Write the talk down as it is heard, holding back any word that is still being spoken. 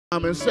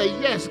and say,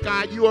 yes,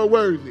 God, you are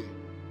worthy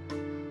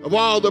of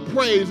all the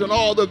praise and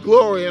all the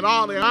glory and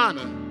all the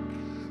honor.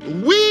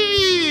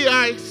 We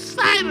are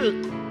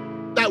excited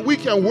that we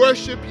can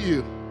worship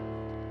you.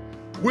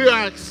 We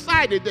are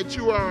excited that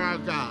you are our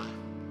God.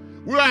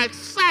 We are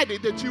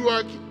excited that you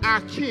are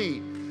our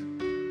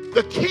King,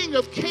 the King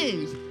of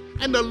kings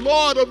and the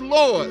Lord of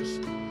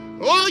lords.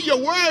 Oh, your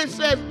word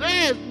says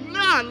there is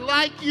none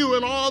like you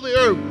in all the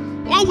earth.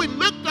 Oh, we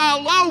looked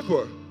all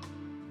over,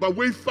 but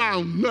we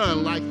found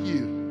none like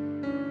you.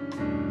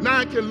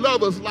 None can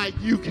love us like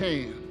you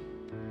can.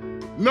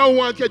 No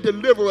one can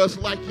deliver us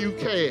like you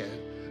can.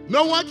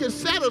 No one can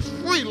set us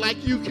free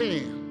like you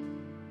can.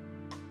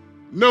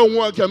 No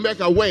one can make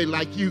a way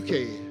like you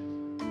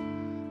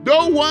can.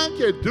 No one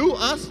can do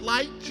us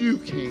like you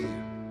can.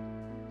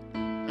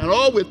 And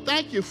oh, we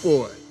thank you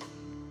for it.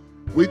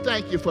 We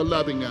thank you for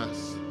loving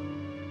us.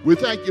 We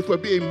thank you for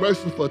being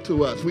merciful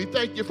to us. We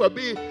thank you for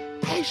being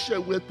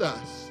patient with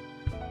us.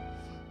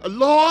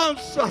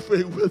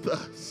 Long-suffering with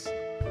us.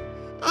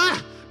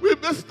 We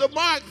missed the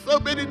mark so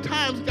many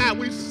times, God.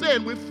 We've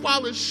sinned. We've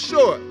fallen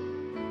short.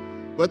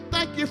 But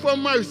thank you for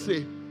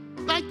mercy.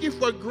 Thank you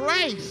for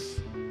grace.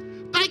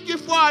 Thank you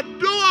for a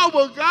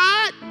do-over,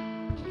 God.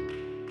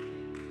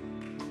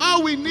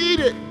 Oh, we need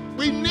it.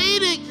 We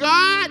need it,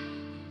 God.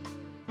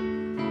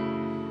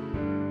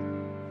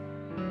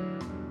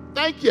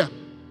 Thank you.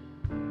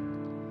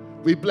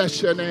 We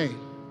bless your name.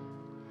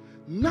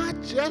 Not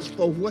just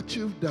for what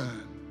you've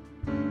done,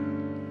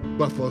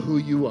 but for who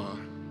you are.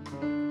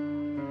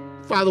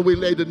 Father, we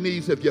lay the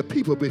needs of your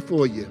people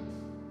before you.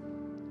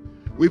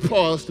 We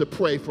pause to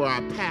pray for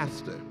our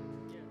pastor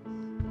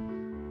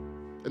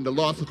and the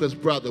loss of his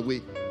brother.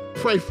 We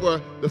pray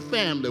for the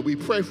family. We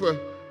pray for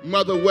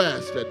Mother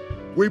West. And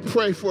we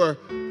pray for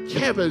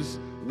Kevin's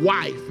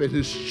wife and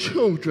his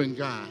children,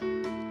 God.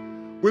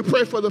 We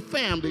pray for the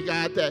family,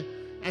 God, that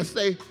as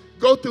they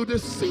go through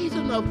this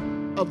season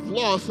of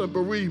loss and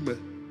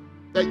bereavement,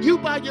 that you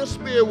by your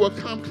Spirit will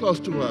come close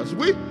to us.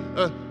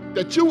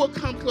 That you will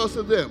come close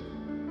to them.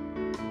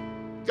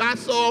 God,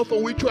 so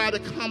often we try to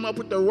come up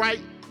with the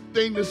right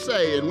thing to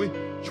say, and we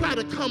try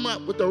to come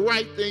up with the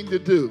right thing to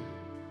do.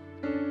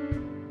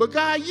 But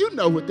God, you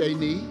know what they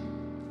need.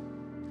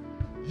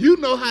 You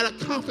know how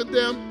to comfort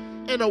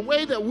them in a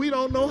way that we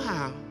don't know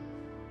how.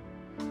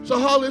 So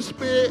Holy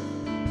Spirit,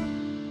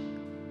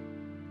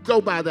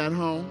 go by that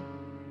home.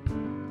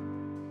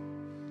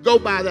 Go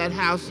by that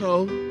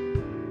household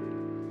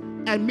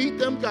and meet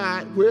them,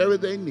 God, wherever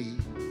they need.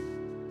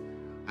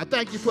 I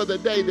thank you for the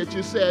day that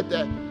you said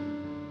that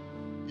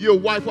you'll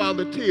wipe all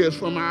the tears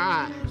from our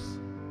eyes.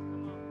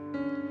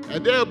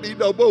 And there'll be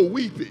no more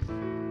weeping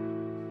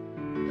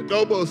and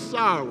no more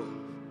sorrow,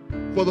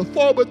 for the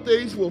former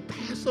things will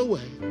pass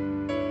away.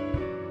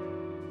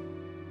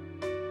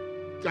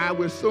 God,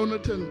 we're sooner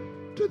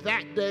to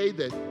that day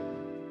than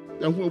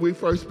when we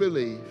first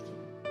believed.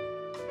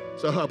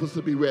 So help us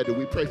to be ready.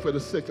 We pray for the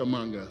sick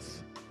among us.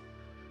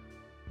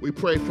 We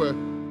pray for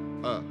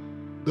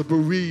the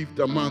bereaved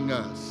among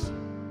us.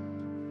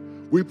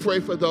 We pray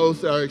for those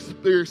that are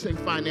experiencing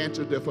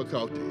financial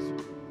difficulties.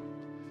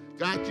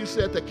 God, you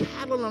said the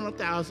cattle on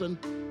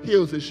 1,000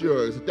 hills is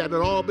yours, that it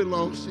all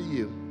belongs to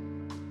you.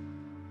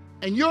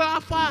 And you're our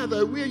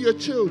Father, we're your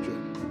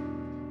children.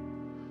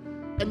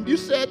 And you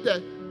said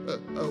that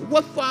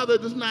what father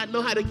does not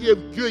know how to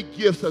give good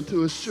gifts unto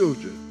his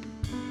children?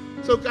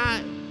 So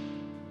God,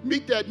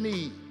 meet that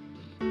need.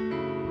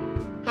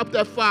 Help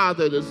that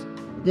father that's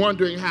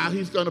wondering how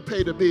he's going to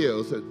pay the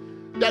bills,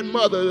 and that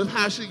mother,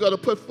 how she's going to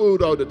put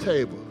food on the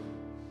table.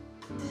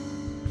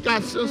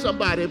 God, send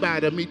somebody by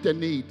to meet their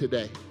need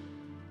today,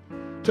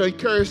 to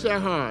encourage their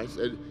hearts,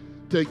 and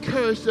to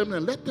encourage them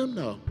and let them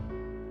know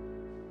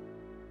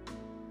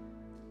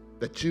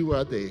that you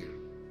are there.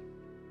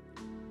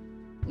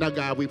 Now,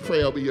 God, we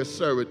pray over your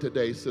servant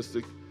today,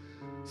 Sister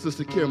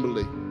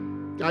Kimberly.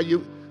 God,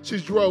 she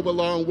drove a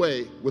long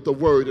way with the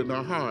word in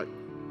her heart.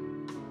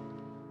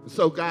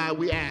 So, God,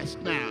 we ask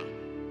now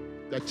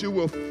that you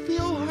will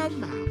fill her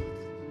mouth,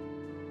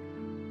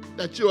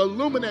 that you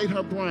illuminate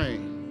her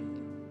brain.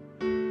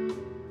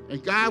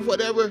 And God,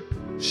 whatever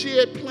she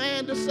had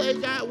planned to say,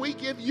 God, we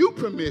give you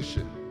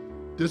permission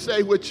to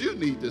say what you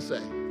need to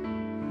say,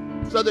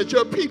 so that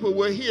your people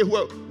will hear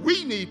what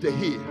we need to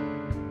hear,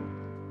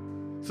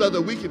 so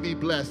that we can be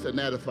blessed and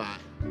edified.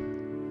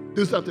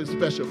 Do something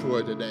special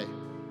for her today.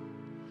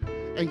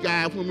 And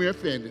God, when we're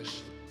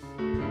finished,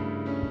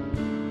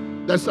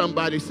 let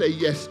somebody say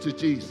yes to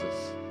Jesus.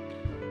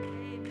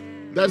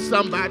 Let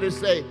somebody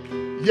say,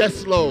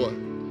 yes, Lord,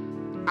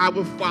 I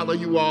will follow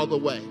you all the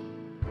way.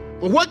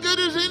 But what good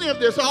is any of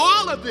this or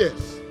all of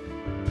this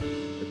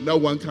if no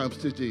one comes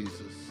to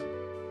Jesus?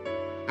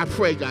 I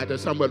pray, God, that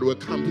somebody will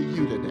come to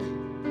you today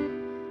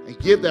and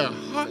give their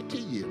heart to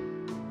you.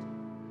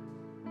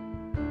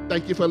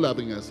 Thank you for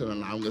loving us and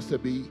allowing us to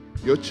be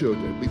your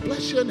children. We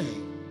bless your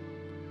name,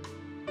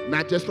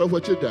 not just for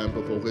what you've done,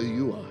 but for who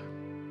you are.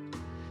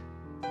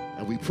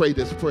 And we pray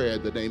this prayer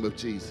in the name of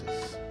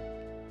Jesus,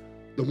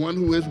 the one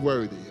who is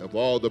worthy of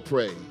all the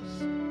praise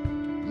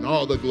and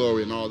all the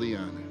glory and all the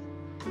honor.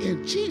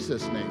 In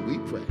Jesus' name we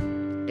pray.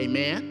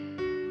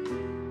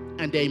 Amen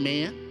and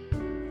amen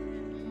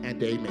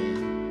and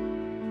amen.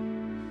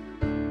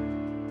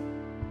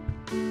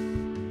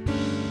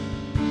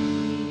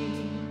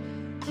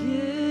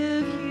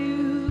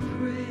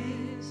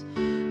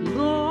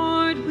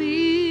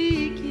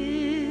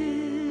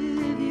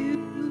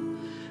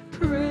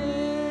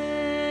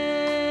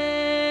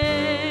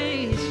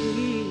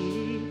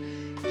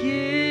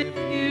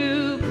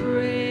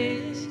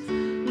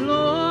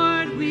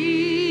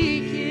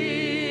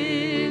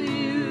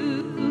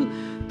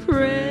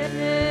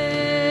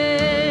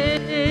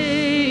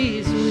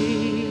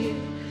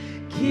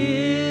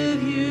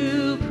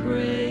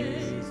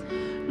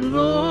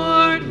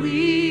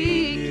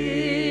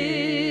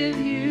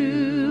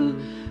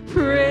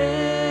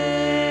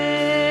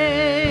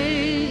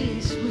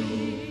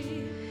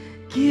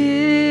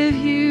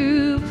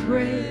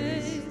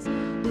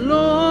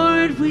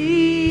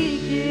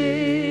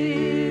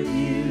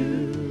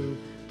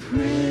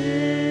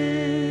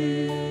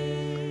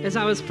 As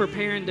I was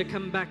preparing to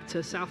come back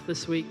to South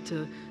this week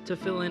to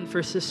fill in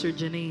for Sister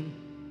Janine,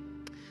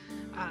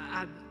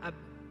 I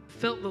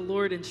felt the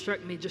Lord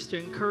instruct me just to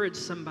encourage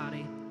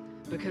somebody,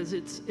 because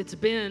it's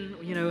been,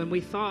 and we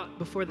thought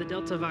before the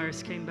Delta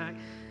virus came back,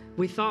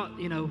 we thought,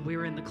 we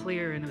were in the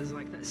clear and it was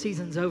like that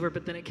season's over,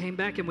 but then it came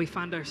back and we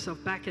find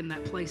ourselves back in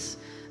that place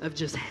of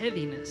just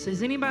heaviness.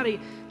 Does anybody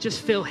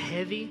just feel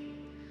heavy?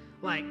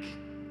 Like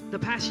the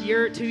past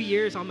year, 2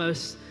 years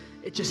almost,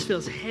 it just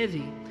feels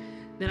heavy.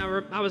 Then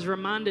I was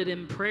reminded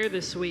in prayer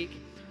this week,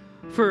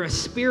 for a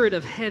spirit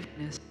of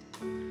heaviness,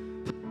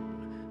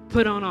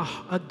 put on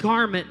a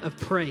garment of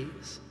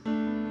praise.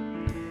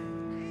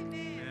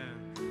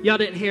 Y'all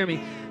didn't hear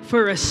me.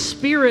 For a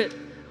spirit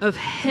of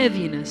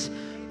heaviness,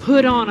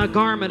 put on a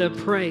garment of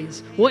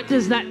praise. What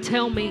does that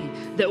tell me?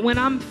 That when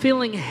I'm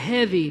feeling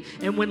heavy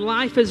and when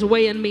life is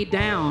weighing me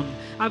down,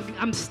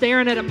 I'm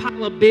staring at a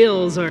pile of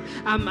bills, or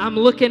I'm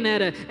looking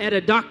at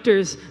a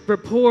doctor's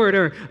report,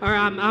 or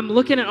I'm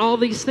looking at all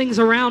these things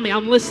around me.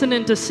 I'm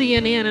listening to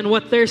CNN and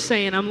what they're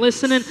saying. I'm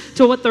listening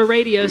to what the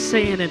radio's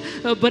saying.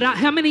 But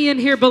how many in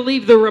here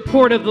believe the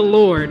report of the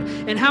Lord?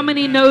 And how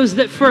many knows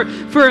that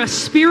for a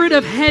spirit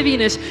of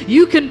heaviness,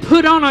 you can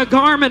put on a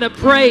garment of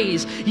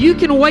praise? You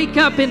can wake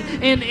up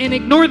and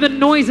ignore the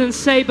noise and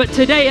say, but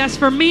today, as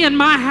for me and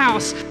my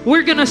house,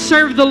 we're going to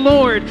serve the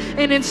Lord.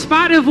 And in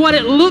spite of what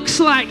it looks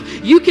like,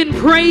 you can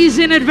praise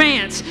in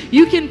advance.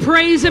 You can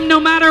praise Him no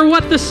matter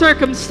what the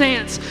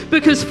circumstance.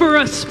 Because for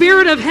a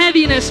spirit of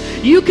heaviness,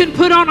 you can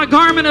put on a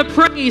garment of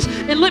praise.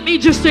 And let me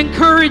just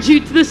encourage you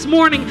this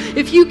morning.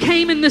 If you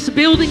came in this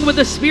building with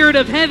a spirit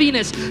of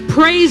heaviness,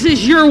 praise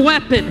is your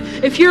weapon.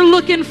 If you're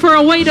looking for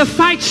a way to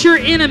fight your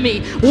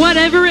enemy,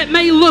 whatever it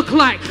may look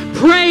like,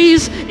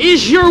 praise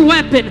is your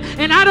weapon.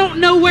 And I don't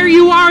know where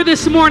you are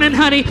this morning,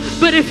 honey,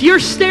 but if you're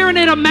staring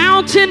at a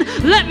mountain,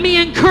 let me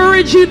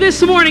encourage you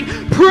this morning.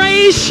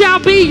 Praise shall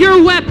be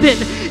your weapon.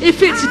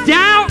 If it's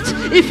doubt,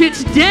 if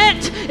it's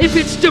debt, if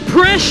it's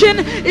depression,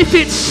 if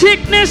it's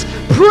sickness,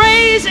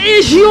 praise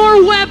is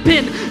your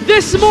weapon.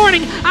 This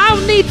morning,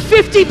 I'll need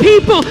 50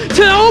 people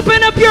to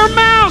open up your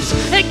mouths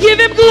and give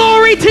Him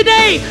glory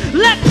today.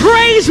 Let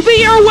praise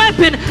be your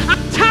weapon.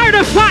 I'm tired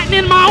of fighting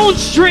in my own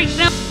strength.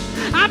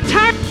 I'm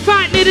tired of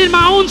fighting it in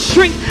my own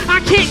strength. I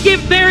can't get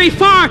very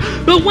far.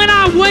 But when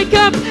I wake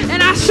up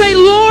and I say,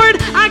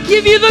 Lord, I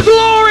give you the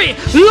glory.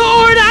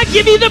 Lord, I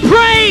give you the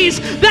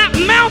praise. That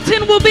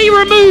mountain will be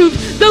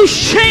removed. Those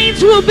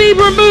chains will be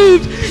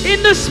removed.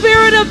 In the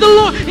Spirit of the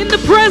Lord, in the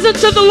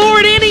presence of the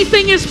Lord,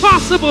 anything is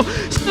possible.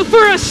 So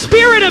for a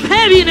spirit of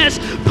heaviness,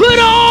 put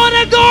on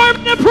a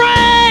garment of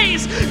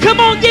praise. Come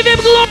on, give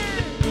Him glory.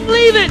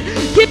 Believe it.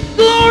 Give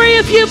glory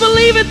if you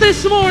believe it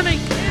this morning.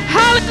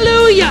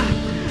 Hallelujah.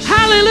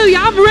 Hallelujah.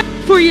 I'm ready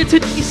for you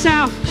today,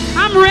 South.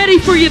 I'm ready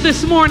for you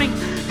this morning.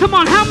 Come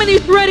on, how many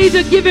is ready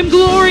to give Him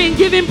glory and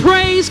give Him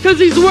praise because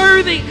He's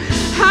worthy?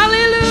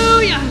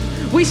 Hallelujah.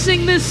 We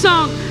sing this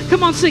song.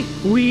 Come on, sing.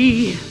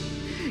 We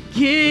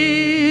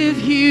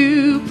give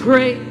you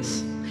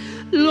praise.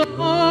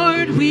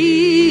 Lord,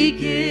 we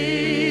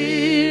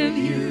give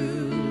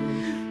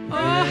you.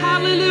 Oh,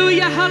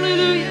 hallelujah,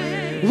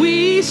 hallelujah.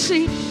 We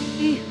sing.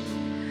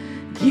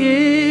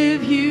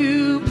 Give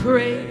you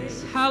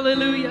praise.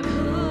 Hallelujah.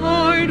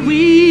 Lord,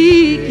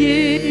 we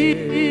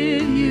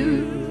give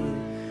you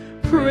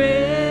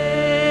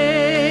praise.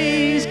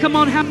 Come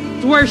on, have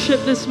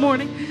worship this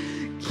morning.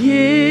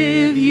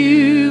 Give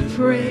you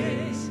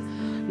praise.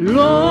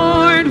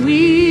 Lord,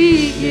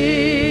 we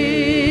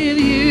give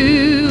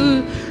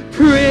you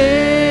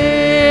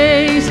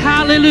praise.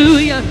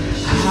 Hallelujah.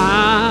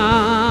 Hallelujah.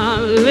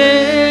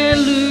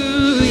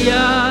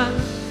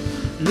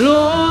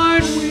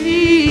 Lord,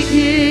 we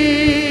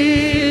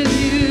give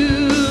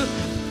you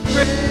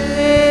praise.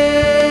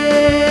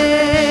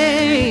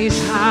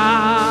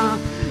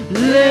 Hallelujah.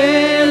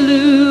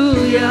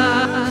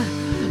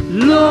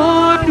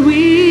 Lord,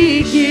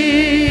 we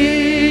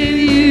give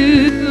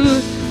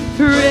you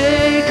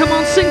praise. Come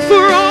on, sing.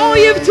 For all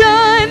you've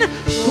done,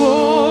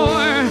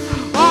 for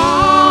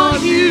all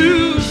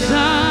you've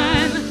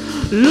done,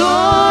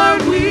 Lord.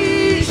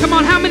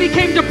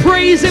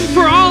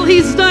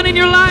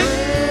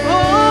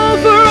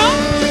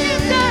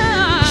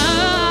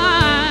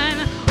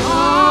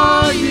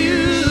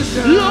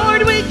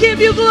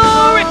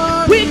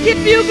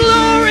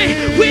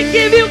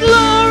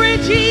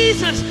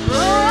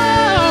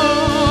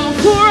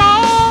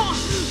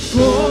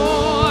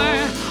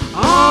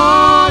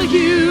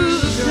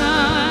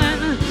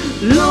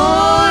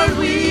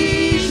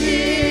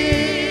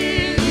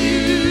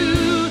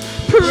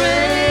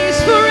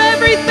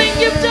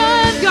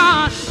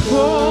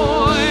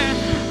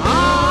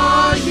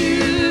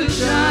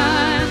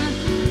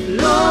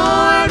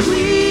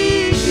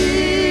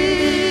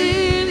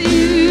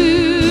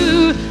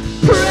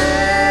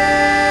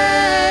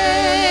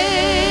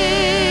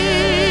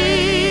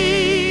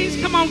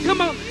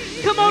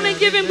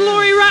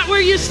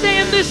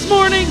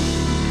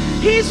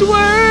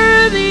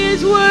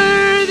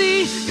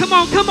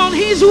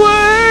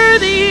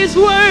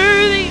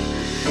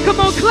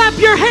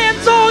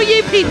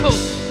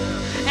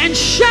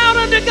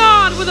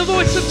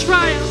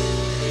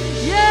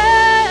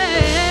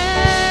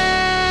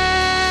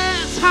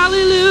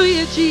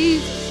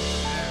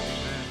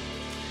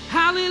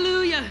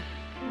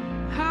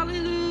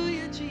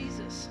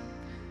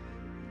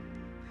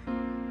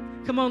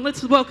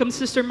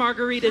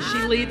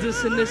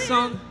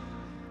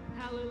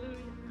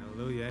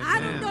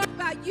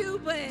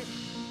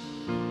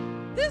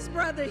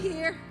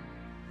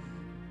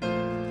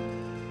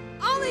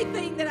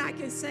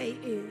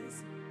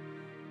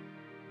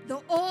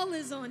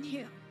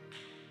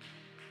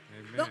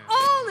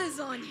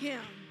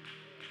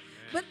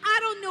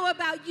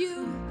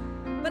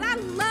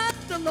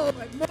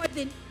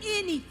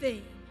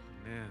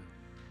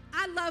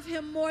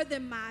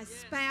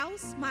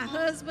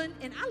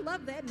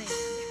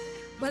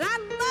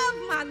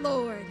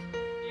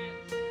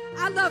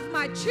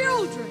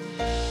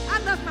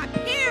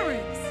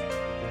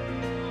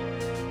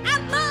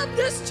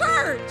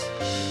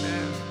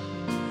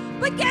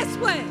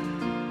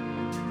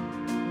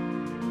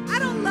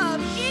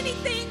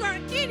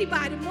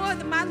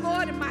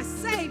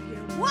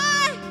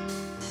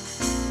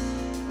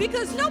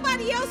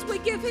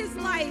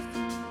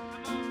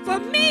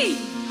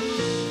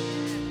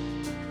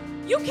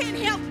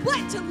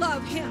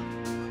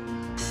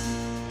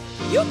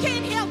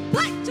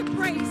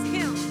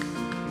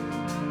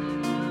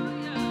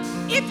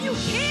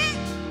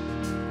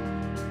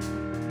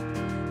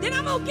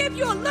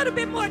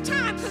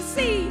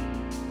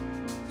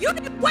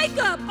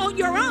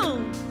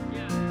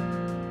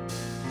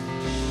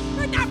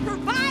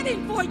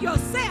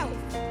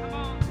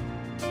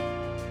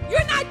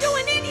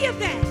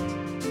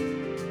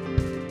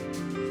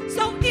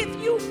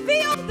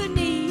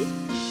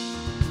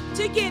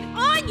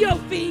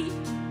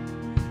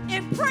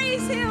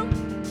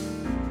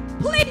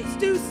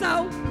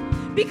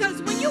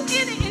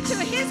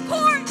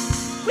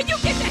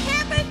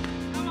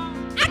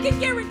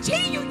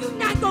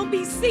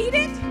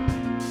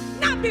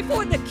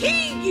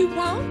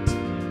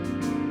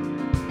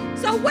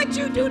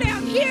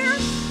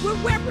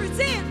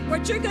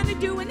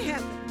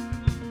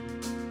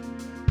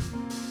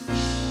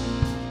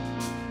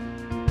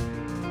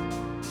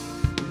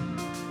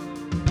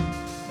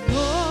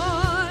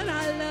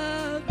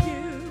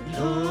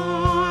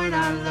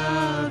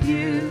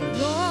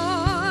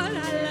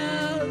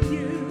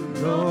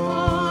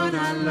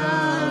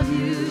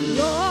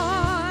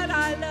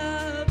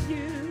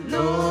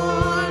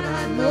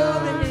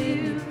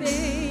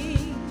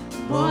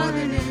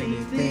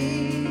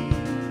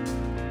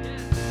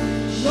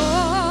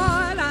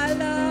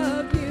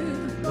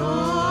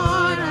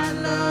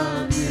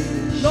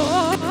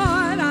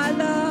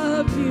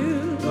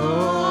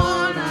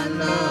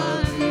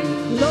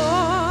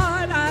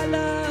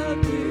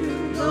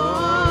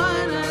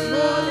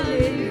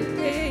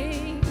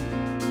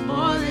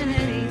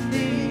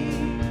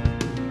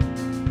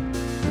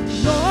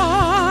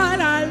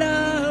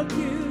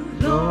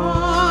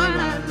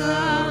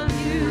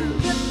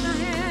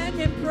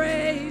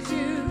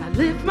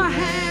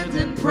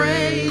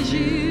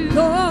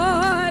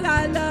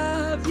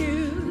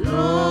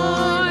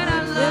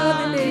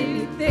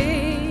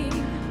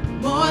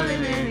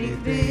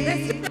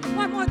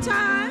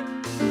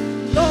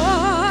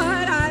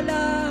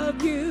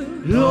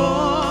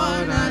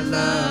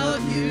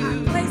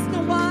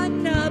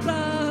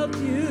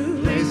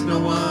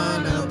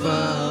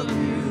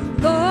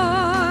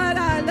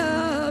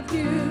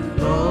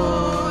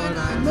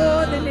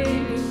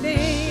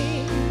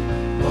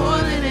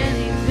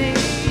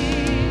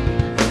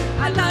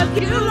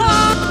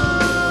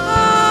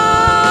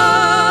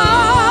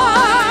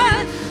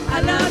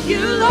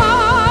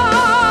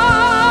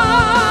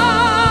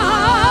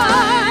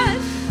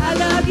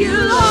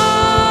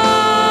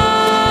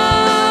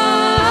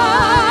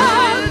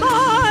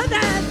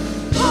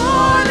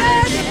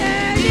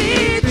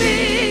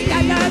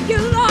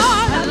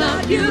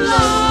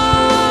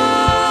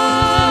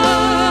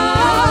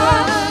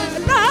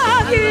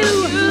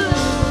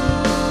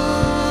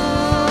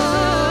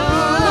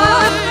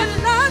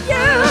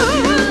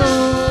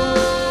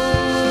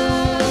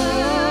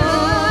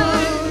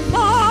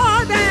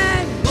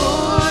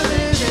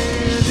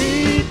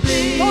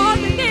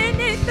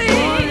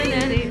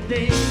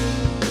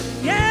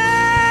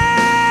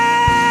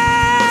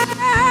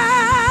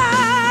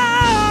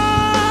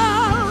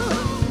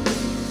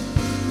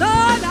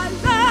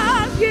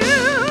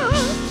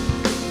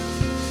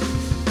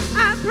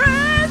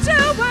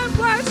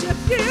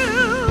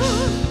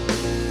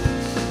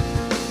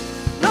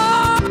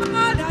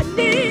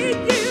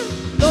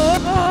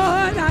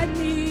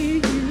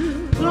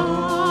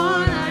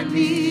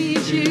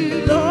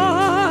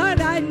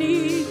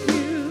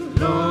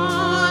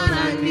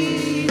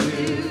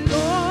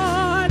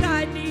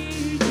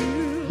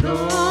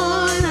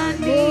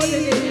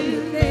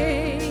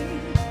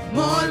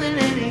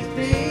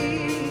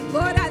 anything.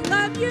 Lord, I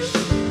love you.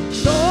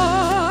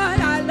 Lord,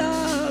 I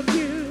love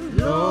you.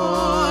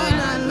 Lord,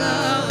 I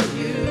love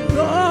you.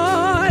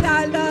 Lord,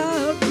 I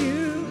love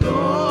you.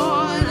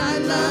 Lord, I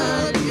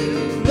love you.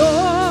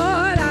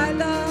 Lord, I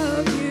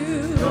love you.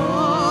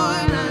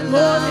 Lord, I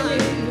love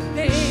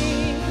you.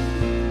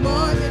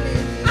 More than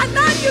anything. I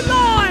love you,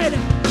 Lord.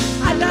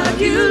 I love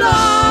you, Lord.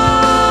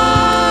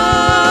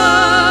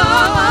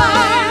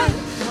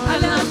 I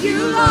love you,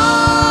 Lord.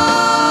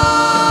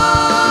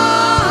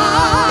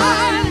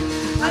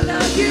 I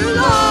love you,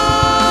 Lord.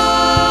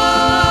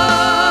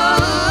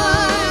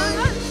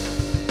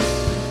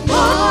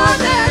 More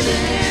than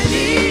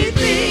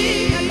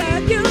anything. I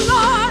love you,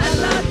 Lord. I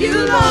love you,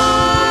 Lord.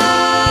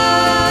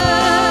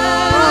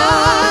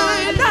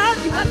 I love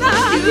you, I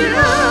love you.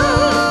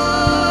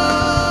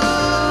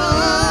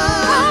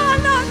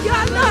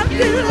 I love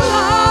you,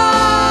 Lord.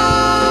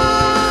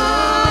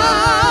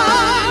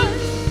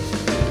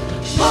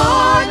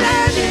 More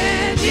than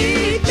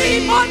anything,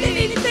 more than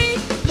anything,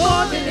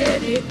 more than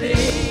anything.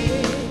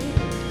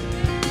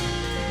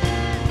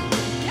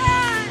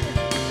 Yeah.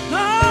 Oh,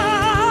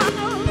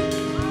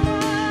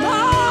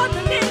 more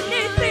than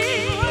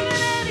anything.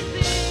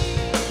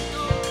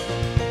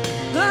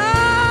 Oh,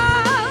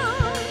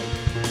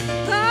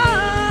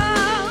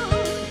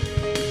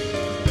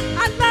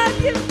 I love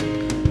you.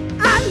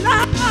 I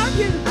love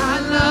you. I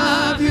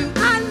love you.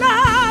 I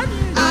love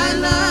you. I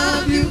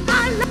love you.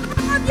 I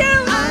love you.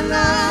 I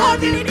love more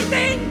than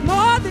anything.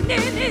 More than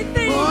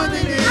anything. More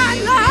than anything. I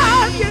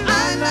love you.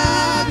 I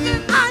love you.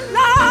 I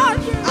love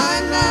you. I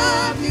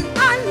love you.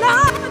 I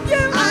love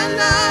you. I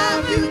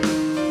love you.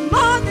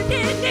 More than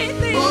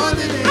anything. More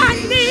than anything. I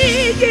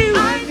need you. I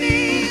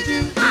need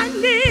you. I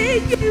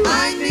need you.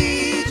 I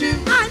need you.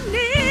 I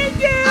need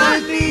you. I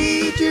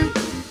need you.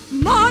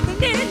 More than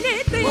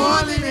anything.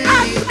 More than anything.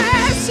 I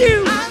bless you.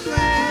 I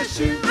bless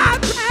you. I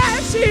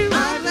bless you.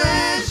 I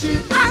bless you.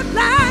 I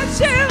bless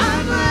you.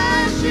 I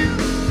bless you.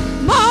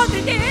 More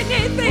than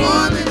anything.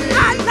 More than anything.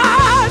 I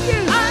love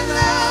you. I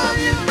love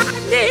you. I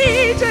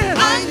need you.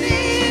 I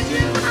need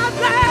you. I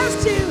bless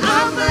you. I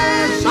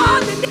bless you. More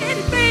than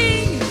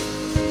anything.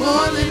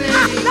 More than anything.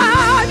 I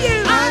love you.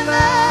 I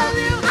love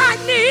you. I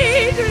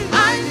need you.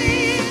 I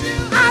need you.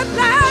 I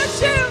bless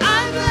you.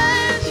 I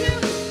bless you.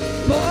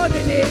 More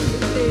than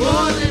anything.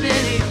 More than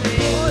anything.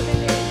 More than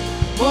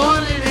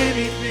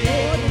anything.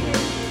 More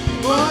than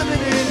anything. More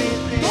than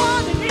anything.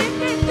 More than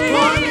anything.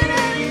 More than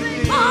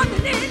anything. More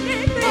than anything.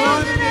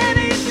 More than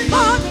anything.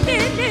 More than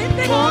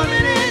anything. More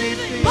than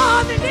anything.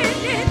 More than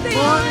anything.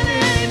 More than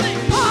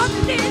anything. More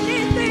than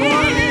anything. More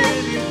than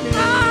anything.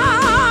 Oh,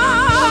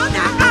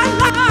 now I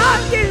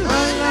love you.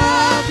 I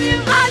love you.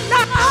 I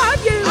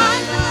love you. I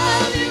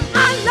love you.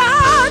 I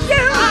love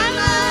you. I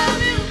love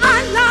you.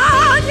 I love you. I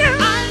love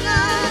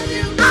you.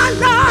 I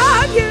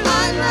love you. I love you.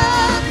 I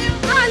love you.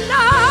 I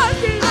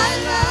love you.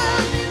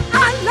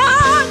 I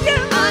love you.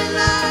 I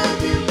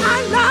love you. I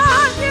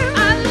love you.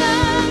 I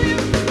love you.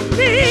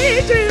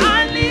 Need you.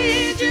 I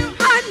need you.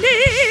 I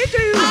need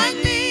you. I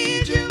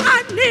need you. I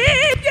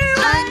need you.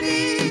 I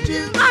need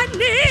you. I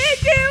need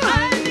you.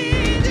 I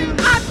need you.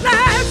 I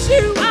bless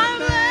you. I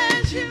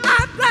bless you. I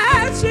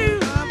bless you.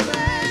 I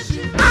bless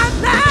you. I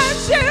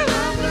bless you.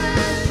 I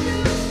bless you.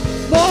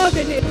 More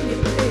than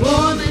anything.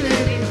 More than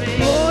anything.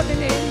 More than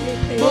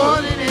anything. More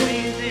than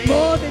anything.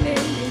 More than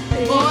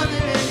anything. More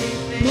than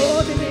anything.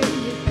 More than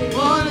anything.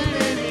 More than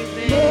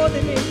anything. More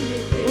than anything.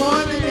 More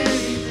than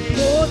anything.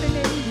 More than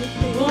anything.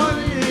 More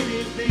than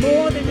anything.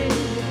 More than anything.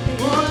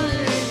 More than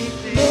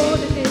anything. More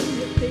than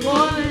anything.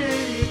 More than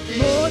anything.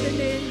 More than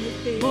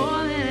anything. More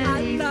than anything.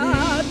 I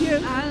love you.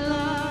 I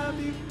love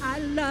you. I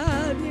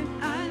love you.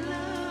 I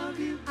love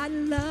you. I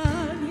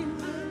love you.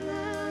 I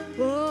love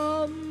you.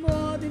 Oh,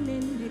 more than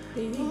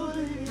anything.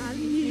 I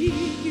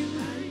need you.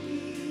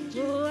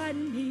 Oh, I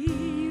need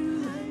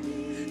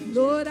you.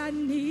 Lord, I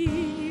need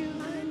you.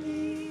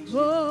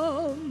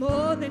 Oh,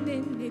 more than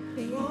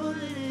anything.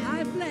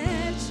 I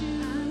bless you.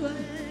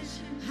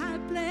 I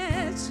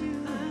bless you.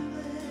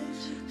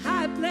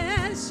 I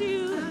bless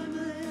you.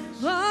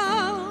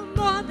 Oh,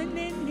 more than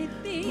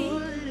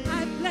anything.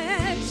 I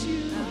bless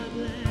you.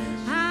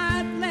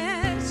 I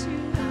bless you.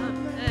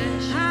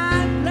 I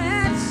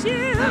bless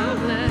you.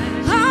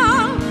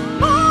 Oh,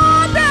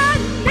 more than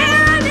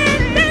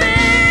anything.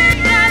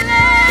 I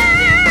love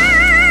you.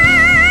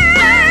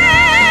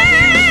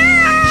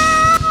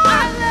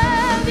 I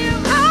love you.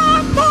 Oh,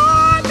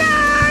 more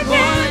than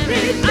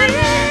anything.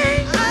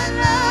 I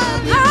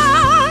love you. Oh,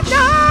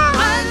 no.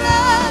 I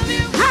love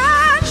you. I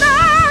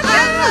love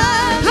you.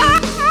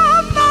 Oh,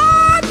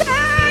 more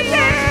than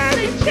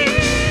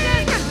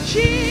anything.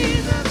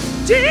 Jesus.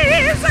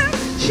 Jesus.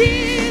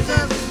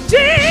 Jesus.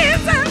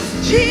 Jesus.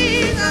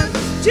 Jesus.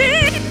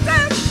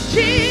 Jesus.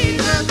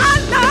 Jesus. I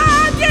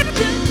love you.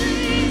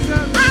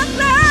 Jesus. I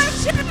bless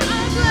you. I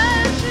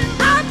bless you.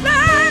 I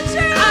bless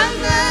you. I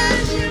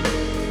bless you.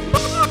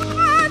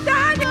 More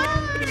than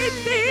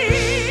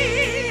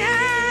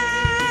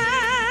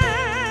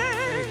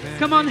anything.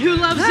 Come on, who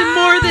loves him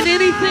more than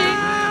anything?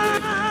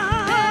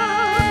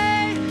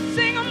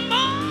 Sing 'em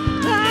more.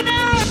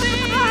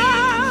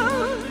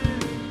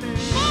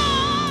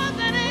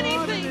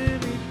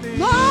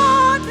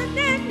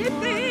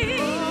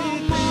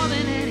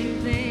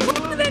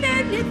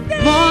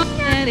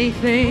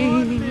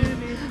 anything,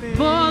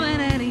 more than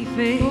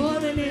anything.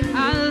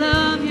 I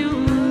love you.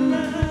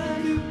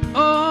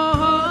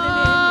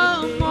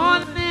 Oh, more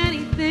than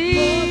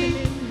anything,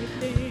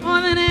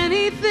 more than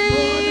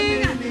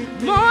anything,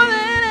 more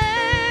than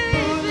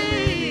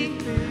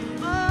anything.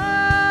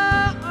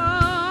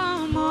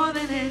 Oh, more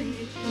than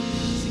anything.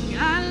 Sing,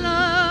 I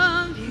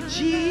love you,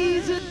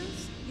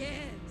 Jesus.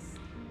 Yes.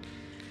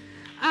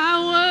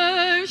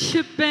 I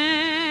worship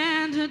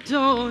and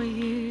adore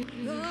you.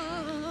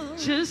 Oh,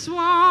 Just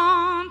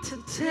want to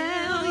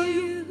tell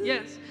you,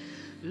 yes,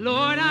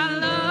 Lord, I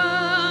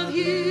love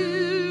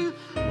you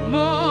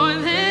more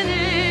than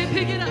anything.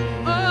 Pick it up.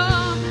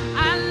 Oh,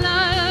 I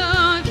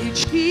love you,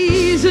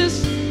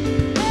 Jesus.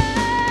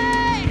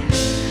 Hey,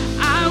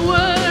 I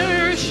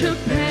worship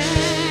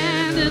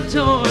and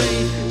adore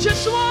you.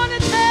 Just want to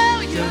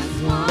tell you,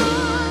 just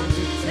want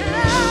to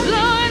tell you,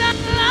 Lord, I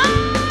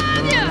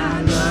love you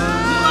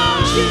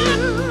more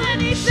than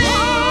anything.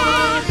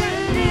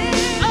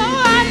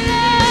 Oh, I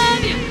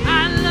love you.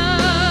 I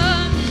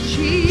love you,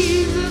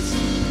 Jesus.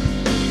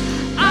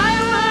 I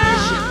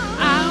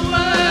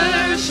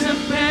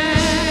worship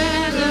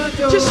and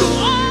adore. Just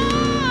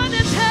want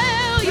to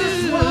tell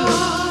you,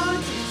 Lord,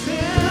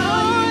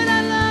 I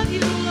love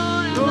you,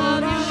 Lord, I love you,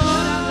 Lord, I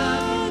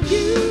love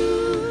you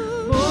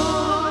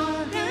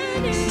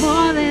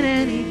more than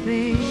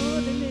anything,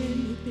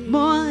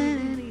 more than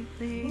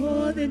anything,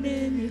 more than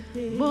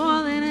anything,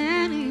 more than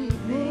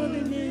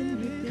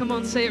anything. Come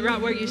on, say it right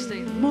where you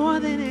stand. More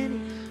than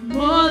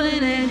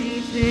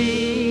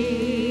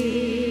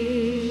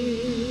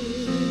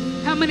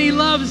anything. How many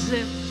loves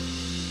him?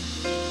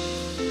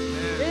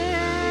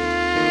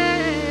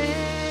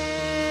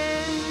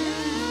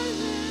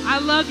 I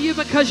love you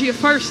because you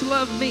first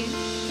loved me.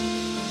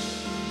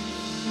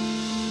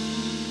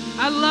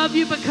 I love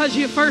you because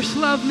you first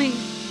loved me.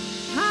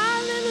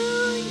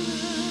 Hallelujah.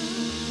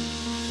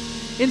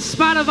 In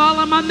spite of all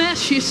of my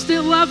mess, you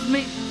still love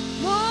me.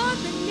 More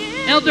than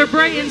anything. Elder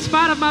Bray, in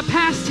spite of my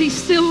past, he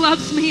still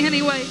loves me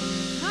anyway.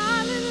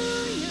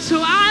 Hallelujah.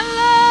 So I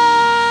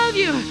love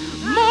you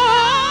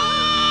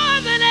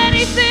more than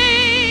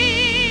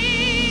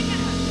anything.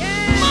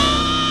 Yes.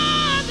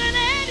 More than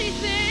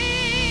anything.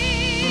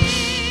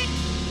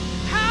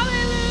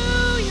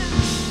 Hallelujah.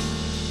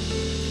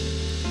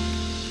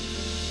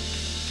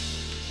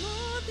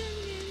 More than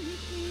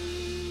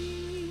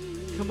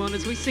anything. Come on,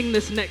 as we sing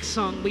this next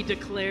song, we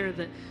declare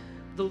that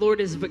the Lord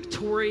is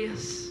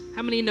victorious.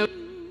 How many know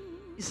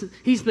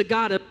he's the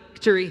God of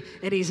victory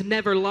and he's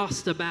never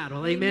lost a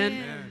battle? Amen.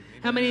 Amen.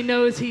 How many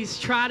knows he's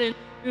tried and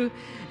true,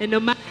 and no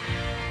matter,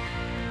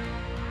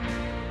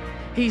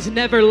 he's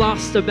never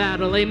lost a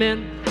battle?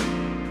 Amen.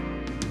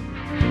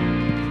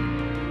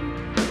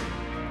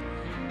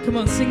 Come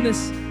on, sing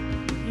this.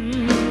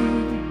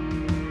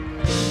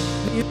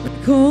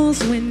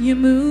 Miracles when you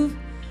move,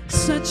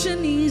 such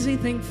an easy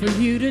thing for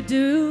you to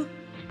do,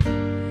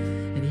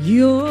 and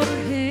your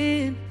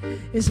hand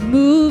is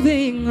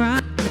moving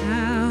right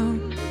now.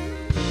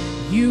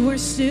 You are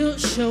still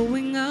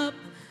showing up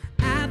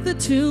at the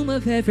tomb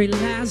of every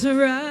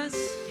Lazarus,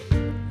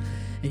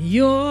 and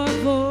your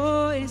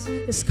voice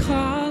is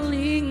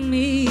calling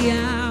me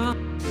out.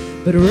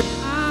 But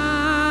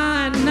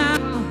right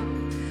now,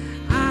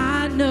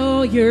 I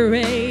know you're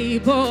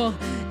able,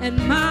 and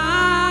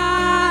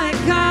my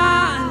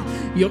God,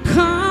 you'll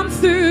come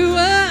through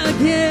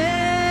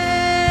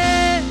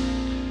again.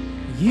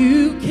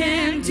 You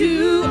can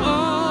do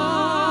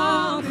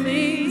all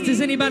things.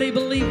 Does anybody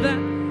believe that?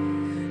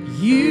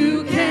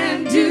 You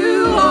can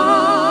do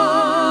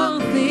all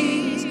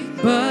things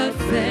but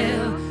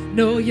fail.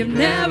 No, you've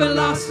never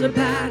lost a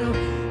battle.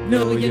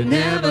 No, you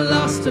never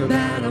lost a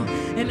battle.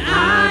 And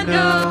I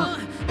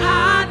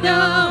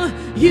know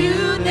you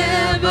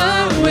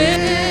never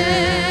will.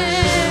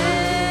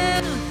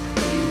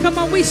 Come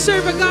on, we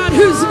serve a God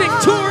who's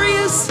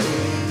victorious,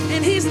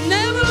 and he's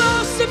never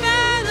lost a battle.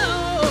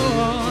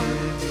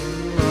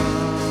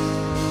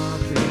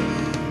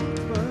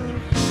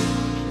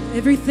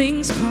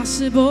 Everything's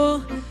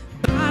possible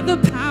by the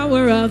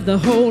power of the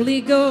Holy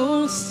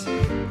Ghost.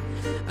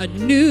 A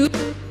new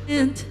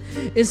wind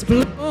is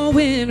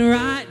blowing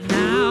right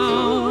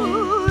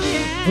now,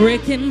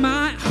 breaking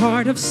my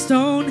heart of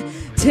stone,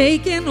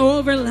 taking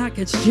over like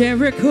it's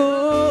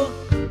Jericho,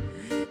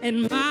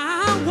 and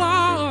my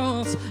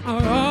walls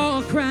are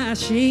all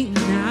crashing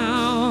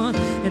down.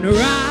 And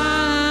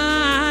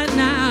right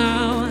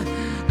now,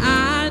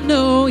 I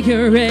know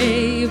you're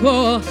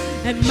able,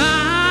 and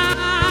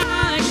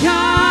my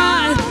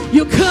God,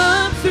 you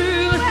come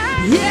through.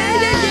 Yeah.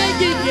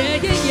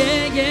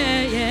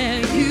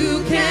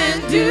 You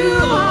can do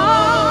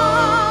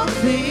all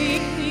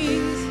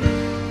things.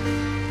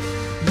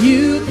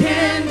 You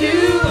can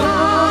do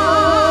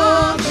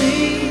all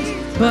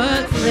things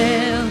but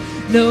fail.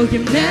 No,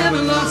 you've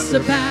never lost a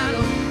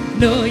battle.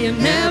 No, you've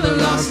never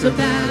lost a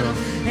battle.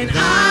 And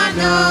I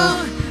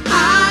know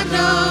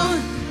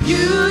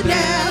you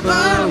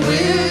never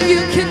will.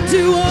 You can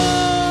do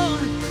all.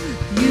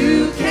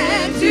 You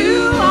can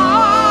do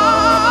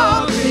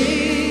all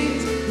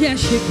things.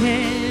 Yes, you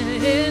can.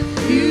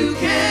 You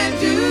can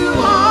do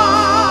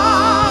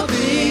all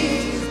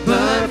things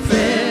but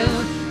fail.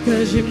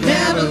 'Cause you've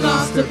never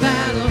lost a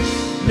battle.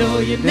 No,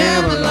 you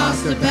never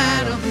lost a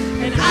battle.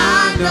 And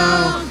I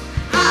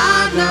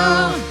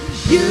know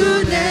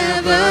you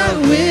never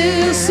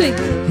will. Sing.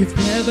 You've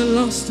never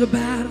lost a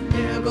battle.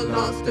 Never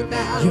lost a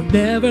battle. You've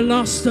never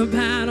lost a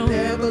battle.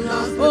 Never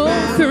lost a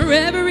battle. Through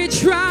every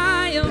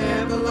trial.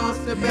 Never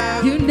lost a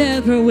battle. You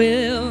never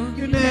will.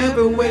 You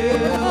never will.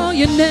 Oh,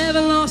 you never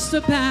lost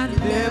a battle.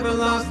 Never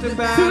lost a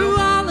battle. Through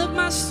all of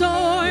my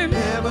storms.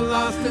 Never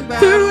lost a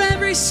battle. Through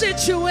every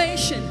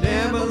situation.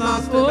 Never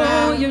lost a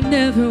battle. Oh, you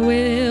never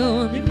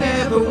will. You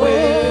never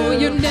will. Oh,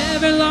 you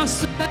never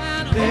lost a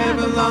battle.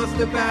 Never lost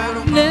a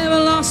battle. Never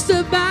lost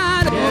a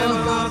battle. Never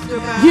lost a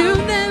battle. You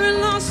never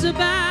lost a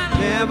battle.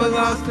 Never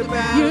lost a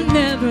battle. You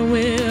never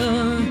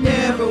will. You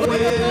never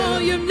will. Oh,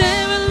 you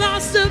never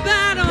lost a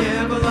battle.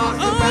 Never lost a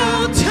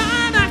battle. Oh,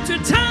 time after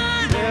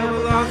time. Never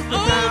lost a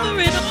battle.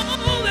 Over and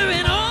over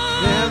and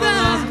over. Never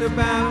lost a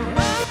battle.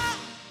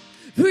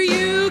 For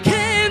you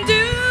can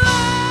do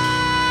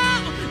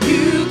all.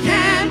 You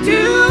can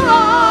do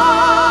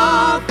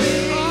all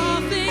things. All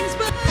things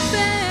but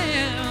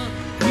fail.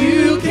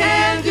 You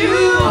can do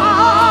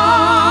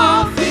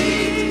all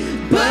things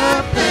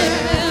but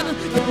fail.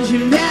 'Cause you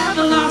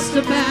never lost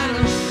a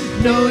battle.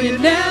 No, you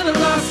never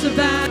lost a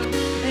battle.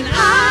 And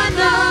I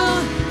know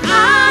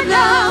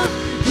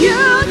you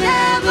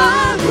never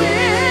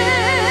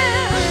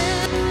will.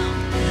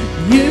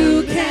 You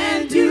can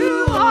do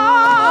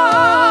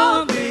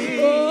all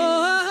things.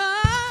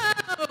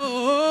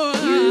 Oh,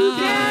 you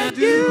can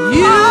do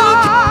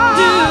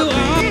all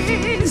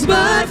things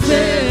but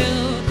fail.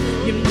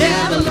 You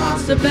never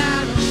lost a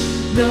battle.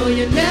 No,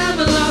 you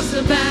never lost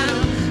a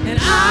battle. And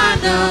I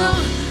know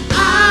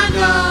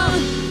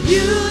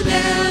you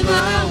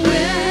never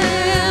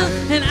will.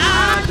 And I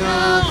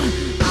know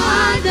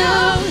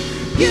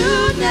you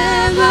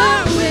never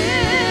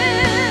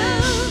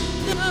will.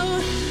 No,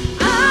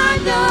 I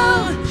know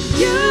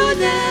you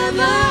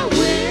never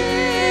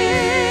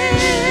will.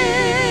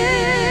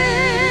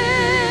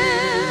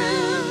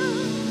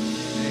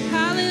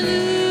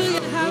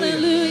 Hallelujah,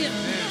 hallelujah.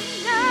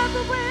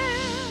 Never will.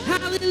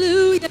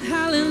 Hallelujah,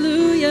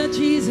 hallelujah,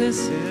 Jesus.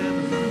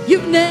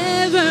 You've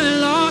never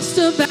lost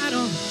a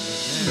battle.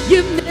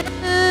 You've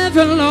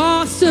never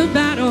lost a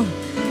battle.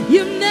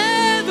 You've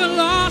never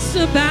lost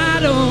a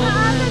battle.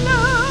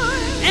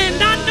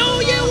 And I know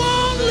you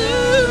won't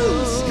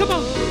lose. Come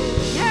on.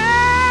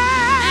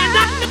 Yeah. And I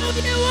know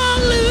you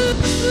won't lose.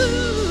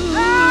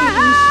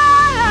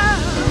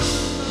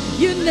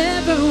 You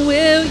never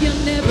will. You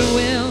never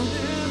will.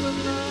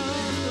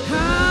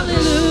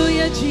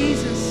 Hallelujah,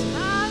 Jesus.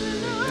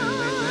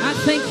 I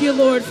thank you,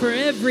 Lord, for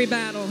every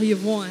battle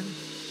you've won.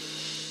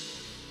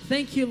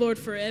 Thank you, Lord,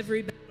 for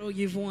every battle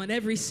you've won,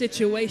 every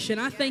situation.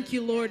 I thank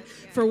you, Lord,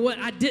 for what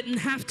I didn't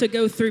have to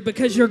go through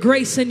because your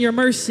grace and your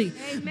mercy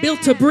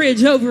built a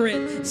bridge over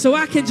it so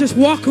I can just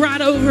walk right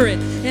over it.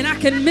 And I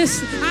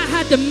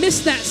had to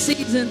miss that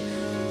season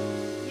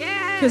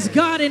because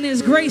God in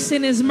his grace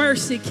and his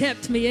mercy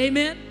kept me.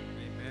 Amen?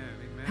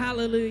 Amen.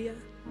 Hallelujah.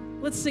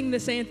 Let's sing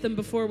this anthem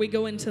before we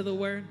go into the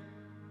word.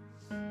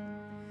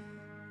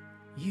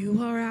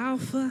 You are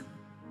Alpha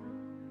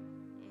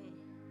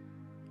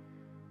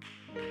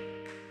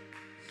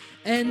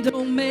and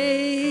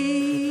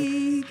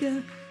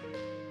Omega.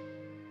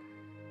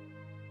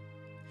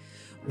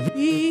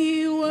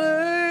 We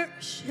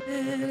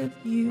worship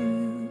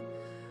you,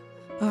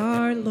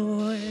 our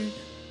Lord.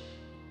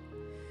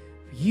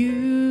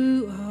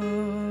 You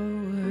are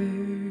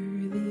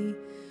worthy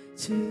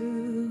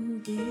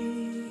to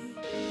be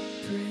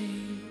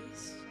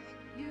praised.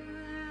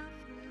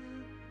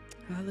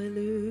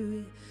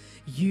 Hallelujah.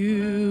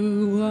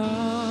 You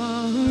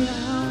are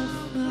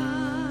Alpha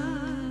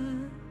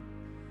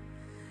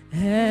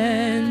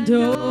and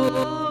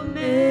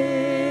Omega.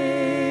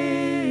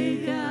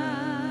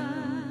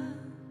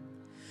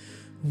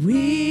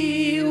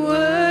 We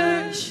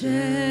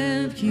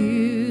worship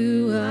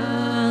you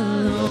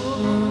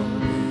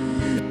alone.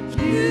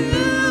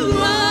 You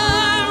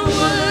are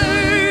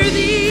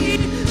worthy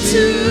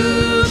to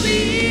be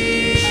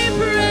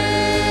praised.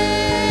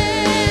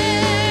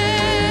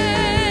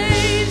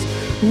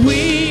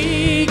 We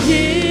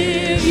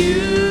give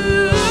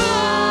you all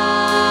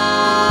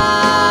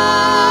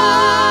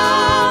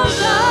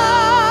the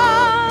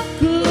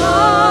glory.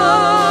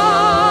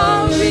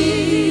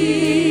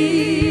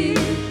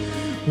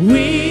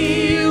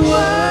 We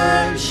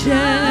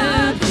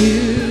worship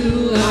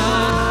you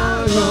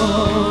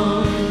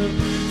alone,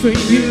 for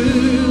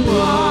you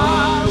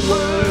are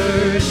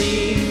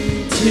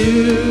worthy to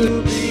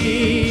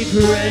be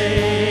praised.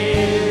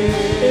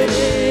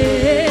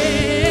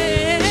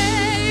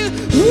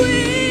 We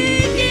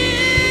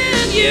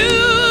give you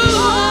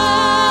all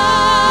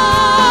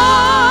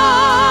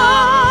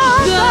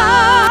the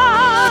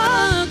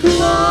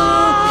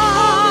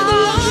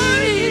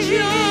glory is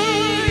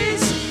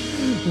yours.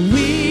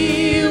 We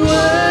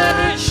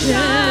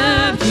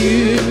worship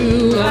you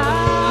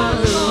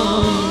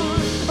alone.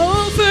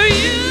 Oh, for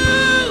you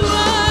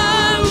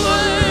are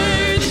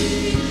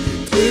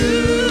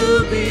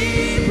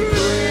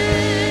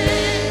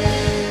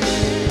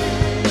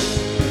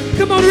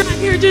on, right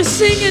here, just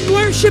sing and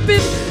worship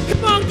Him.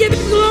 Come on, give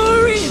Him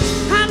glory.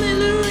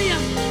 Hallelujah.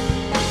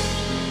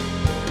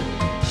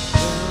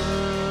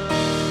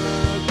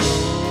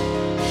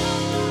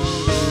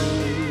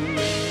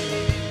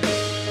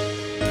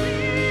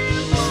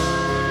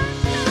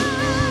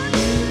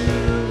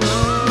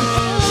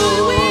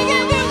 Oh, we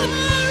give You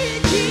glory,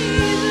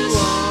 Jesus.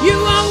 You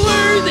are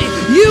worthy.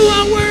 You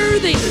are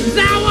worthy.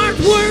 Thou art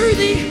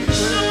worthy.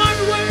 Thou art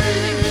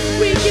worthy.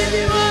 We give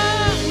You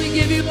all. We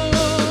give You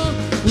all.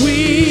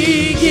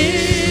 We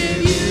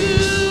give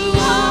You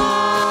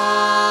all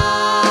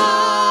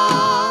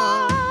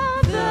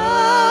the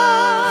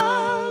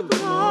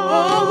glory.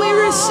 Oh, we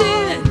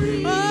receive it.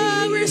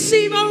 Oh,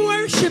 receive our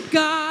worship,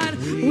 God.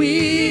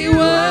 We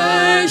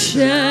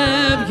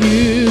worship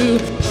You,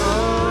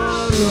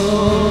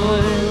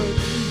 Lord.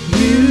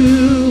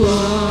 You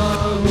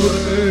are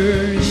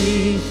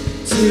worthy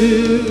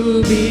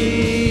to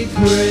be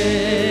praised.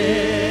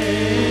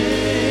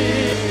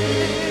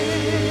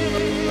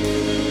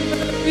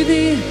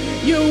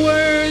 You're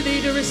worthy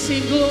to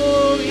receive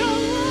glory.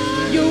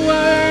 You're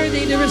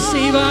worthy to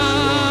receive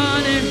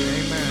honor.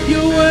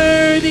 You're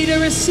worthy to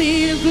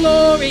receive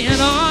glory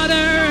and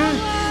honor.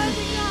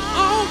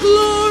 All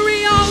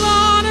glory, all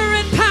honor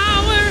and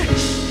power.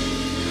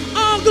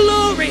 All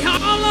glory,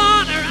 all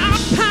honor, all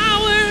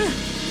power.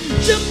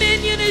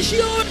 Dominion is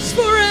Yours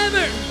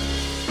forever.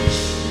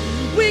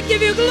 We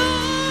give You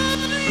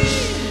glory.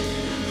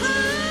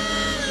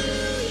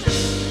 Hallelujah.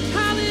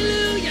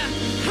 Hallelujah.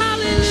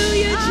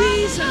 Hallelujah,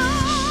 Jesus.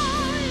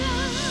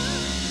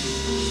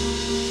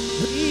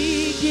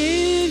 We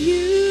give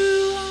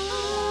You all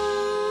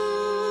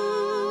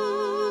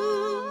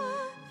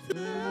the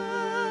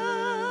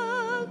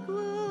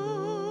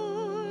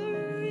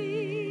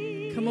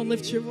glory. Come on,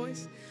 lift your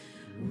voice.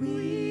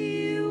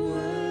 We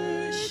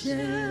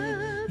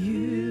worship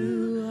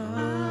You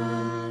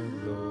are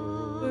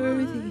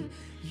worthy.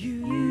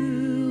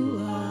 You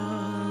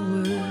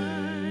are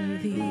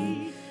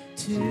worthy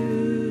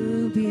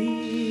to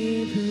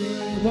be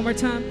praised. One more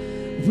time.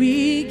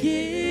 We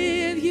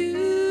give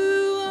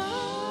You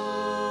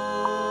all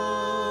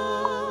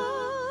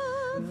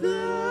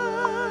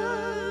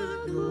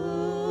the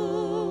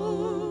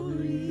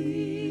glory.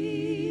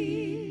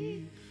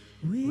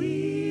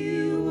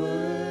 We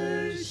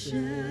worship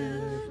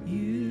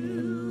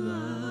You,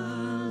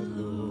 our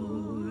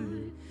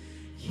Lord.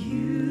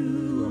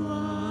 You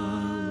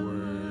are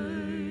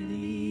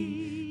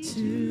worthy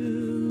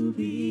to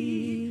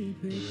be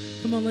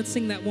praised. Come on, let's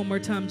sing that one more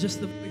time,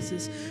 just the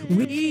voices.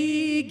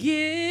 We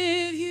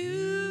give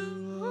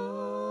You all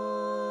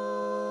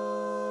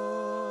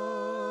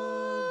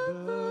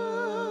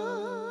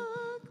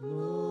the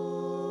glory.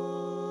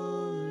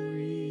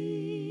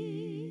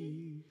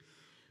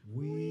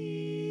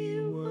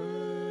 We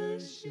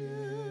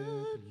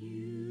worship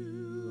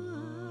You,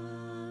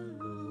 our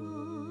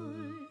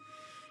Lord.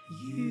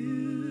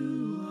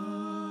 You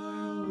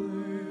are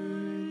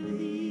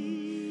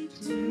worthy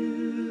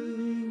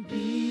to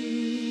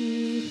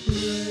be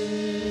praised.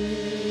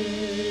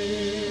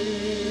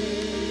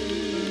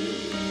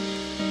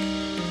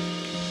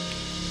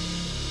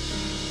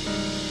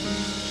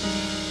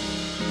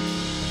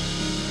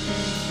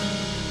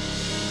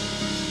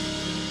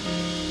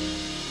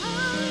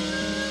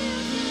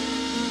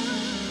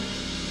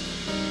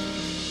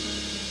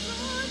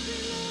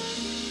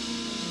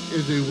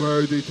 Is He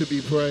worthy to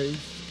be praised?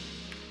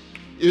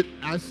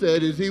 I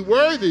said, is He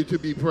worthy to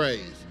be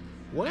praised?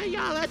 Where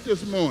y'all at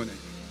this morning?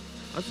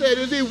 I said,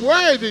 is He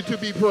worthy to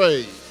be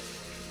praised?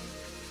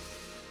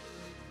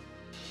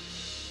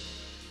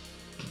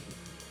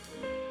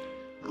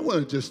 I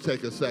want to just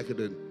take a second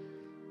and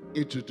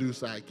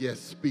introduce our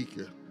guest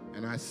speaker.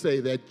 And I say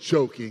that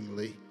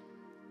jokingly.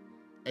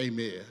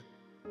 Amen.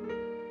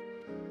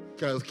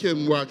 Because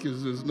Kim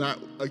Watkins is not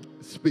a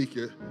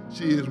speaker.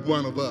 She is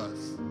one of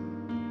us.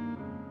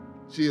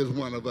 She is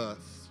one of us.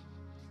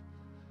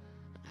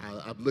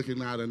 I'm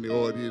looking out in the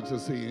audience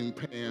and seeing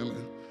Pam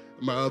and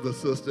my other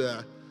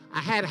sister. I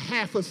had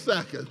half a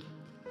second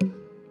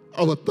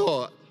of a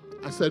thought.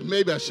 I said,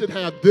 maybe I should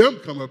have them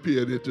come up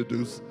here and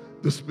introduce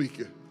the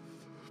speaker,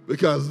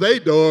 because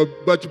they know her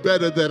much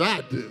better than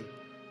I do.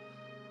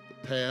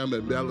 Pam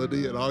and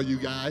Melody and all you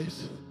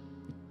guys.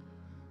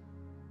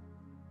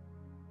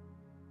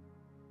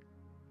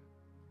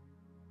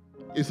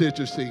 It's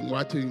interesting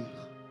watching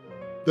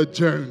the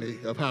journey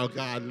of how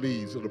God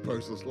leads in a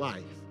person's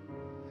life.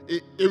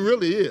 It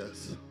really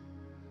is.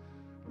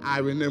 I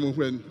remember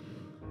when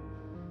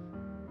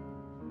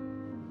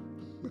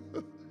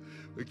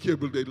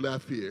Kimberly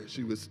left here,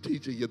 she was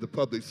teaching in the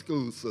public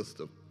school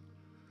system.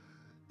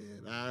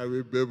 And I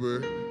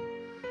remember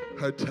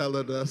her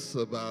telling us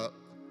about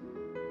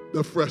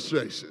the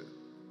frustration.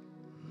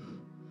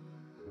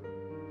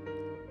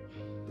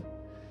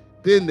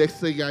 Then next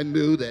thing I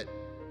knew that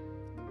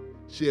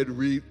she had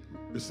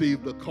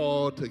received a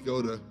call to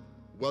go to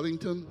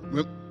Wilmington,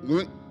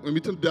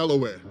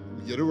 Delaware,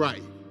 get it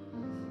right,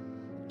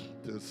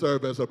 to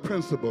serve as a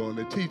principal and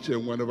a teacher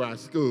in one of our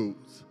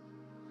schools.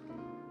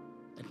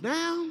 And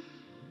now,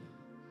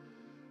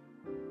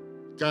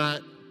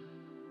 God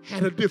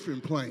had a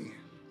different plan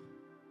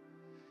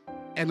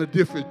and a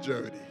different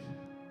journey.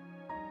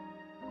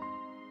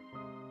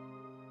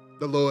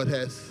 The Lord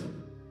has,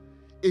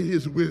 in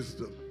his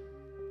wisdom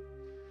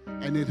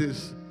and in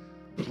his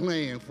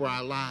plan for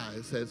our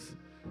lives, has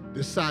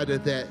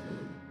decided that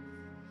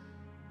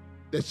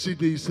she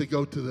needs to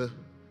go to the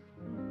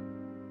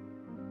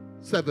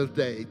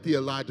Seventh-day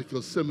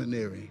Theological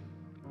Seminary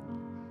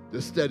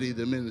to study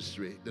the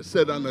ministry, to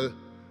sit under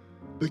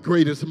the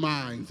greatest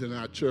minds in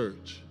our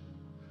church,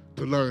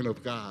 to learn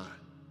of God,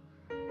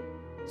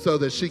 so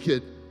that she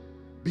could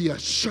be a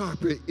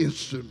sharper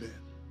instrument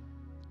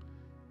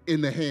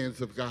in the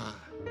hands of God.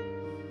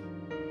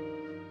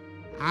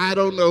 I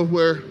don't know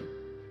where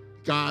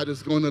God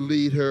is going to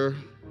lead her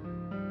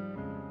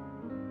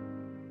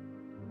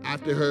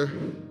after her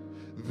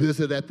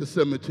visit at the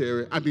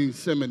seminary.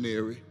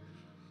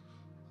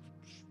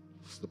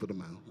 Slip of the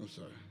mouth, I'm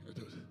sorry.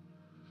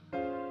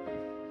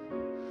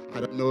 I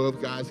don't know if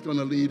God's going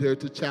to lead her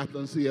to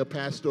chaplaincy or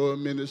pastoral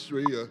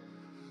ministry or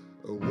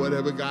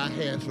whatever God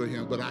has for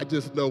him, but I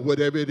just know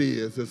whatever it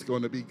is, it's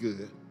going to be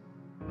good.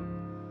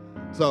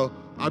 So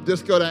I'm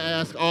just going to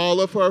ask all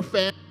of her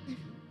family,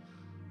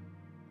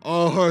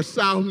 all her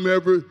South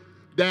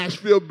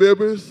Nashville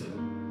members,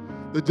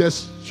 to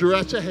just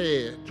stretch a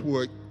hand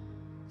toward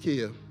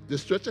Kim.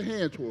 Just stretch a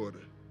hand toward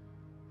her.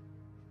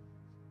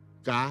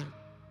 God,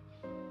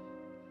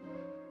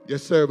 your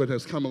servant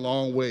has come a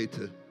long way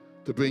to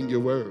bring your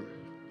word.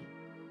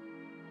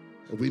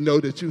 And we know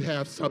that you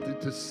have something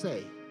to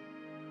say.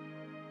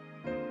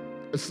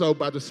 And so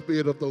by the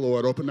Spirit of the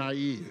Lord, open our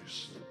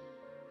ears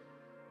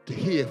to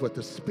hear what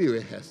the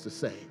Spirit has to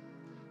say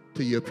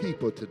to your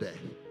people today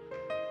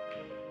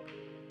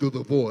through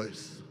the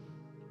voice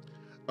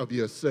of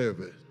your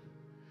servant,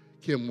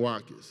 Kim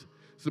Watkins.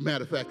 As a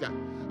matter of fact,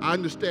 I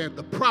understand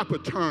the proper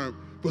term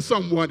for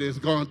someone that's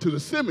gone to the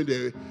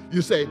seminary.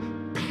 You say,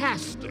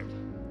 Pastor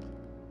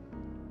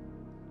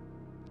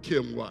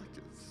Kim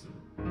Watkins.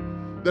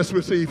 Let's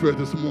receive her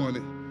this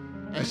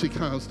morning as she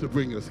comes to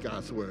bring us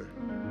God's word.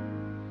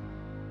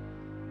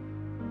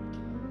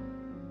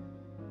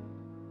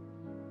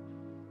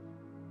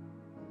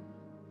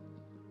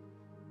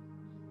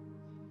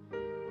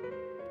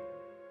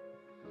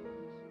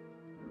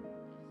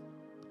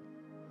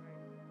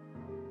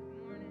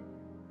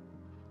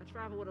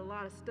 Travel with a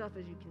lot of stuff,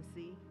 as you can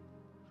see.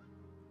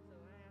 So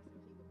I asked if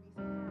he could be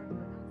so kind, but I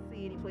don't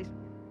see any place.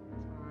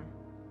 That's fine.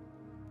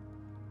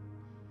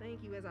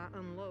 Thank you as I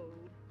unload.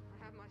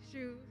 I have my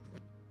shoes.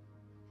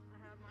 I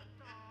have my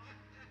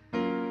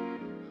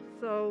dog.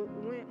 So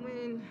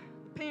when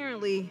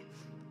apparently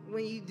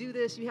when you do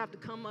this, you have to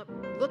come up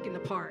looking the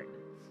part.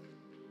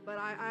 But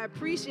I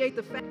appreciate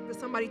the fact that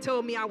somebody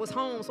told me I was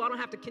home, so I don't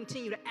have to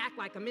continue to act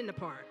like I'm in the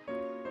part.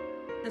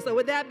 And so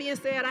with that being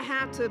said, I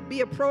have to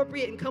be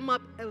appropriate and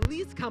at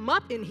least come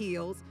up in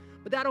heels,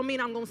 but that don't mean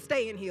I'm going to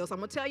stay in heels. So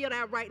I'm going to tell you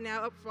that right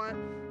now up front.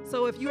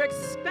 So if you're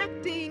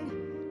expecting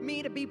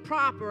me to be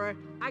proper,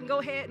 I can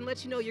go ahead and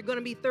let you know you're going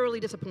to be thoroughly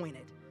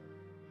disappointed.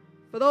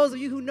 For those of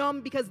you who know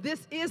me, because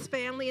this is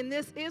family and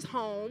this is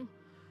home,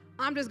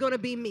 I'm just going to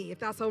be me, if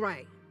that's all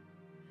right.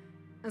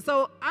 And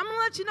so I'm going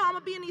to let you know I'm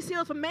going to be in these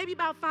heels for maybe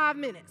about 5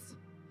 minutes.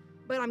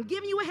 But I'm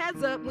giving you a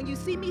heads up, when you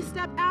see me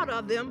step out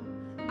of them,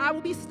 I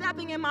will be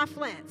stepping in my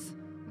flats,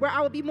 where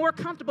I will be more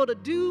comfortable to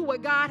do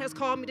what God has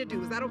called me to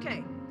do. Is that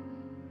okay?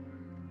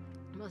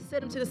 I'm going to set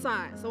them to the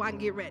side so I can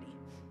get ready.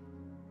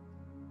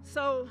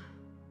 So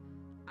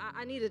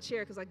I need a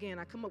chair because, again,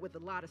 I come up with a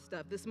lot of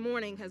stuff. This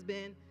morning has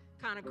been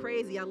kind of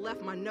crazy. I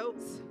left my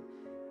notes,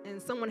 and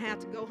someone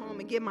had to go home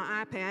and get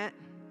my iPad.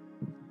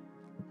 And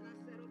I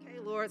said, okay,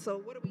 Lord, so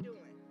what are we doing?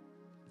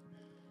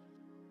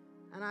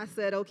 And I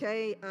said,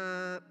 okay,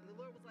 the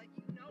Lord was like,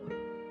 you know it.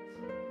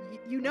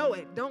 You know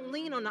it. Don't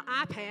lean on the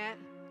iPad.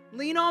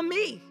 Lean on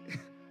me.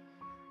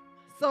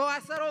 So I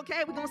said,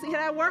 okay, we're going to see how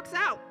that works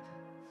out.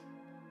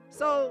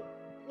 So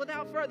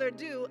without further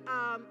ado,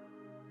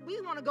 we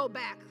want to go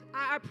back.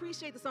 I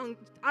appreciate the song.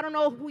 I don't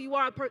know who you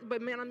are,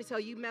 but man, let me tell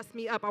you, you messed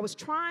me up. I was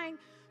trying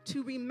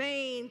to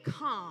remain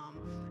calm.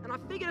 And I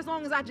figured as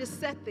long as I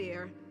just sat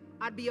there,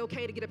 I'd be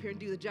okay to get up here and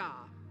do the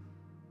job.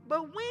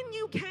 But when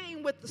you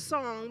came with the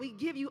song, we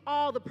give you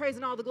all the praise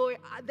and all the glory,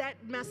 that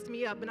messed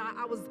me up, and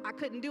I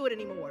couldn't do it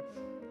anymore.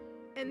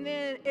 And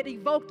then it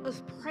evoked a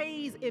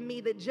praise in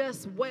me that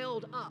just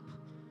welled up.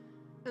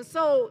 And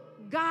so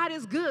God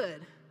is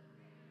good.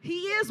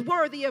 He is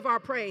worthy of our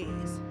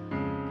praise.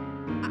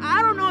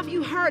 I don't know if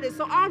you heard it,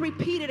 so I'll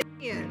repeat it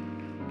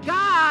again.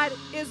 God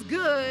is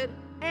good,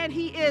 and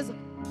he is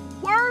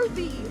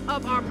worthy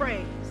of our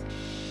praise.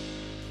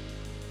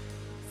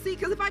 See,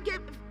 because if I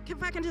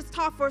can just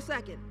talk for a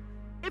second.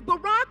 If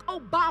Barack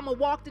Obama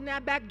walked in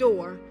that back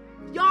door,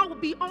 y'all would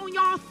be on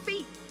y'all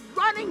feet,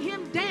 running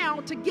him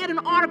down to get an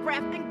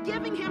autograph and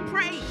giving him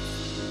praise.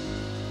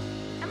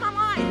 Am I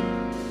lying?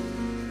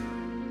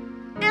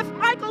 If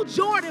Michael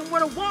Jordan were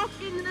to walk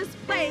into this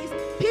place,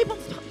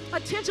 people's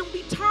attention would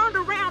be turned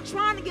around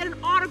trying to get an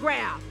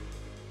autograph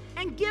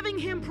and giving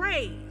him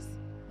praise.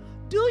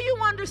 Do you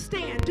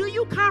understand? Do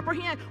you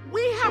comprehend?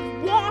 We have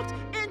walked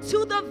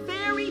into the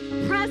very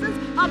presence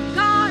of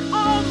God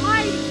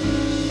Almighty,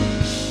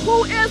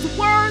 who is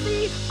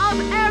worthy of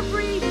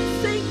every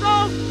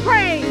single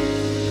praise.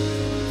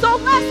 So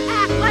let's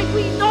act like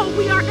we know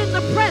we are in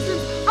the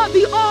presence of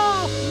the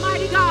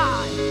Almighty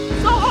God.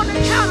 So on the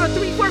count of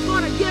 3, we're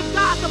going to give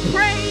God the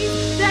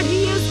praise that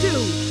he is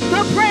due,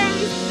 the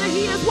praise that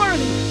he is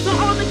worthy. So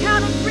on the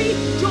count of 3,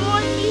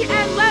 join me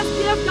and let's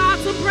give God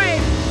some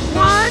praise.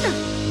 1,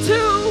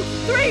 2,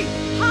 3.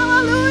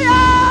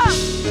 Hallelujah!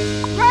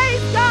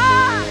 Praise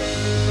God!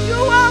 You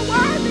are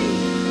worthy.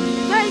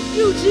 Thank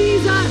you,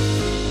 Jesus.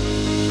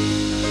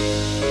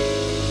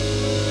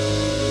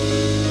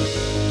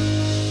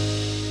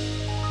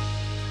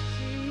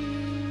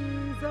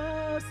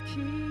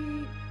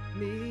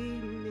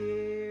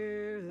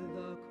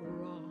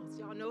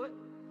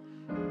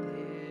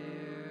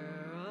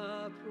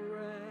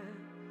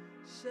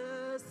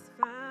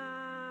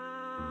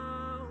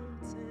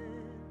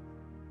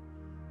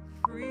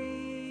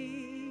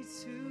 Free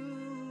to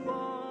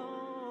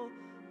all,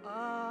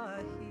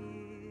 a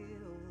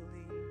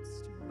healing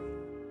stream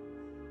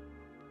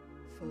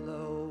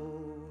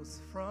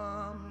flows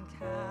from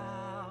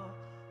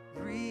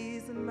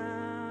Calvary's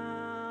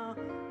mount.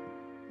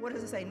 What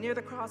does it say? Near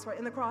the cross, right?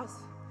 In the cross?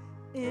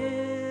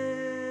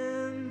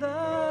 In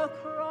the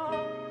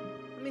cross.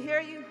 Let me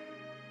hear you.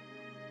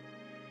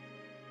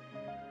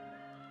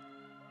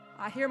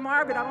 I hear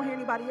Margaret. I don't hear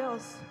anybody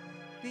else.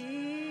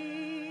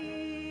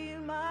 Be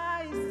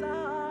my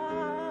sovereign.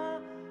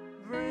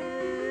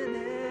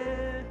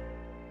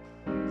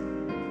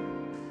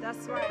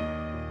 That's right.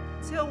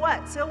 Till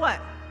what? Till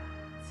what?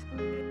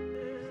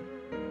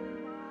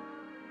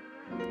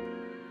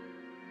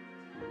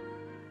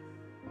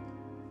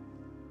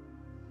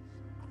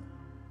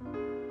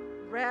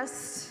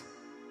 Rest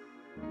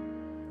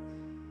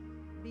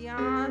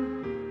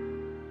beyond.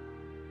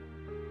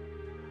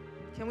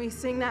 Can we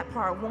sing that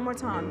part one more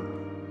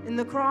time? In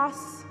the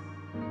cross.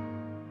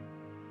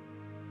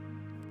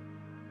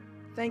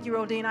 Thank you,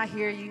 Rodine. I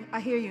hear you. I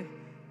hear you.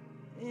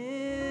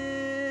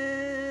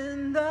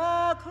 In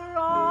the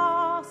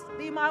cross.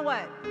 Be my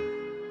what?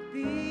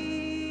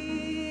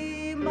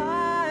 Be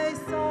my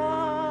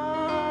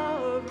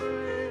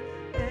sovereign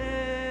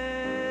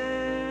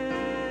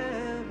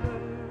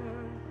ever.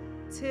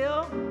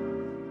 Till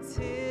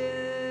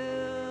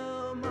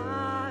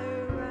my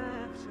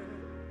rapture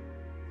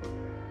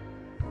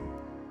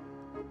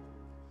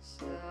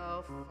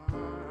shall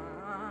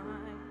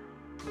find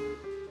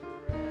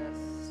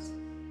rest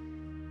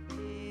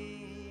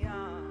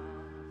beyond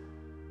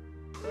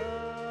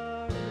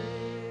the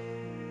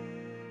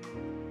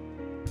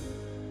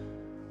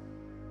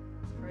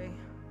grave. Pray.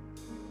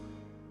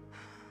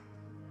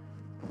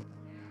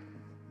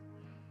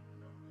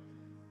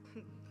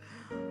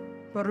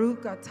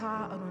 Baruch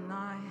atah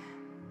Adonai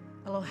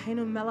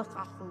Eloheinu melech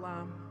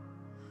haolam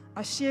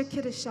asher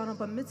kiddushanu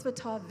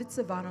b'mitzvotah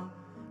v'tzivanu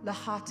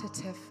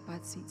lahatatef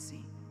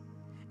batzitzi.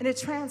 And it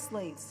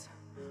translates,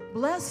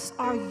 blessed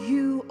are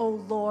you, O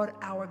Lord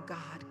our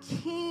God,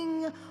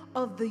 King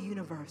of the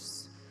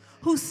universe,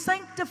 who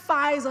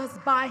sanctifies us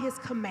by his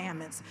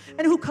commandments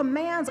and who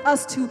commands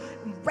us to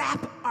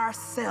wrap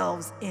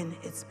ourselves in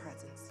its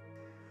presence.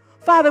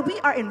 Father, we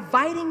are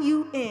inviting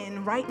you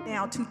in right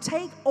now to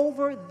take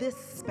over this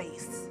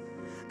space.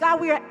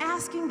 God, we are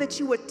asking that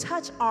you would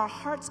touch our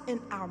hearts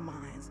and our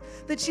minds,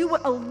 that you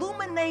would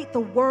illuminate the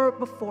word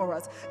before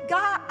us.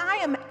 God, I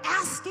am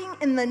asking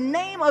in the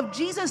name of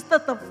Jesus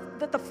that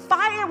the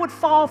fire would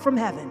fall from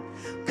heaven.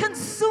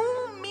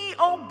 Consume me,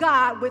 oh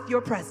God, with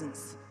your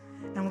presence.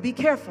 And we'll be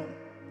careful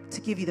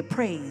to give you the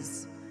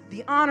praise,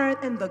 the honor,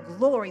 and the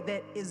glory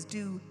that is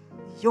due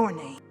your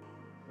name.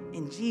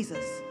 In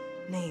Jesus'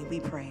 name we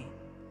pray.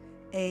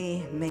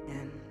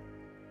 Amen.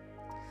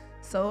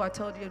 So I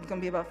told you it was going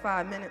to be about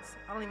 5 minutes.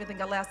 I don't even think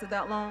I lasted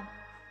that long.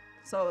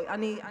 So I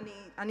need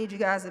you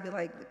guys to be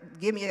like,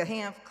 give me a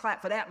hand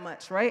clap for that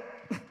much, right?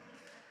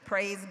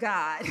 Praise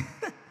God.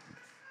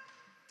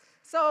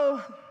 So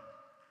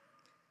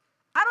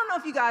I don't know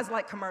if you guys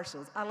like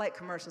commercials. I like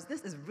commercials. This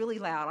is really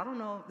loud. I don't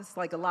know. This is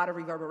like a lot of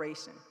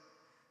reverberation.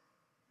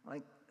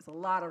 Like, it's a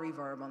lot of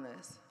reverb on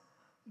this.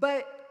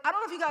 But I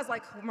don't know if you guys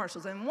like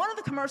commercials. And one of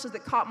the commercials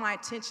that caught my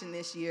attention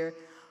this year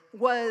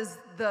was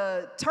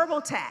the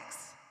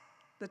TurboTax,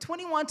 the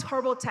 21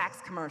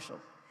 TurboTax commercial.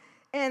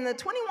 And the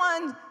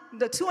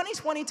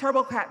 2020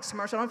 TurboTax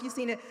commercial, I don't know if you've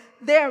seen it,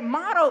 their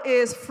motto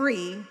is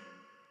free,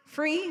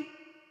 free,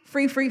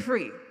 free, free,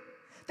 free.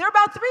 There are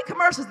about 3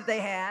 commercials that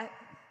they had.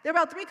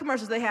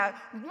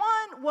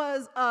 One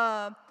was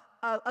a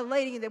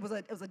lady that was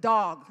it was a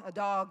dog, the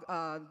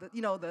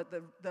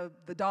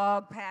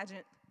dog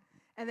pageant.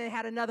 And they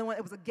had another one,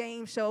 it was a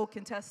game show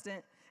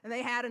contestant. And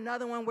they had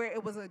another one where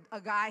it was a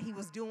guy, he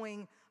was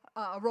doing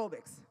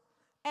aerobics.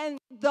 And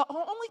the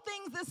only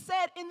things that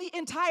said in the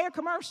entire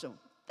commercial,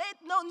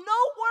 no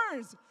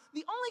words.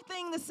 The only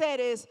thing that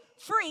said is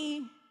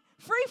free,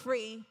 free,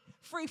 free,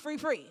 free, free,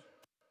 free.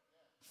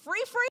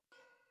 Free, free,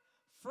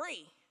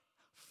 free.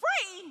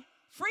 Free,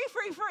 free,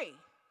 free, free.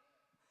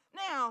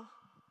 Now,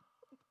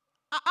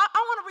 I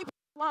want to repeat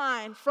the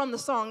line from the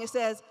song. It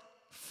says,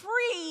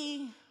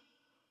 free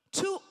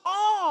to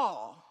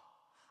all,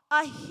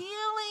 a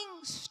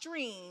healing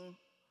stream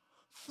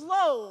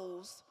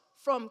flows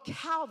from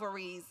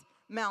Calvary's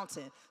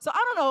mountain. So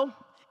I don't know,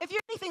 if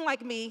you're anything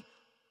like me,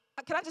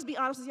 can I just be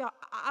honest with y'all?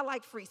 I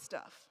like free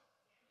stuff.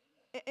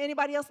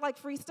 Anybody else like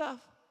free stuff?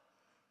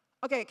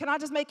 Okay, can I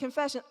just make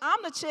confession? I'm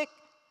the chick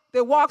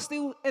that walks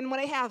through, and when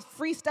they have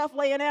free stuff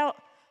laying out,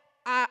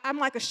 I'm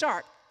like a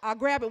shark. I'll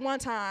grab it one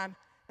time,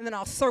 and then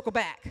I'll circle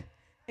back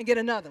and get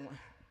another one.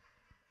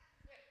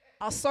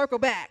 I'll circle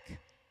back.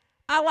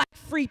 I like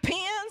free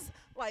pens.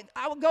 Like,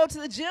 I would go to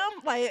the gym,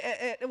 like,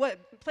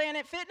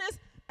 Planet Fitness,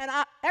 and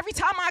every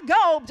time I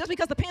go, just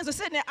because the pens are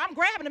sitting there, I'm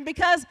grabbing them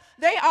because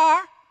they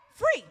are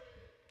free.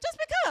 Just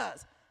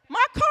because.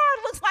 My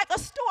car looks like a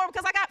store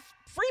because I got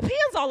free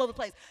pens all over the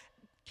place.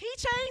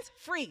 Keychains,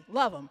 free,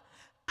 love them.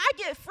 I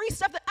get free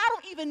stuff that I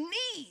don't even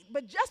need,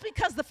 but just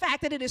because the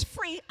fact that it is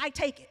free, I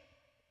take it.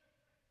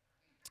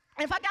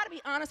 And if I got to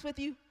be honest with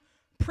you,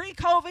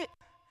 pre-COVID,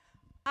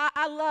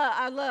 I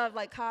love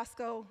like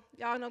Costco.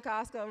 Y'all know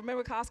Costco.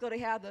 Remember Costco? They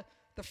have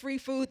the free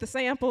food, the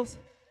samples,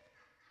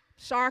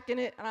 shark in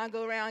it, and I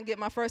go around and get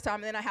my first time,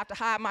 and then I have to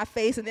hide my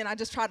face, and then I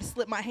just try to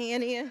slip my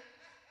hand in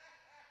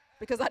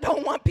because I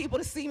don't want people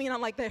to see me, and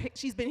I'm like,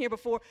 she's been here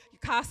before.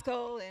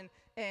 Costco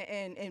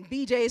and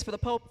BJ's for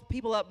the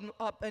people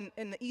up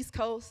in the East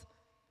Coast.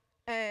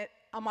 And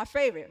my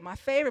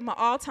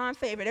all-time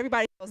favorite,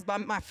 everybody knows,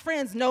 my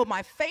friends know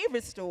my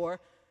favorite store,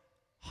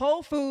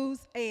 Whole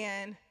Foods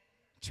and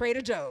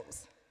Trader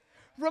Joe's.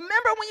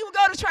 Remember when you would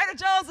go to Trader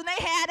Joe's and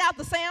they had out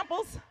the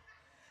samples?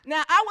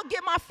 Now, I would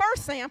get my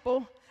first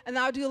sample, and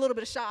I would do a little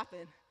bit of shopping.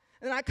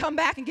 And then I'd come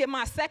back and get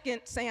my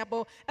second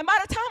sample. And by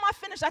the time I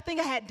finished, I think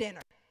I had dinner.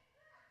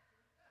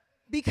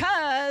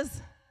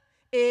 Because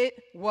it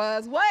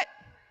was what?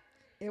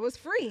 It was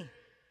free.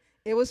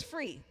 It was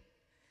free.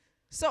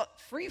 So,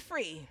 free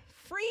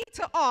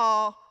to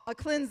all, a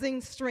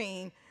cleansing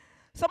stream.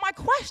 So my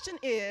question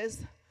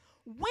is,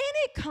 when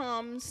it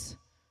comes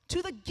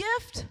to the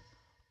gift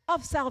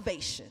of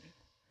salvation,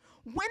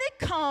 when it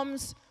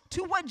comes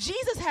to what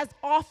Jesus has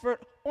offered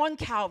on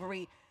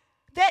Calvary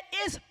that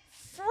is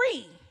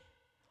free,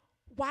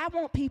 why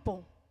won't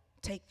people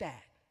take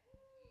that?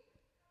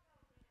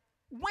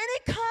 When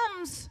it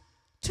comes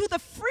to the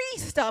free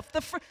stuff, the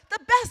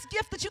best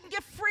gift that you can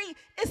get free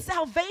is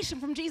salvation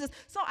from Jesus.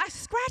 So I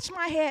scratch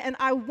my head and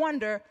I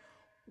wonder,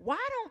 why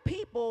don't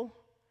people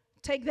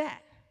take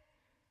that?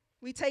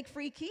 We take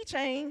free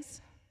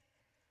keychains.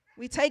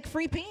 We take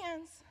free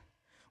pens.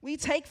 We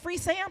take free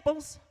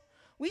samples.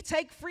 We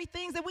take free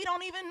things that we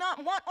don't even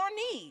want or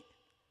need.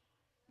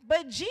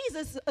 But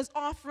Jesus is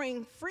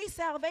offering free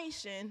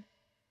salvation,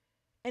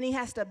 and he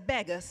has to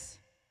beg us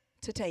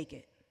to take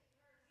it.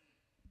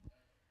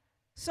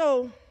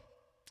 So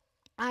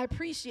I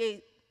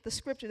appreciate the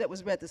scripture that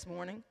was read this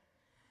morning.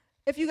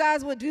 If you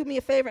guys would do me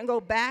a favor and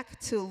go back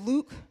to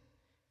Luke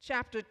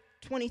chapter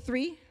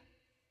 23,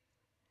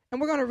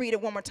 and we're going to read it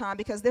one more time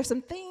because there's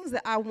some things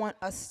that I want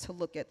us to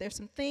look at. There's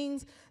some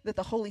things that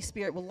the Holy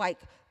Spirit would like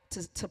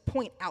to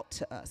point out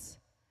to us.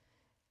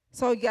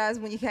 So you guys,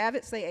 when you have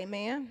it, say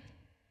amen.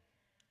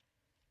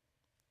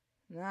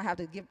 Now I have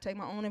to take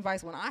my own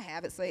advice. When I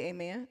have it, say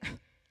amen.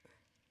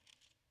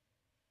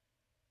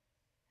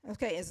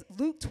 Okay, it's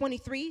Luke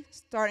 23,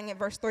 starting at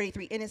verse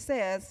 33, and it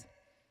says,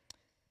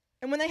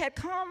 and when they had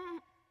come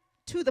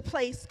to the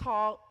place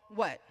called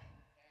what?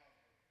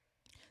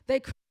 They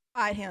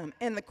crucified him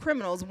and the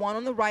criminals, one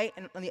on the right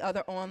and the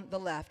other on the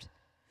left.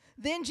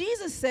 Then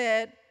Jesus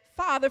said,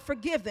 Father,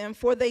 forgive them,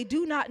 for they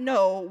do not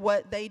know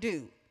what they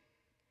do.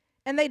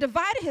 And they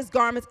divided his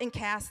garments and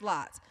cast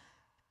lots.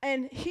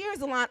 And here's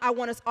the line I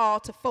want us all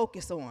to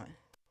focus on.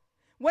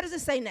 What does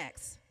it say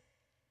next?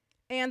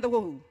 And the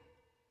who?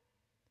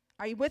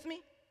 Are you with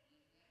me?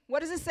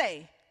 What does it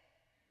say?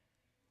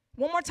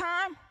 One more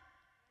time.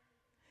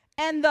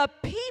 And the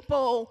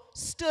people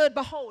stood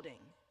beholding.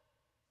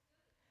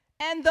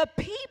 And the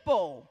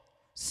people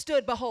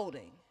stood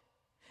beholding.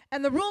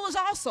 And the rulers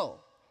also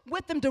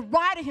with them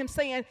derided him,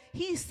 saying,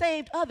 he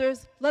saved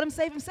others, let him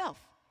save himself,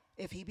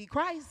 if he be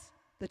Christ,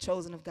 the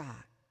chosen of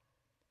God.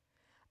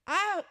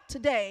 I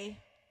today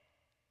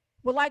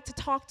would like to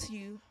talk to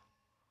you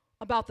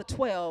about the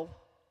 12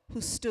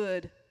 who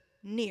stood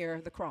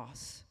near the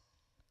cross.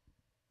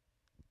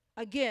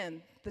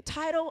 Again, the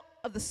title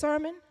of the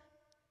sermon,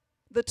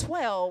 the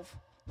 12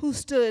 who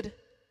stood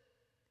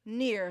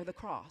near the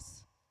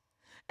cross.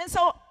 And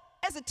so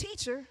as a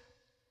teacher,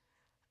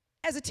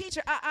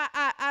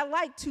 I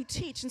like to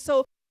teach. And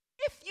so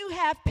if you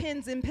have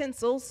pens and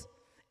pencils,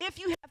 if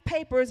you have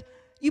papers,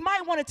 you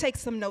might want to take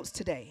some notes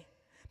today.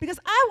 Because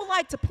I would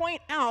like to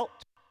point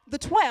out the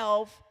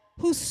 12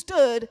 who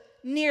stood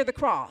near the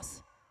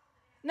cross.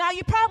 Now,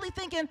 you're probably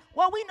thinking,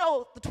 well, we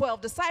know the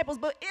 12 disciples,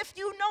 but if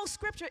you know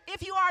Scripture,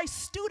 if you are a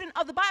student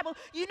of the Bible,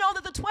 you know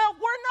that the 12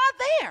 were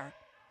not there.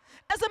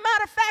 As a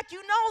matter of fact,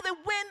 you know that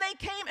when they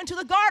came into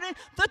the garden,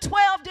 the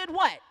 12 did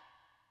what?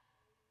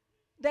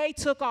 They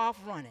took off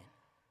running.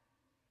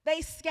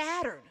 They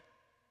scattered.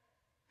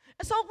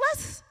 And so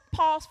let's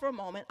pause for a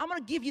moment. I'm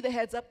going to give you the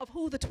heads up of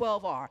who the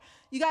 12 are.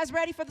 You guys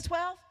ready for the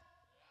 12?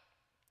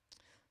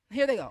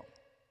 Here they go.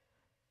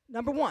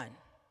 Number 1,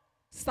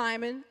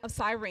 Simon of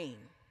Cyrene.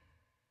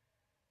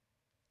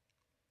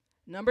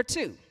 Number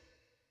 2,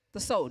 the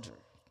soldier.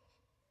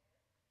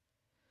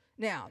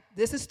 Now,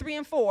 this is 3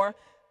 and 4.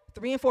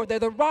 3 and 4, they're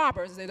the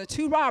robbers. They're the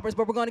 2 robbers,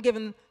 but we're going to give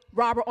them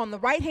robber on the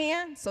right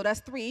hand, so that's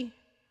 3.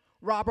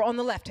 Robber on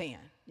the left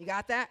hand. You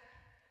got that?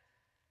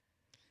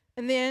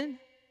 And then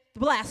the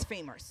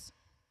blasphemers.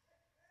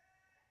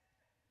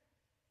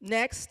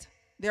 Next,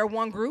 they're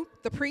one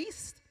group, the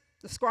priests,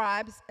 the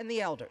scribes, and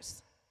the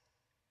elders.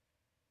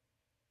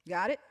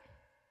 Got it?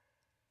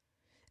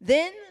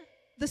 Then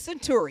the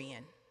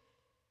centurion.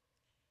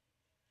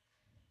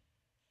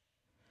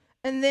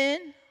 And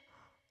then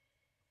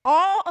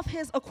all of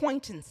his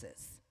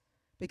acquaintances,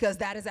 because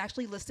that is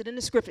actually listed in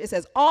the scripture. It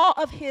says all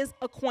of his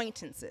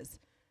acquaintances.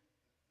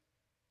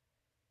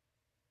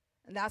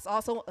 And that's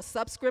also a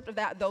subscript of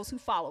that, those who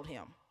followed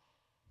him.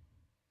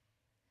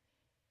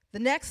 The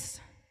next,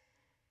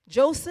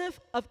 Joseph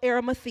of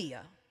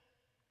Arimathea.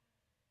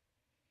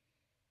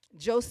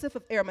 Joseph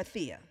of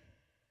Arimathea.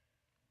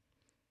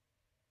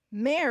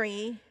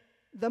 Mary,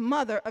 the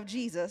mother of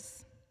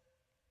Jesus.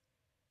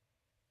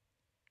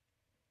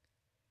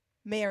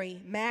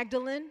 Mary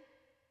Magdalene.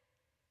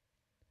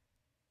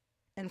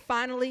 And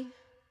finally,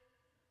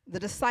 the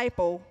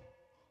disciple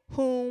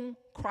whom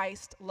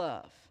Christ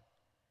loved.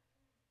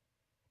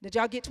 Did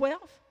y'all get 12?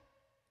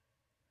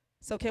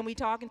 So can we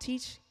talk and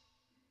teach?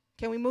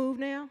 Can we move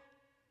now?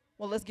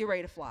 Well, let's get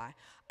ready to fly.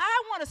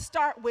 I want to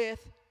start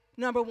with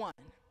number 1.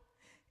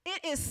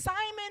 It is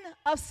Simon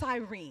of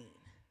Cyrene.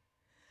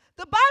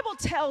 The Bible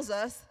tells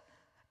us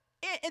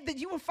that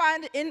you will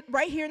find it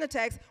right here in the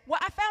text.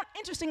 What I found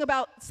interesting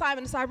about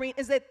Simon of Cyrene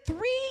is that 3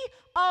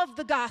 of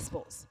the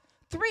Gospels,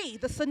 3,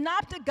 the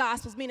synoptic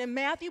Gospels, meaning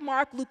Matthew,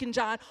 Mark, Luke, and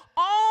John,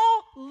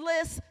 all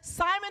list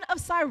Simon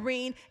of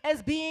Cyrene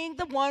as being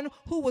the one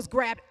who was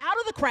grabbed out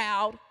of the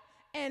crowd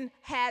and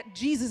had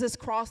Jesus'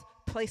 cross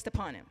placed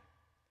upon him.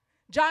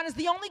 John is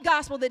the only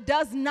gospel that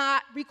does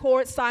not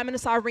record Simon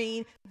of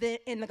Cyrene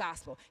in the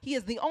gospel. He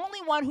is the only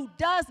one who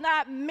does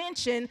not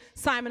mention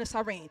Simon of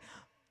Cyrene.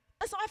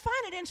 And so I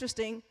find it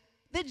interesting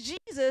that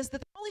that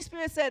the Holy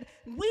Spirit said,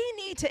 we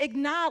need to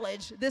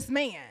acknowledge this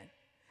man.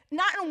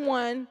 Not in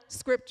 1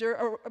 scripture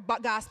or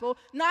gospel,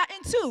 not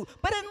in 2,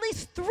 but in at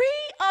least 3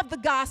 of the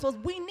gospels,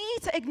 we need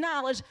to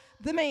acknowledge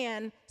the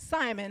man,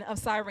 Simon of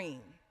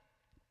Cyrene.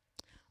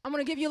 I'm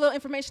going to give you a little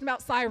information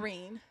about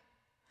Cyrene.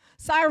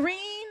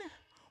 Cyrene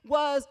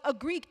was a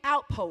Greek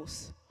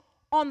outpost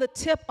on the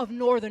tip of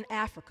northern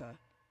Africa.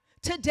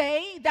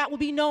 Today, that would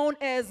be known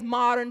as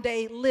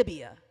modern-day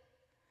Libya.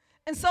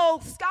 And so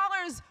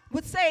scholars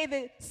would say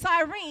that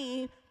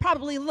Cyrene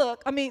probably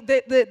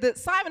that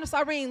Simon of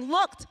Cyrene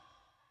looked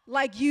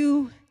like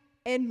you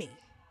and me.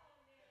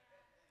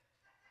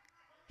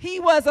 He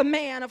was a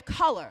man of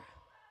color.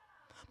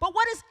 But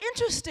what is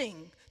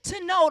interesting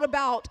to note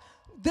about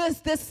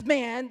this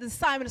man, this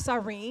Simon of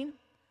Cyrene,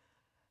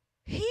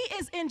 he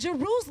is in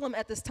Jerusalem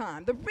at this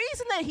time. The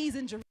reason that he's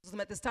in Jerusalem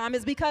at this time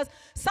is because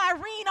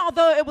Cyrene,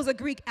 although it was a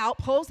Greek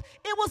outpost,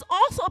 it was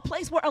also a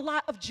place where a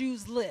lot of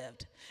Jews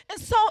lived.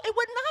 And so it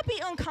would not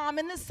be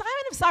uncommon that Simon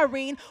of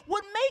Cyrene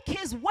would make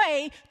his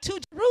way to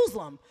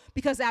Jerusalem,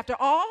 because after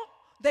all,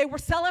 they were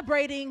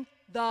celebrating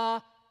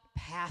the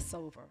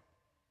Passover.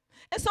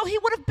 And so he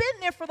would have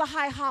been there for the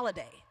high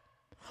holiday.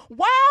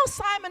 While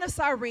Simon of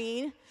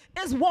Cyrene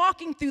is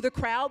walking through the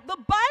crowd, the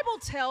Bible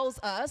tells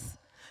us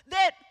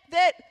that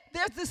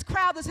there's this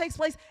crowd that takes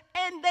place,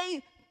 and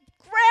they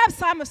grab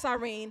Simon of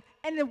Cyrene,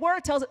 and the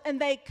word tells it,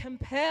 and they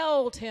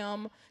compelled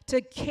him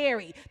to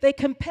carry. They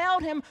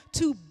compelled him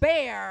to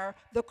bear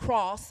the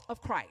cross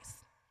of Christ.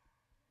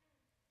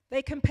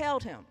 They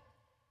compelled him.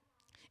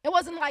 It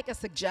wasn't like a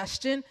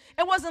suggestion.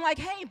 It wasn't like,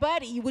 hey,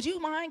 buddy, would you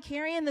mind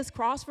carrying this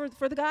cross for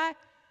the guy?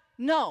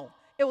 No,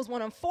 it was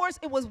one enforced.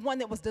 It was one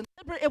that was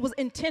deliberate. It was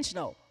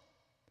intentional.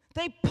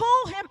 They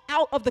pull him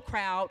out of the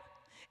crowd,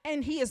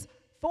 and he is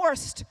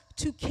forced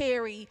to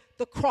carry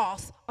the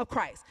cross of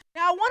Christ.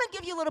 Now, I want to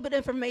give you a little bit of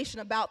information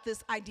about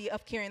this idea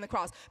of carrying the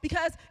cross,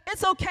 because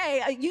it's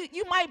okay.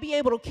 You might be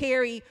able to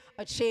carry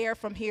a chair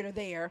from here to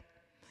there.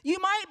 You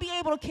might be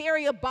able to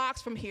carry a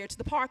box from here to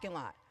the parking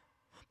lot.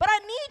 But I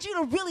need you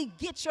to really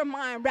get your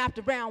mind wrapped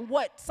around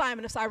what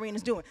Simon of Cyrene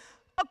is doing.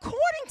 According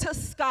to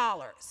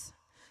scholars,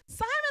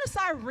 Simon of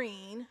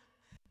Cyrene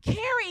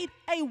carried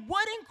a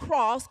wooden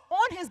cross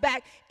on his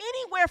back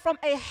anywhere from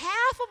a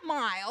half a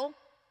mile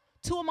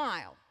to a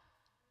mile.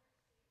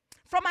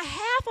 From a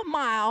half a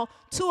mile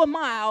to a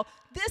mile,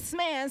 this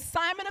man,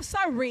 Simon of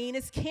Cyrene,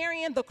 is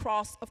carrying the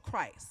cross of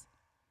Christ.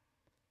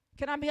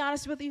 Can I be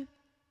honest with you?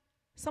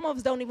 Some of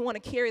us don't even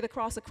want to carry the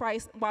cross of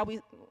Christ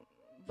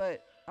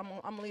but I'm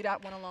going to leave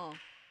that one alone.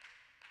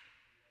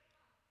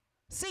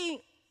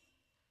 See,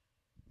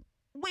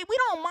 we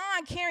don't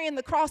mind carrying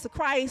the cross of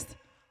Christ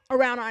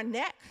around our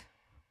neck,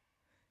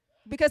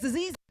 because it's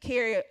easy to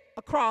carry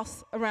a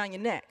cross around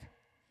your neck.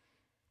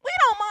 We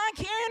don't mind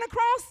carrying a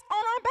cross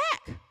on our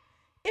back.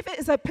 if it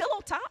is a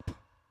pillow top,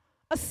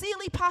 a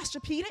Sealy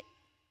Posturepedic.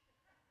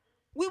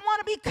 We want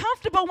to be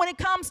comfortable when it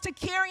comes to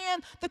carrying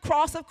the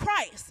cross of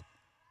Christ.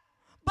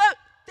 But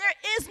there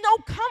is no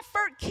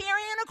comfort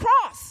carrying a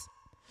cross.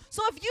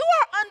 So if you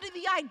are under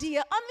the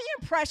idea, under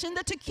the impression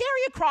that to carry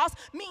a cross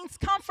means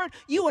comfort,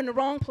 you're in the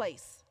wrong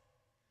place.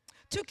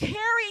 To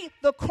carry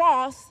the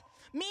cross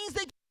means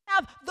that you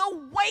have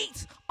the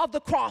weight of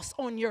the cross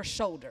on your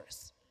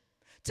shoulders.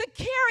 To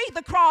carry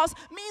the cross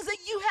means that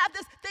you have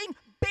this thing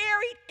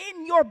buried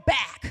in your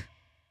back.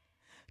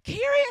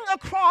 Carrying a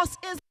cross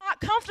is not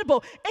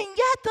comfortable, and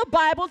yet the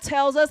Bible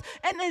tells us,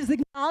 and it is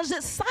acknowledged,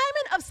 that Simon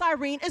of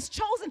Cyrene is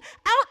chosen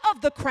out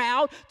of the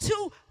crowd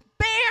to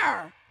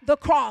bear the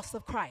cross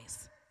of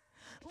Christ.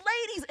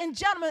 Ladies and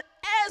gentlemen,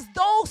 as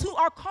those who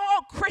are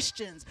called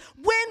Christians,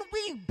 when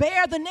we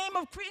bear the name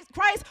of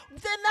Christ,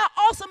 then that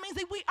also means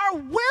that we are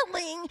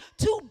willing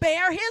to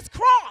bear his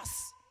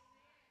cross.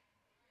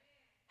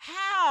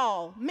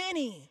 How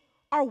many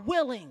are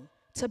willing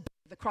to bear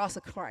the cross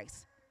of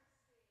Christ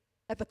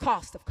at the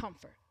cost of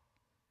comfort?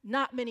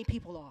 Not many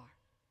people are.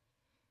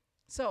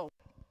 So,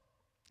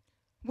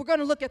 we're going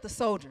to look at the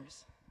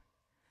soldiers.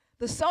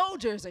 The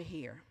soldiers are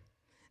here.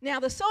 Now,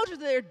 the soldiers,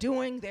 they're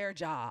doing their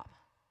job.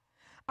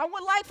 I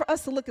would like for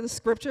us to look at the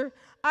scripture.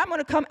 I'm going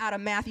to come out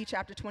of Matthew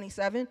chapter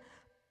 27,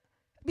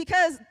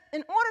 because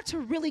in order to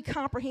really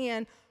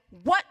comprehend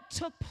what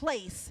took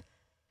place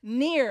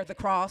near the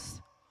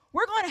cross,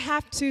 we're going to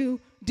have to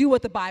do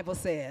what the Bible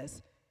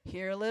says.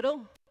 Here a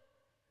little,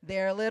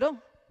 there a little,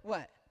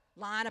 what?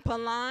 Line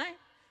upon line,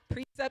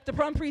 precept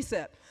upon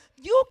precept.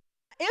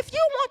 If you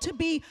want to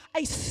be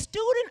a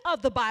student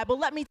of the Bible,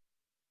 let me tell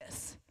you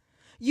this.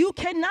 You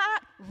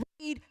cannot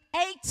read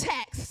a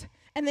text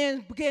and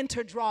then begin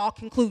to draw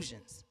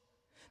conclusions.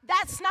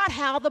 That's not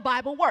how the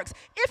Bible works.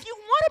 If you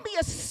want to be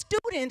a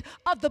student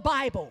of the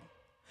Bible,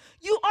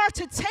 you are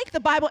to take the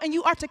Bible and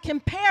you are to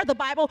compare the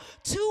Bible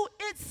to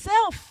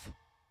itself.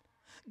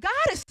 God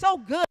is so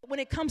good when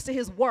it comes to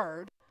his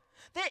word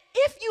that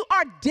if you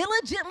are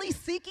diligently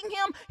seeking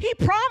him, he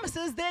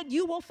promises that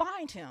you will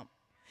find him.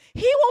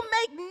 He will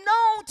make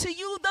known to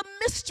you the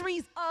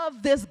mysteries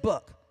of this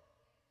book.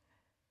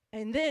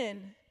 And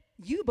then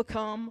you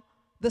become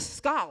the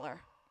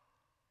scholar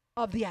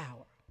of the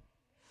hour.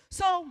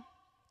 So,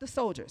 the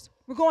soldiers.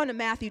 We're going to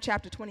Matthew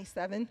chapter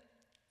 27,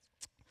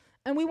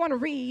 and we want to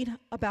read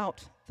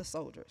about the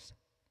soldiers.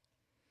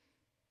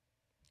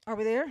 Are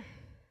we there?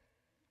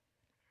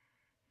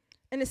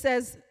 And it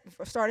says,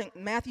 starting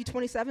Matthew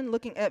 27,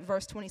 looking at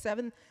verse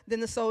 27,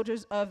 then the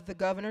soldiers of the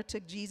governor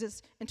took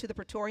Jesus into the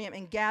praetorium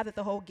and gathered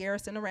the whole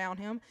garrison around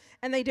him.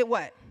 And they did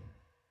what?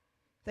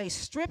 They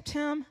stripped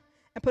him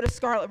and put a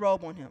scarlet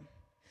robe on him.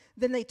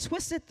 Then they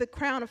twisted the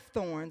crown of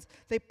thorns.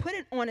 They put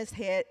it on his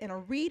head and a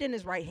reed in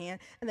his right hand.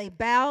 And they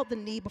bowed the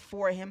knee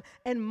before him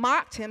and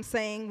mocked him,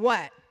 saying,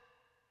 what?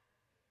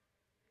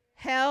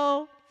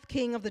 Hail,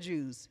 King of the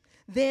Jews.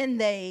 Then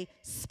they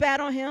spat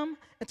on him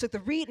and took the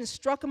reed and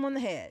struck him on the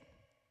head.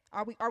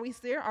 Are we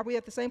there? Are we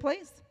at the same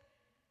place?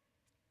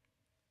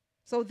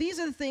 So these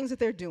are the things that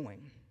they're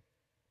doing.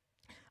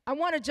 I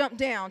want to jump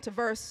down to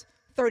verse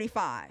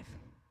 35.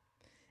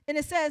 And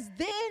it says,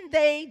 then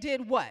they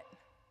did what?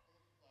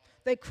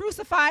 They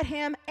crucified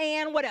him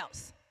and what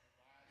else?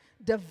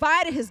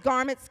 Divided his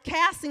garments,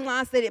 casting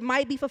lots that it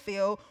might be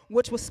fulfilled,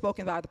 which was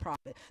spoken by the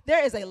prophet.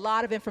 There is a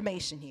lot of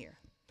information here.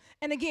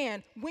 And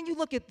again, when you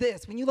look at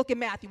this, when you look at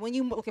Matthew, when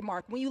you look at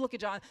Mark, when you look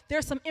at John,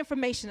 there's some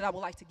information that I would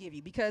like to give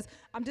you, because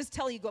I'm just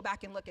telling you, go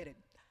back and look at it.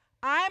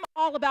 I'm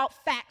all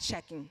about fact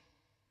checking.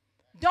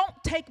 Don't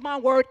take my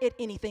word at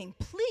anything.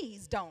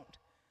 Please don't,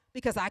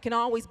 because I can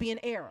always be in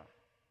error.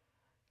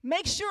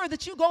 Make sure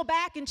that you go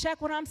back and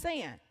check what I'm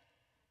saying.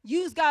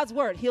 Use God's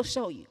word. He'll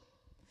show you.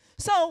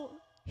 So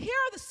here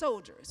are the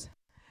soldiers,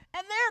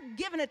 and they're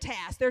given a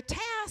task. Their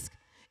task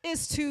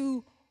is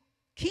to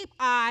keep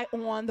eye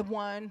on the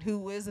one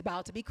who is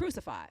about to be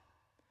crucified.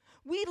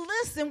 We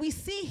listen, we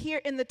see here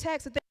in the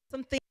text that there's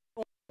some things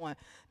going on,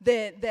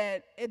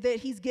 that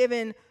he's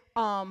given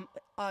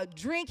a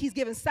drink, he's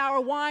given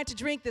sour wine to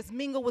drink that's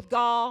mingled with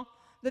gall,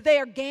 that they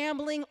are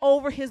gambling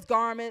over his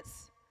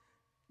garments.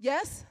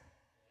 Yes?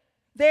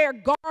 They are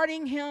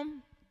guarding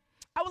him.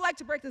 I would like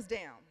to break this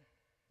down.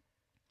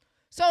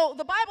 So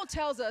the Bible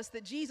tells us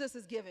that Jesus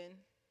is given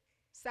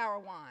sour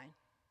wine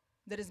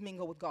that is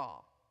mingled with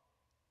gall.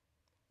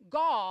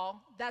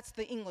 Gall, that's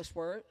the English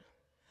word,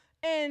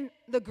 and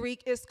the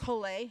Greek is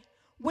kole,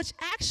 which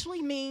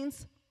actually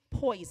means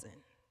poison.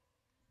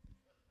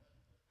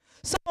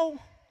 So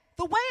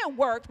the way it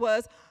worked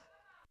was,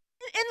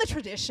 in the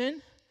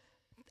tradition,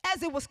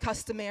 as it was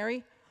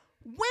customary,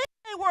 when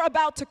they were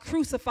about to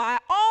crucify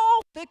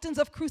all victims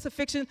of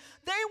crucifixion,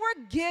 they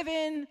were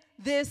given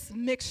this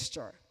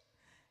mixture.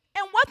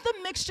 And what the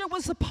mixture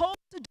was supposed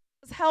to do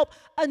was help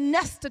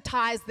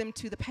anesthetize them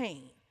to the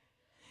pain.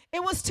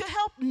 It was to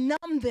help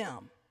numb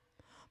them.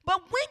 But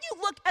when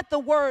you look at the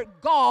word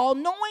gall,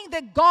 knowing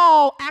that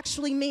gall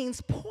actually means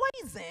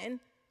poison,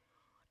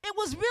 it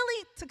was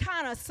really to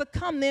kind of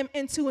succumb them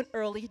into an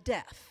early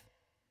death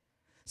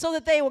so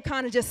that they would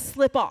kind of just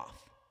slip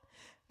off.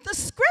 The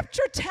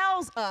scripture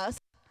tells us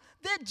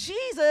that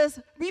Jesus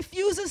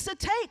refuses to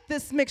take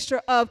this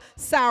mixture of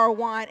sour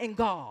wine and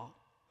gall.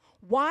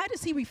 Why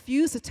does he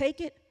refuse to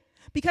take it?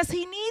 Because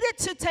he needed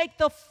to take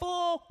the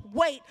full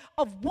weight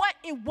of what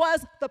it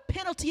was the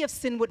penalty of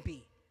sin would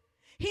be.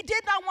 He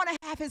did not want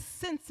to have his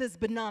senses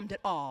benumbed at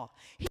all.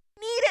 He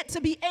needed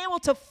to be able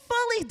to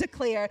fully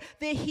declare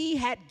that he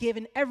had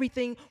given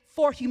everything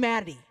for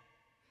humanity,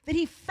 that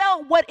he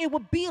felt what it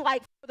would be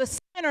like for the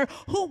sinner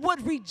who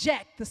would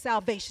reject the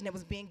salvation that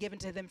was being given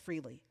to them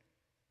freely.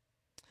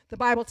 The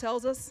Bible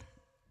tells us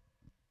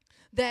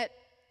that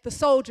the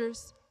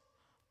soldiers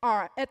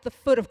are at the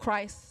foot of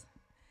Christ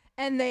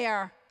and they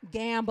are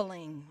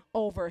gambling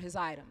over his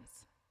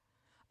items.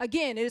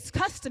 Again, it is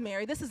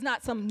customary. This is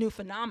not some new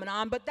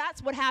phenomenon, but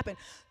that's what happened.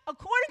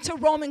 According to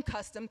Roman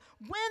custom,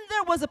 when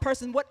there was a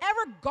person, whatever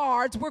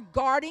guards were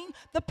guarding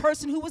the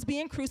person who was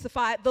being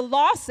crucified, the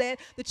law said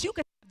that you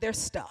could have their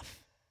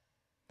stuff.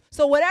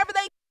 So whatever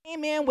they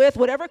came in with,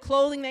 whatever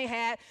clothing they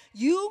had,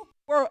 you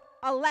were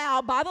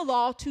allowed by the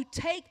law to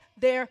take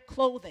their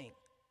clothing.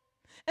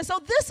 And so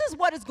this is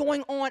what is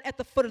going on at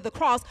the foot of the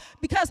cross,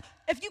 because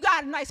if you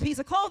got a nice piece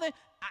of clothing,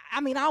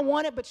 I mean, I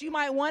want it, but you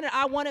might want it.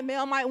 I want it.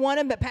 Mel might want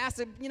it, but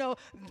Pastor,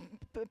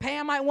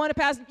 Pam might want it.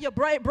 Pastor,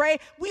 Bray.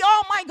 We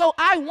all might go,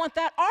 I want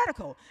that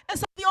article. And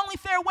so the only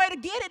fair way to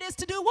get it is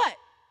to do what?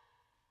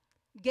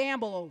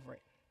 Gamble over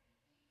it.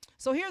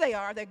 So here they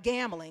are. They're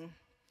gambling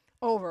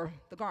over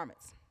the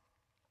garments.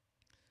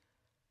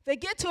 They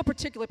get to a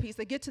particular piece.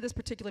 They get to this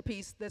particular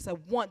piece. This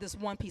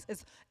one piece.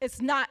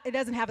 It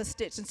doesn't have a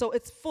stitch, and so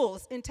it's full.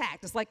 It's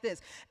intact. It's like this.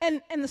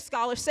 And the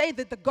scholars say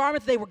that the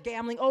garment they were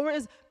gambling over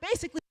is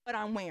basically what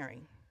I'm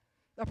wearing,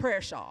 a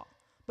prayer shawl.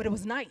 But it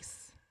was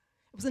nice.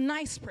 It was a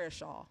nice prayer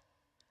shawl.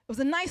 It was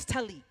a nice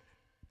talit.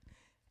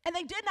 And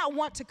they did not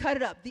want to cut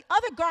it up. The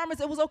other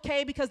garments, it was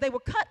okay because they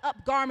would cut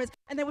up garments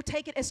and they would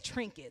take it as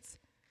trinkets.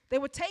 They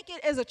would take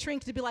it as a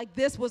trinket to be like,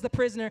 this was the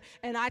prisoner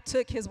and I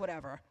took his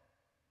whatever.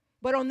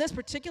 But on this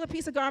particular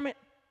piece of garment,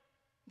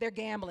 they're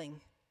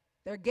gambling.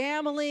 They're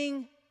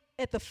gambling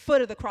at the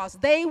foot of the cross.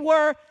 They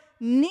were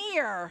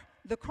near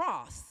the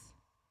cross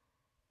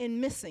and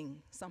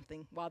missing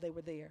something while they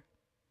were there.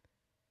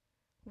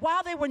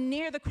 While they were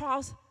near the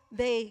cross,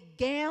 they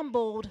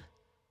gambled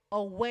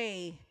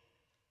away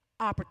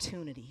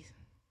opportunities.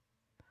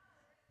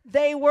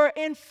 They were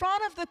in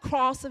front of the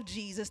cross of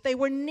Jesus. They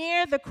were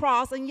near the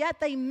cross, and yet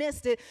they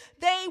missed it.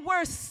 They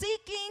were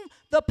seeking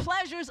the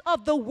pleasures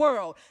of the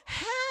world.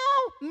 How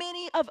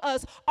many of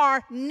us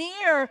are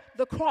near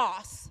the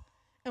cross,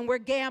 and we're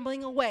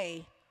gambling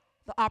away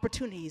the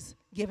opportunities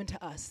given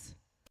to us?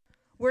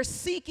 We're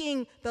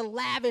seeking the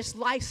lavish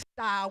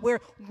lifestyle.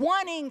 We're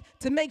wanting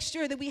to make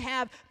sure that we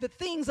have the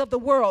things of the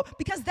world,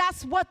 because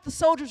that's what the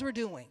soldiers were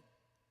doing.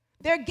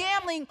 They're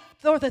gambling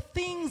for the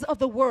things of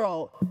the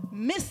world,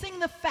 missing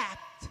the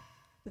fact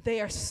that they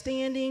are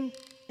standing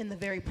in the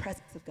very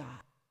presence of God.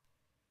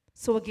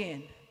 So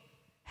again,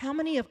 how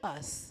many of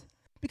us,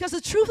 because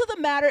the truth of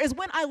the matter is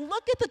when I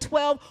look at the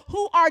 12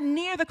 who are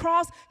near the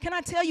cross, can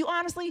I tell you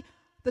honestly,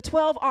 the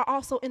 12 are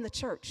also in the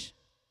church.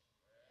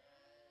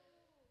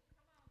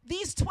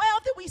 These 12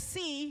 that we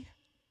see,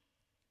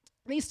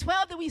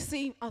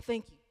 oh,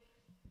 thank you.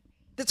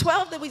 The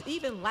 12 that we,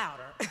 even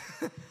louder.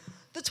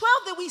 The 12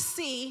 that we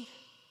see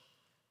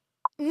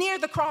near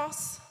the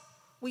cross,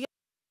 we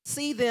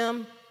see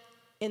them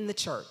in the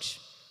church.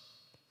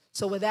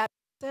 So with that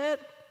said,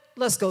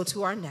 let's go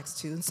to our next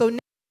two. And so now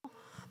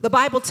the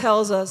Bible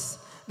tells us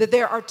that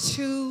they are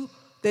two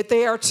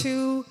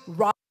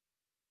robbers.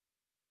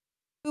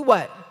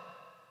 What?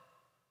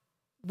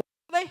 What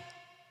are they?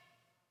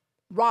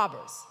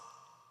 Robbers.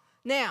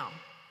 Now,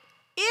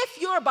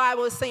 if your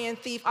Bible is saying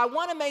thief, I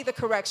want to make the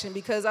correction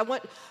because I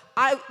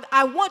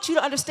want you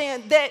to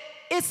understand that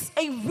it's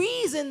a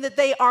reason that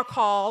they are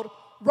called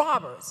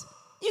robbers.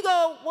 You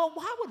go, well,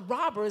 why would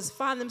robbers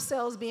find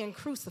themselves being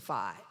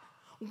crucified?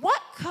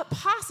 What could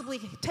possibly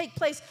take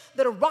place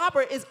that a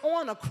robber is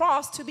on a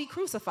cross to be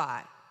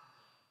crucified?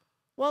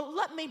 Well,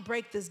 let me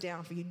break this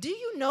down for you. Do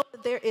you know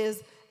that there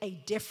is a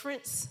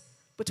difference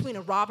between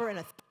a robber and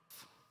a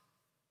thief?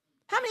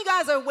 How many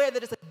guys are aware that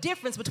there's a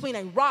difference between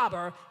a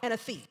robber and a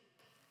thief?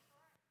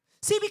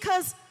 See,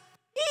 because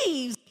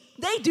thieves,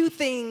 they do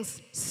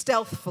things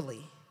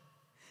stealthily.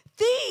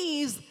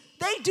 Thieves,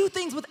 they do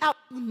things without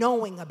you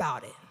knowing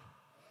about it.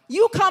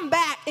 You come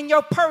back and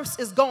your purse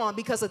is gone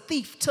because a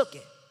thief took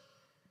it.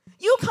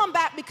 You come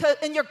back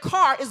and your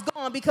car is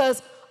gone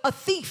because a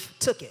thief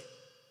took it.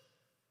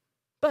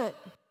 But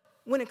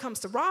when it comes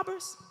to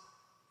robbers,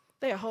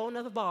 they're a whole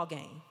nother ball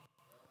game.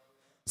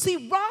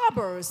 See,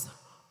 robbers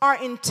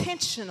are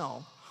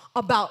intentional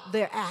about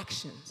their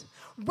actions.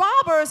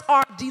 Robbers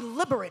are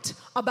deliberate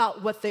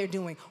about what they're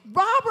doing.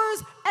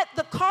 Robbers, at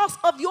the cost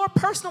of your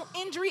personal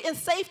injury and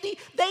safety,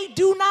 they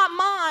do not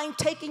mind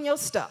taking your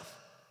stuff,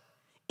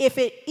 if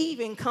it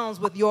even comes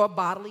with your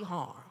bodily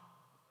harm.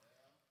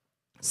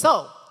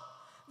 So,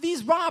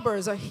 these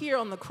robbers are here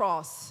on the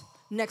cross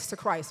next to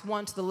Christ,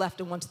 one to the left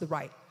and one to the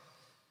right.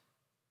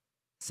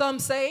 Some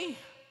say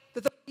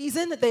that the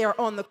reason that they are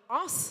on the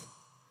cross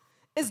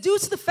is due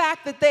to the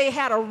fact that they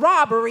had a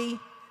robbery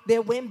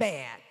that went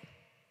bad.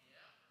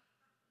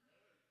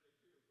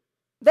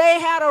 They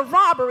had a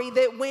robbery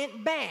that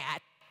went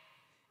bad.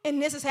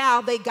 And this is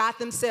how they got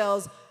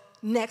themselves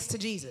next to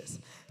Jesus.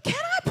 Can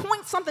I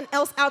point something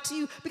else out to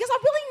you? Because I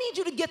really need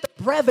you to get the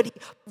brevity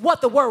of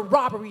what the word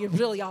robbery is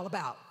really all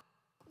about.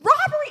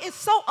 Robbery is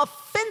so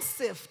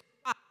offensive to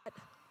God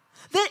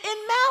that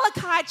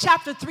in Malachi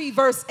chapter 3,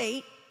 verse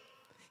 8,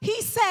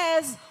 he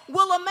says,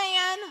 will a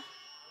man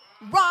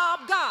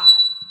rob God?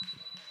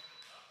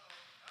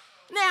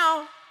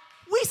 Now,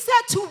 we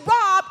said to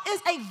rob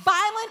is a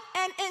violent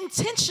and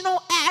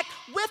intentional act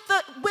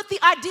with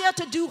the idea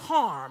to do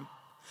harm.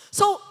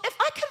 So if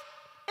I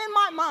could, in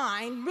my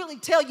mind, really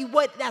tell you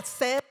what that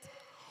says,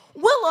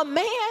 will a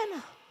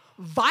man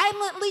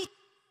violently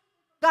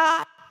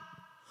God?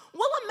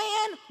 Will a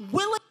man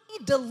willingly,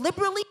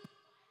 deliberately,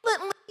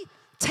 violently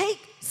take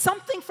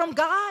something from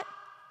God?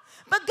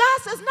 But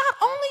God says, not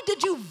only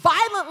did you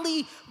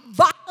violently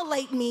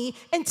violate me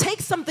and take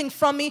something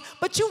from me,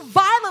 but you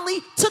violently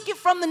took it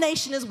from the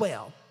nation as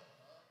well.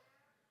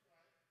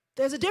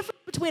 There's a difference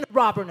between a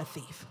robber and a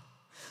thief.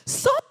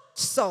 So much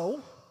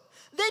so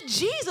that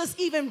Jesus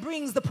even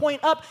brings the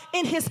point up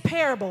in his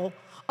parable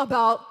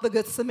about the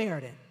Good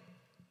Samaritan.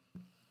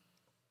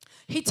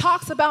 He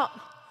talks about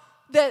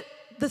that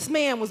this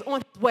man was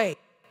on his way.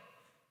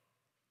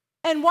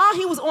 And while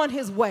he was on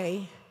his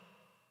way,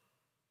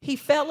 he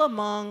fell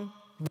among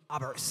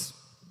robbers.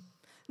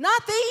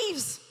 Not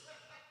thieves.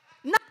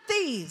 Not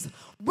thieves.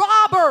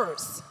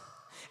 Robbers.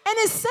 And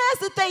it says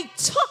that they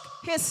took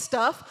his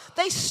stuff,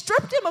 they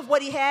stripped him of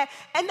what he had,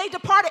 and they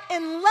departed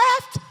and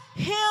left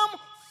him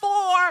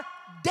for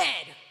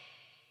dead.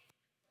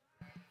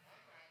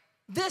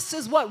 This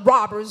is what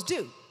robbers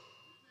do.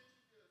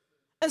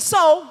 And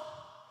so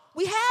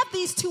we have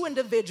these two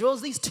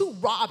individuals, these two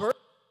robbers,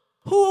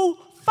 who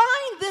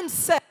find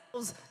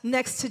themselves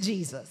next to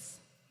Jesus.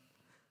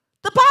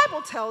 The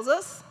Bible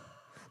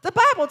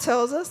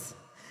tells us,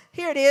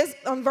 here it is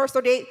on verse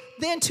 38,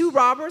 then two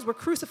robbers were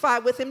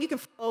crucified with him. You can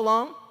follow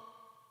along.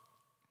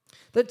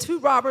 The two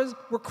robbers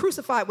were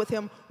crucified with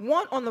him,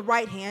 one on the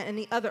right hand and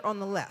the other on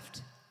the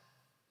left.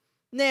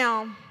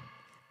 Now,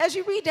 as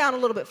you read down a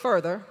little bit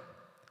further,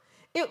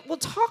 it will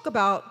talk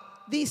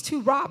about these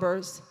two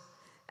robbers,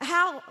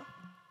 how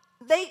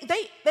they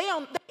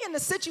in a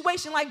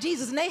situation like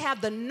Jesus, and they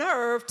have the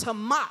nerve to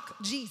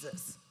mock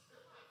Jesus.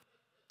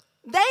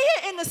 They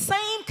are in the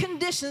same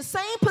condition,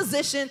 same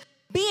position,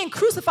 being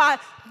crucified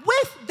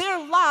with their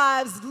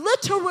lives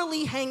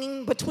literally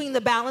hanging between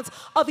the balance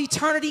of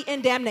eternity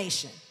and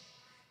damnation.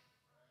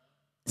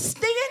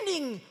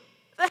 Standing,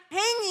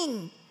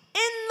 hanging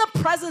in the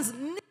presence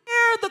near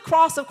the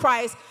cross of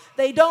Christ,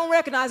 they don't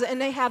recognize it,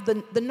 and they have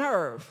the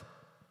nerve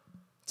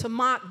to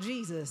mock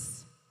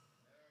Jesus.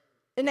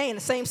 And they in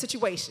the same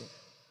situation.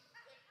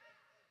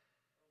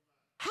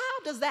 How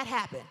does that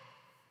happen?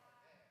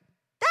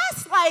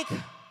 That's like,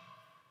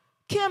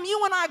 Kim,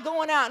 you and I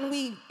going out and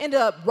we end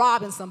up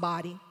robbing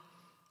somebody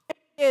and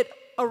get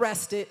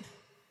arrested.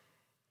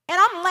 And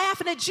I'm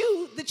laughing at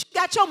you that you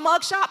got your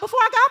mug shot before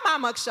I got my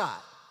mug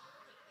shot.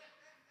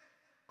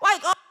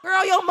 Like, oh,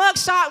 girl, your mug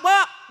shot,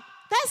 well,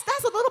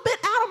 that's a little bit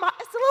out of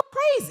it's a little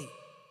crazy.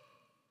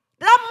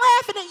 That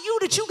I'm laughing at you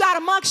that you got a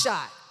mug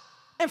shot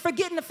and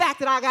forgetting the fact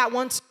that I got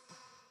one too.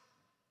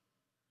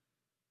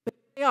 But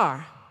they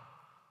are.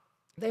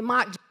 They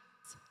mock Jesus.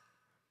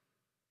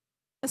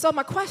 And so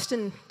my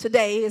question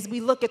today, as we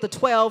look at the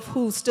 12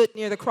 who stood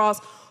near the cross,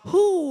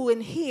 who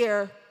in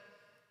here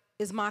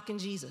is mocking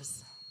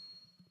Jesus?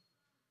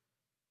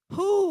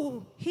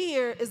 Who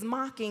here is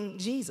mocking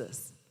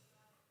Jesus?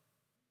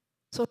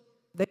 So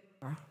they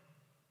are.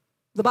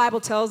 The Bible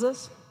tells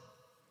us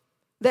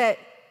that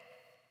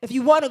if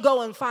you want to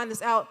go and find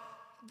this out,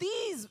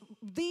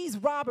 these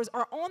robbers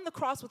are on the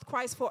cross with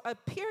Christ for a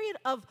period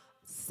of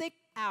 6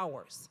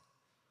 hours.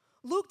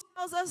 Luke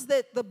tells us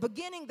that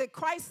that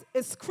Christ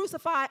is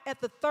crucified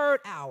at the 3rd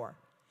hour.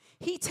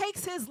 He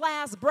takes his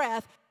last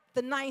breath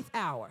at the 9th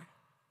hour.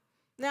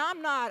 Now,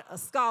 I'm not a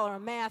scholar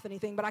in math or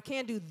anything, but I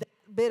can do that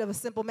bit of a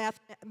simple math.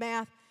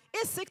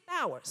 It's 6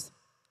 hours.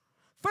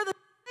 For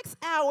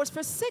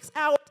 6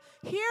 hours,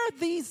 here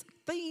these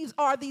thieves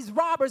are, these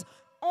robbers,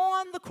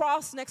 on the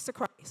cross next to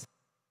Christ.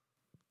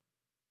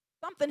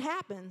 Something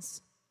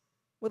happens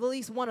with at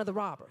least one of the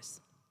robbers.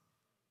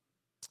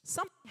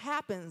 Something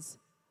happens.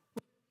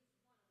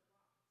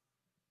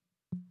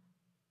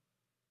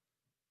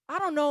 I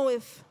don't know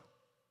if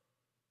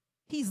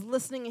he's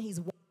listening and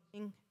he's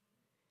watching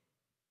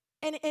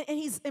and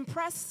he's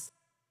impressed.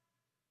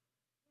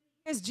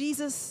 As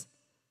Jesus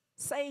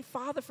say,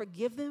 Father,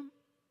 forgive them,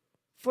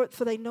 for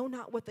they know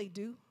not what they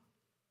do.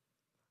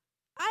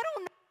 I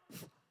don't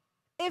know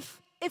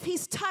if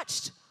he's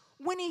touched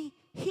when he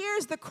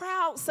hears the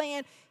crowd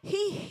saying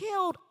he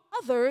healed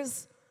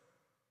others,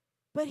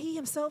 but he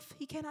himself,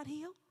 he cannot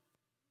heal.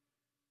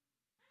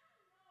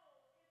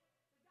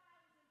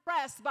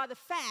 Impressed by the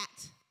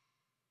fact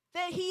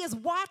that he is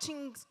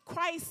watching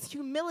Christ's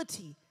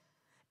humility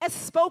as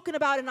spoken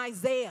about in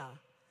Isaiah,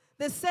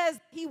 that says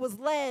he was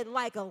led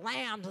like a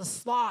lamb to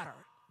slaughter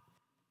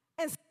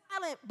and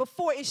silent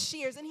before its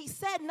shears, and he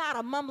said not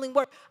a mumbling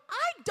word.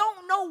 I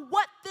don't know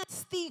what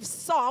this thief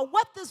saw,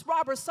 what this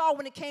robber saw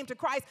when it came to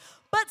Christ,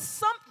 but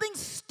something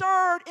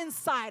stirred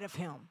inside of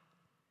him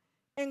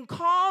and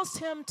caused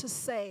him to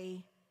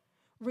say,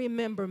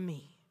 remember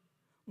me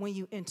when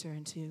you enter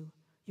into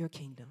your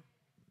kingdom.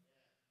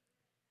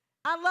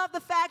 I love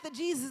the fact that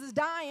Jesus is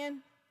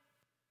dying,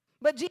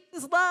 but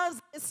Jesus' love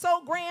is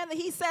so grand that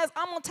he says,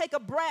 I'm going to take a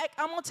break.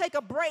 I'm going to take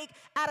a break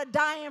out of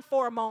dying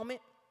for a moment,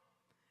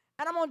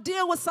 and I'm going to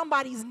deal with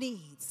somebody's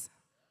needs.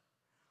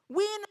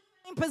 We're in the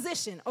same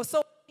position, or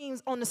so it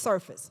seems on the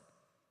surface,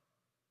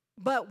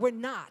 but we're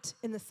not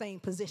in the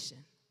same position.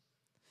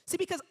 See,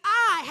 because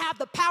I have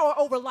the power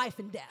over life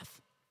and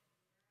death.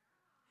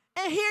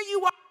 And here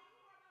you are,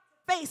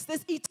 face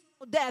this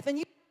eternal death, and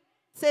you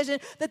make a decision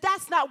that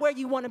that's not where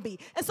you want to be.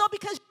 And so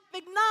because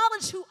you've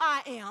acknowledged who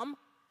I am,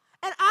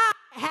 and I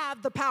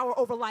have the power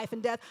over life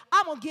and death,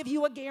 I'm going to give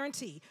you a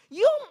guarantee.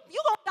 You're going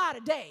to die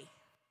today.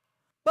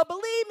 But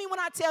believe me when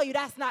I tell you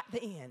that's not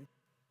the end.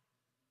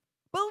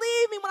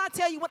 Believe me when I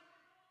tell you,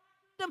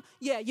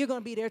 yeah, you're going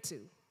to be there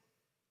too.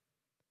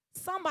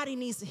 Somebody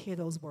needs to hear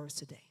those words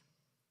today.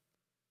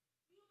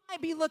 You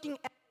might be looking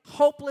at a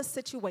hopeless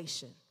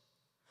situation,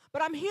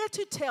 but I'm here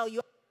to tell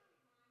you,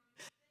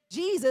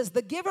 Jesus,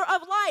 the giver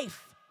of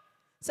life,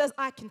 says,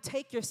 I can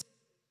take your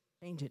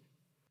change it.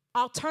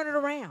 I'll turn it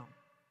around.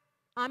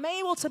 I'm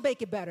able to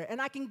make it better, and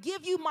I can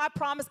give you my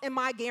promise and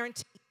my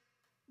guarantee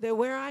that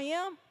where I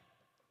am,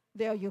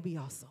 there you'll be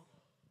also.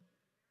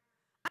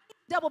 I need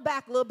to double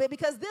back a little bit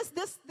because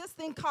this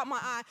thing caught my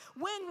eye.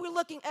 When we're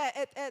looking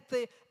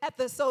at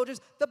the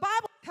soldiers, the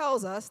Bible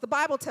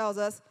tells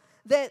us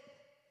that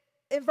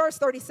in verse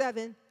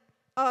 37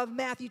 of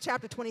Matthew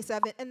chapter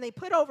 27, and they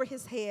put over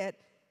his head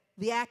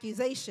the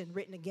accusation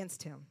written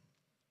against him.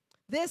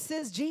 This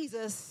is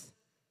Jesus,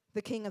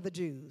 the King of the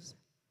Jews.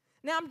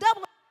 Now I'm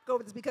doubling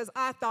over this because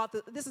I thought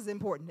that this is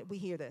important that we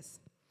hear this.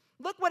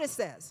 Look what it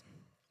says.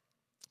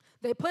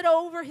 They put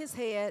over his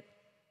head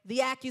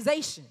the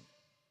accusation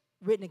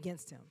written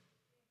against him.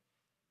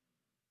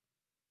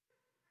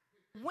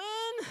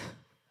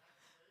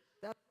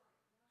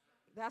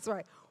 That's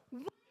right.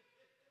 When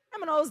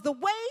criminals, the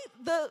way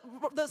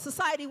the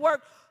society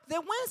worked, that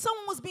when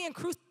someone was being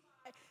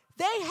crucified,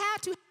 they had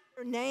to have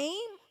their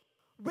name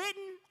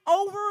written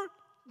over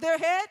their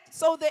head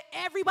so that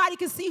everybody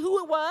could see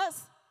who it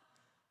was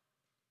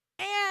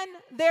and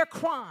their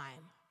crime.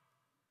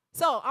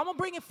 So I'm going to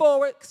bring it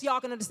forward because y'all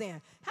can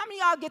understand. How many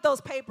of y'all get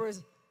those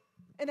papers,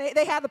 and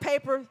they have the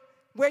paper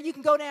where you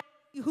can go down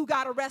who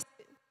got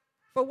arrested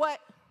for what?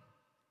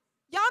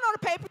 Y'all know the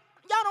paper.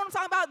 Y'all know what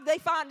I'm talking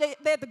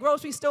about? They at the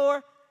grocery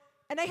store,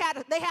 and they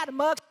had a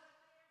mug.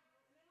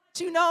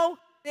 You know,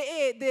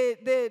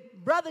 the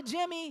brother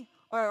Jimmy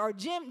or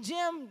Jim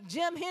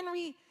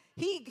Henry,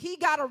 he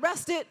got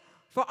arrested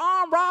for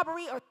armed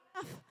robbery or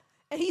theft,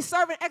 and he's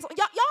serving y'all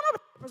know the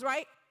papers,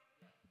 right?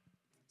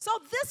 So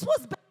this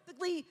was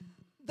basically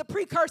the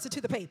precursor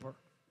to the paper.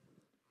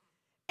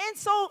 And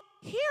so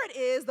here it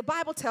is, the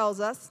Bible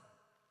tells us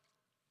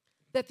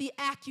that the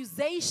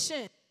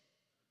accusation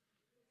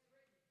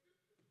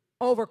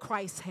over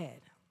Christ's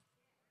head.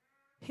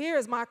 Here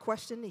is my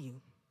question to you.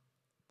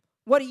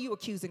 What are you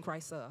accusing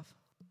Christ of?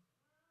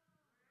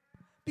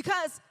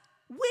 Because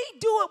we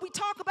do it, we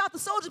talk about the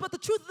soldiers, but the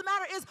truth of the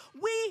matter is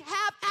we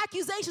have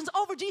accusations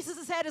over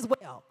Jesus' head as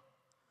well.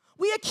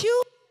 We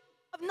accuse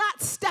of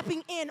not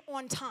stepping in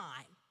on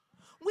time.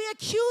 We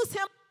accuse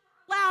him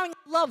of allowing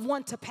a loved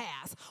one to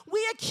pass.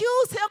 We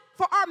accuse him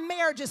for our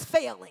marriages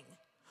failing.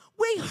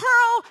 We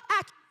hurl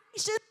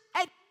accusations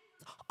at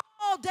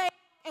all day,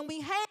 and we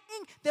hang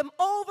them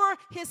over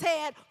his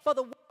head for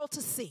the world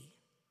to see.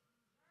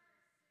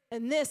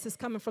 And this is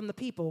coming from the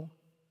people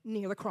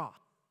near the cross.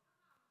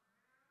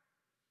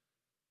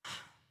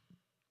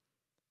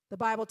 The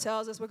Bible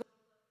tells us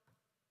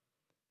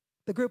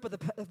the group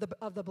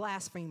of the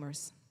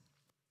blasphemers.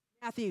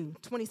 Matthew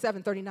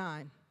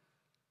 27:39.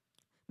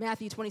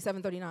 Matthew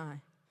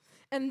 27:39.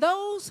 And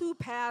those who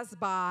passed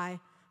by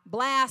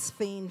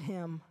blasphemed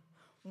him,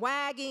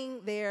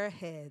 wagging their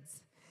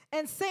heads,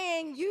 and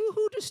saying, you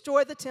who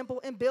destroy the temple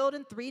and build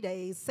in 3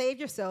 days, save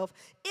yourself.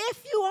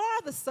 If you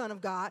are the Son of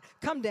God,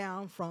 come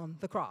down from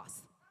the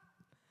cross.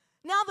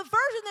 Now, the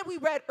version that we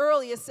read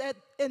earlier said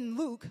in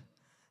Luke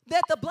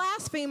that the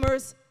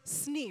blasphemers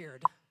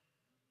sneered.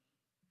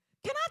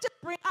 Can I just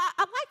I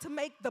like to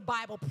make the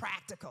Bible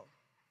practical.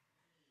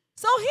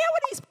 So here were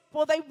these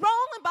people, they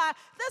rolling by,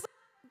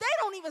 they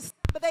don't even,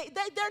 but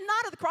they're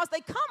not at the cross,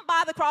 they come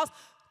by the cross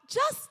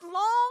just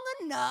long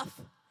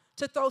enough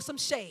to throw some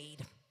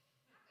shade.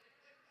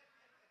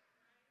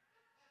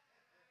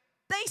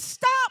 They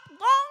stop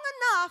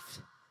long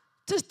enough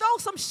to throw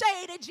some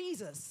shade at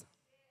Jesus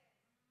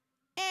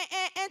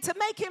and to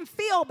make him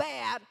feel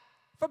bad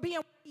for being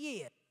what he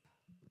is.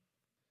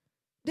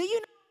 Do you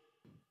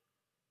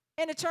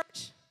know in the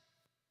church,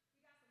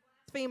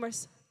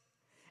 blasphemers,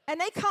 and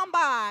they come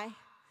by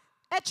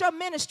at your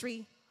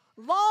ministry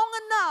long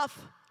enough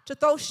to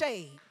throw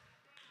shade.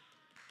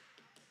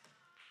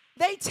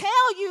 They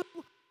tell you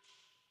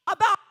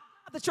about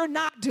that you're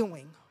not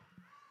doing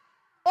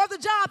or the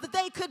job that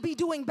they could be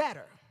doing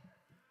better.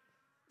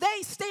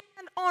 They stand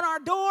on our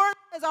door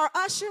as our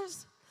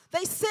ushers.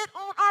 They sit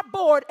on our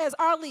board as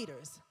our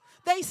leaders.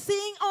 They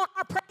sing on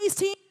our praise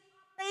team,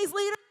 praise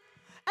leader.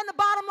 And the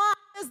bottom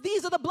line is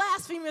these are the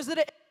blasphemers that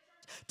are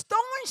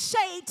throwing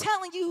shade,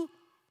 telling you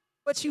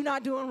what you're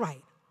not doing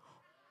right.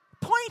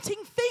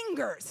 Pointing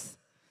fingers,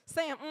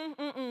 saying,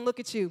 look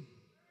at you.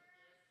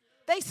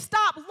 They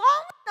stop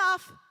long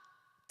enough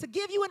to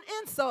give you an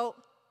insult,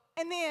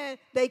 and then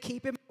they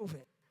keep it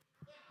moving.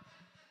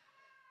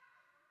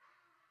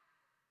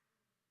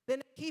 Then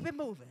they keep it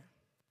moving.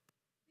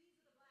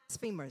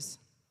 Blasphemers.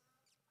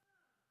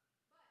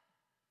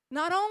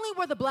 Not only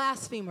were the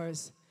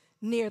blasphemers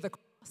near the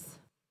cross,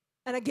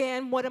 and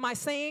again, what am I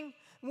saying?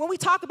 When we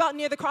talk about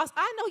near the cross,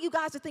 I know you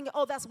guys are thinking,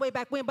 oh, that's way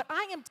back when, but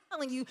I am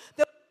telling you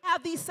that we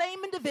have these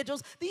same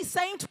individuals, these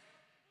same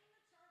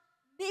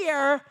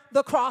near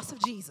the cross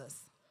of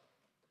Jesus,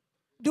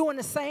 doing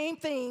the same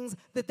things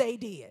that they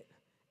did.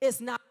 It's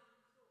not.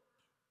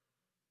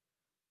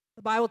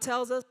 The Bible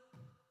tells us,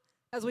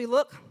 as we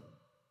look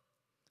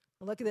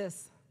at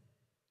this,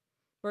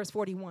 verse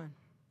 41.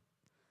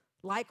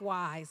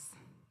 Likewise,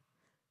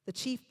 the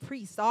chief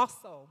priests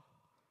also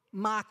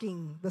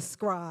mocking the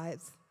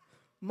scribes,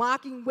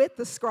 mocking with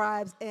the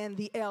scribes and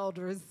the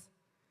elders.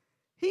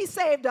 He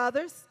saved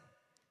others.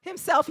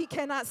 Himself he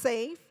cannot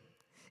save.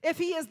 If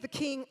he is the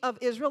king of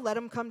Israel, let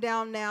him come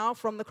down now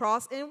from the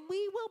cross, and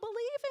we will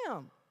believe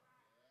him.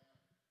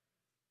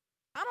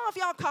 I don't know if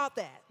y'all caught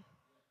that,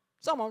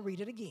 so I'm going to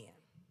read it again.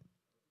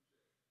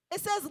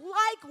 It says,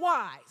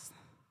 likewise,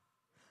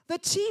 the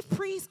chief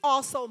priests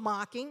also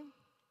mocking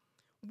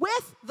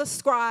with the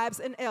scribes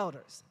and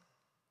elders.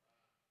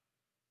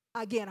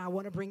 Again, I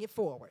want to bring it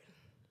forward.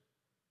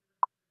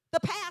 The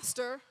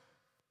pastor,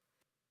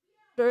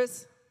 the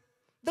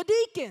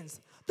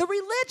deacons, the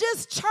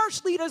religious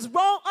church leaders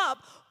roll up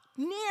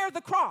near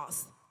the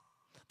cross.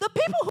 The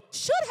people who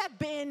should have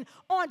been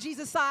on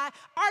Jesus' side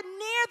are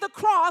near the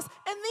cross,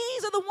 and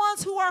these are the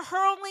ones who are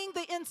hurling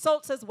the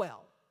insults as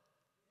well.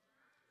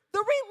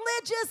 The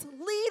religious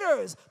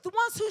leaders, the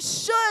ones who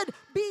should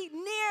be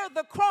near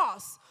the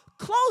cross,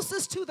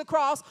 closest to the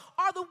cross,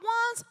 are the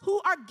ones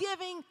who are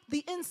giving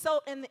the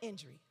insult and the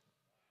injury.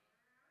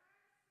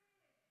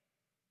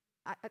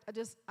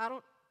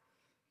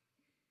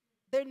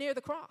 They're near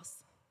the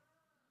cross.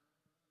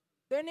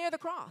 They're near the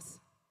cross.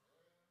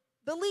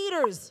 The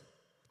leaders,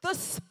 the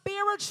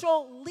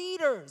spiritual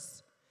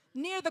leaders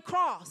near the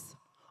cross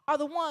are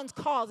the ones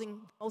causing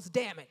most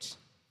damage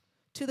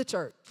to the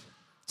church,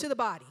 to the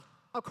body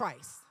of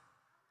Christ.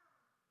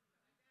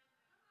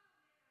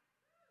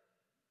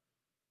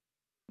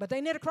 But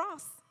they near the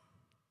cross.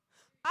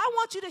 I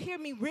want you to hear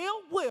me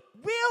real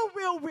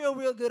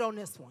good on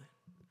this one.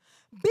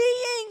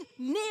 Being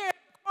near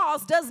the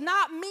cross does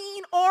not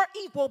mean or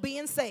equal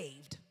being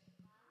saved.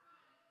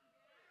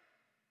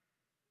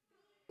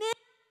 It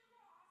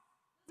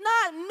does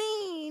not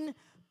mean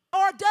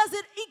or does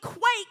it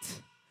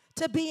equate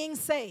to being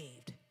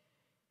saved.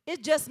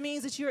 It just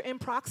means that you're in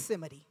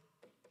proximity.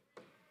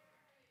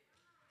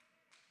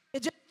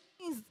 It just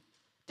means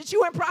that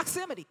you're in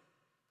proximity.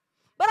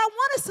 But I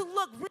want us to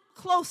look real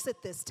close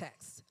at this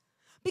text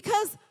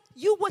because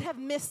you would have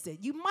missed it.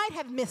 You might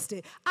have missed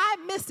it. I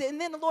missed it,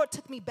 and then the Lord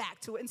took me back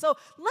to it. And so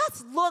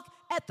let's look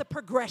at the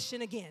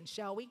progression again,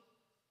 shall we?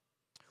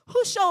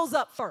 Who shows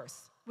up first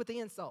with the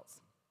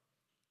insults?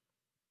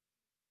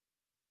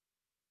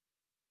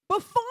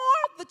 Before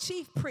the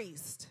chief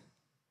priest,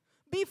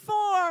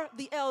 before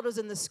the elders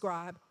and the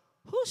scribe,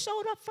 who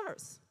showed up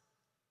first?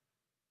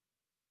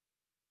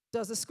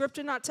 Does the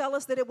scripture not tell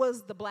us that it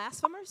was the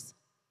blasphemers?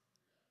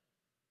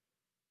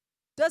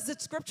 Does the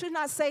scripture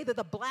not say that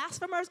the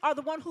blasphemers are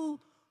the one who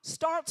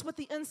starts with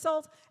the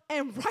insults?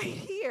 And right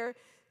here,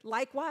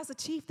 likewise, the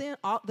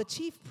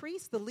chief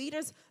priests, the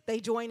leaders, they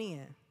join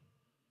in.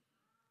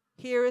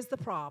 Here is the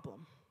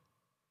problem.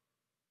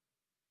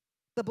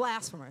 The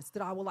blasphemers,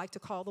 that I would like to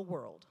call the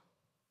world,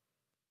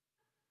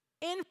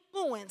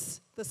 influence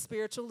the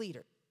spiritual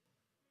leader.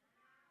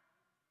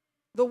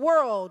 The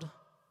world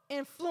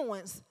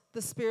influenced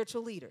the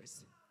spiritual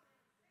leaders.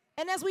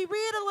 And as we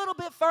read a little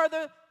bit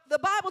further, the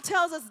Bible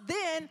tells us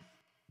then,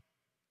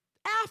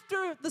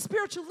 after the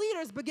spiritual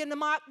leaders begin to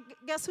mock,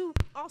 guess who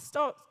all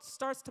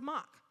starts to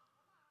mock?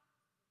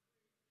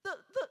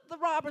 The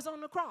robbers on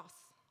the cross.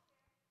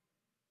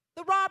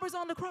 The robbers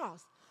on the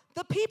cross.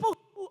 The people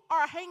who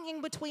are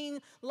hanging between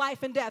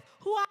life and death,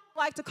 who I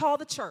like to call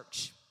the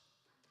church.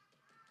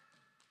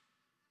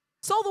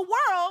 So the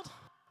world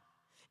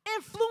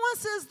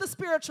influences the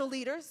spiritual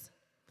leaders,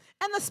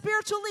 and the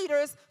spiritual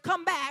leaders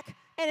come back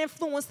and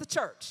influence the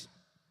church.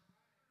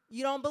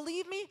 You don't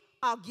believe me?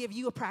 I'll give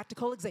you a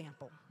practical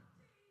example.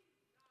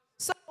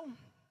 So,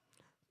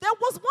 there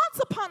was once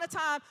upon a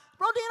time,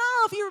 Rodine,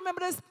 I don't know if you remember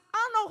this. I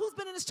don't know who's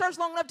been in this church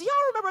long enough. Do y'all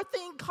remember a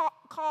thing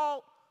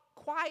called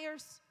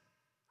choirs?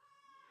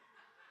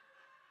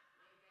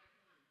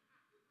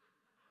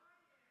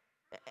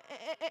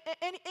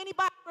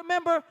 Anybody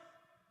remember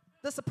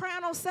the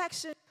soprano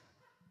section,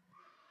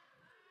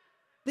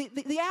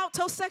 the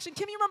alto section.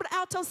 Kim, you remember the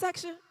alto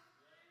section?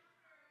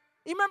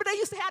 You remember they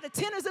used to have the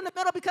tenors in the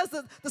middle because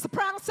the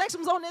soprano section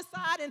was on this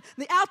side and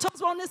the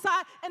altos were on this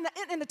side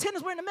and the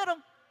tenors were in the middle.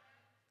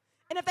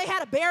 And if they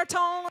had a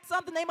baritone or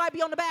something, they might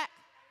be on the back.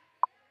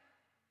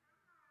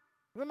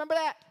 Remember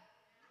that?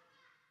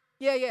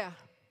 Yeah.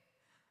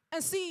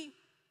 And see,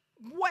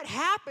 what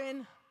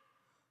happened,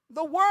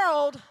 the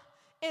world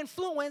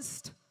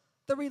influenced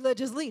the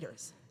religious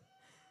leaders.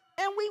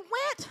 And we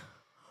went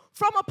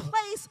from a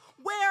place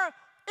where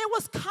it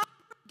was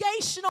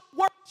congregational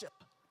worship.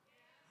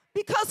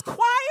 Because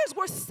choirs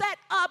were set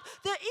up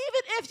that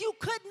even if you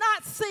could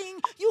not sing,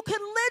 you could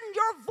lend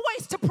your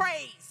voice to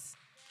praise.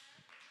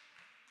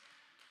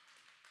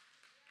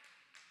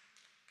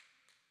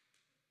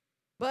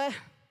 But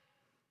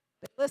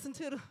they listened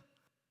to the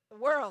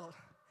world.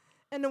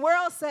 And the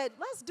world said,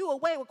 let's do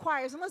away with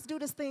choirs and let's do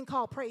this thing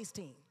called praise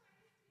team.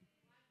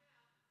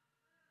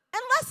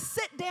 And let's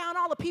sit down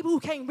all the people who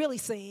can't really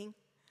sing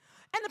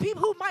and the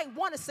people who might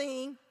want to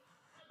sing.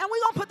 And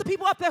we're going to put the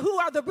people up there who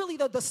are really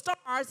the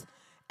stars.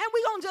 And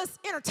we're going to just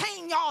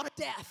entertain y'all to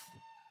death.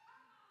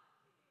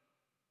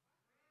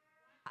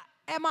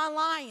 Am I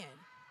lying?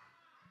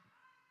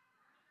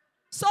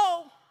 So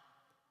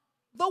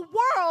the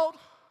world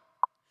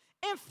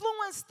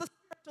influenced the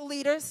spiritual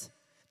leaders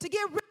to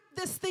get rid of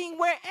this thing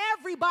where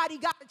everybody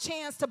got a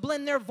chance to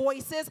blend their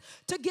voices,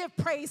 to give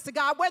praise to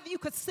God, whether you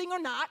could sing or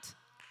not.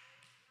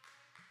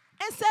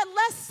 And said,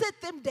 let's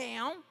sit them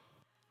down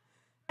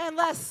and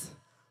let's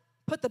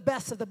put the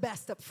best of the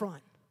best up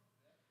front.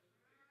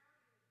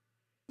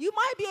 You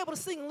might be able to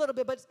sing a little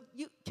bit, but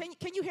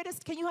can you hear this?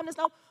 Can you hear this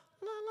note?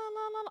 La, la,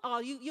 la, la. Oh,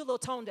 you're a little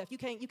tone deaf. You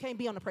can't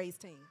be on the praise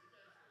team.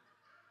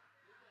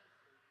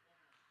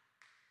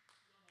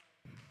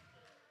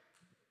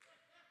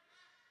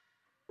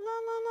 La,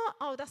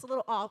 la, la. Oh, that's a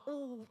little off.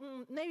 Ooh,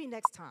 maybe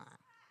next time.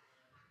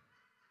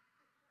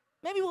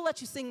 Maybe we'll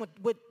let you sing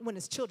when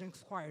it's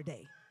children's choir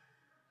day.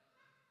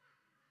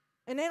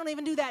 And they don't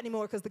even do that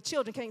anymore because the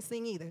children can't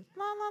sing either.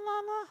 La, la, la,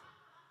 la.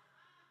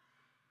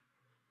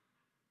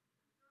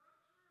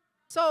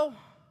 So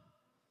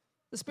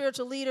the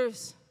spiritual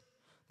leaders,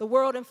 the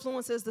world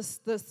influences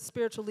the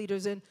spiritual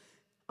leaders, and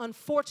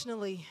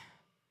unfortunately,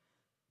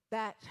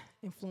 that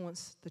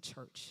influenced the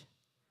church.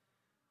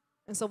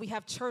 And so we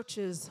have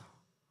churches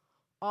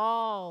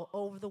all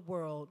over the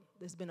world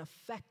that's been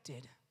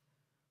affected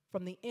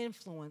from the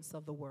influence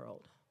of the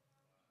world.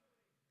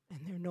 And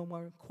there are no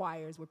more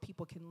choirs where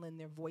people can lend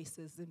their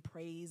voices in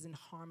praise and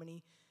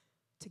harmony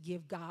to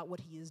give God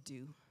what he is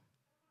due.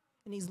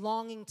 And he's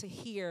longing to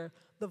hear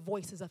the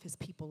voices of his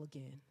people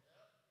again.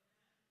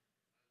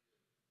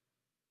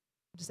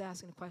 I'm just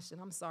asking a question.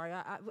 I'm sorry.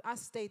 I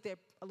stayed there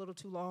a little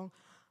too long.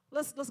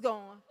 Let's go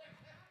on.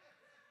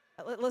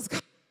 Let's go.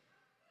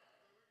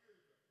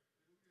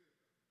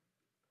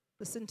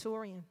 The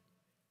centurion.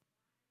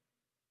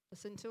 The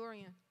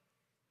centurion.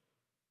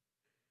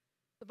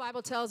 The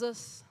Bible tells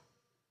us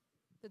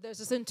that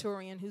there's a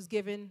centurion who's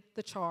given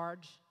the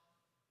charge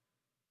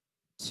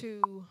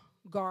to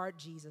guard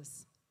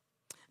Jesus.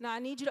 Now, I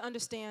need you to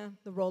understand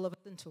the role of a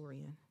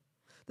centurion.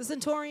 The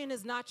centurion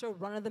is not your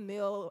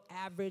run-of-the-mill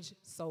average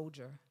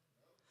soldier.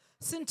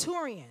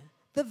 Centurion,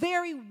 the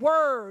very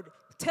word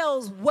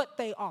tells what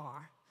they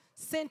are.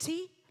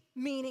 Centi,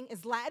 meaning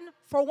is Latin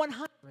for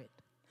 100.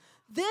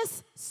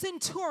 This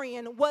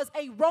centurion was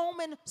a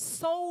Roman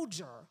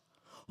soldier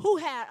who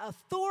had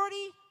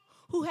authority,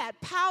 who had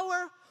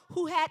power,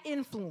 who had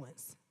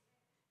influence.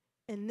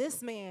 And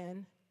this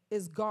man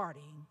is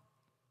guarding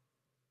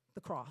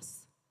the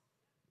cross.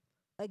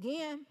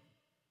 Again,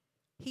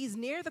 he's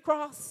near the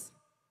cross,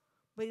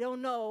 but he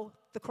don't know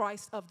the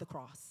Christ of the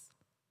cross.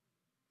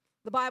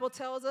 The Bible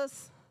tells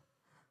us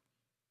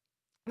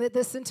that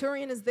the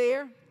centurion is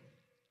there.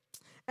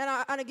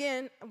 And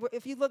again,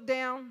 if you look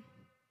down,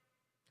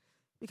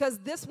 because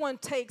this one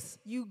takes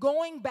you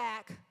going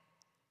back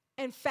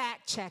and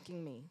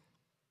fact-checking me.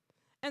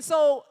 And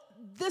so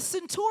this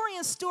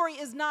centurion story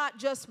is not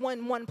just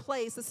one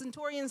place. The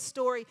centurion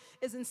story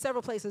is in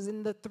several places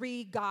in the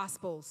 3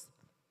 Gospels.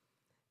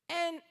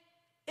 And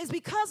it's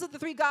because of the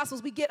 3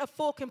 Gospels we get a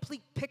full,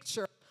 complete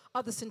picture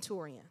of the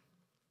centurion.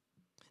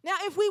 Now,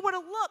 if we were to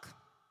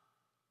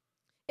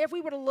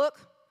look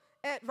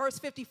at verse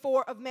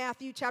 54 of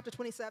Matthew chapter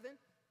 27,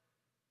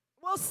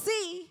 we'll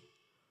see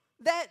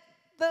that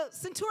the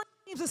centurion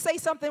seems to say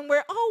something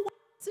where, oh,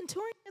 the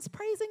centurion is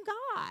praising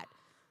God.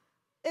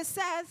 It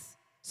says,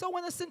 so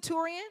when the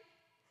centurion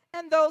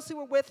and those who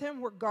were with him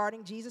were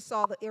guarding Jesus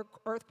saw the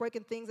earthquake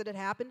and things that had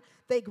happened,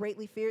 they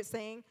greatly feared,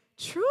 saying,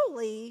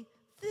 truly,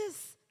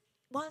 this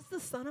was the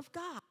Son of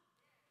God.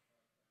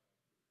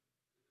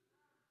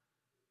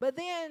 But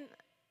then,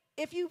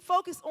 if you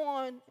focus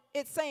on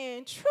it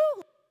saying,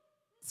 truly,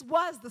 this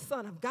was the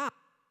Son of God,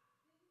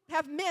 you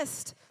have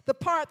missed the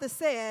part that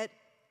said,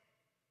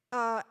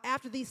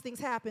 after these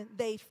things happened,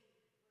 they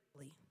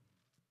feared.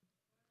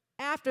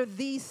 After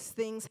these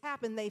things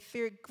happened, they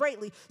feared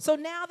greatly. So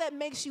now that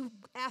makes you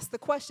ask the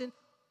question,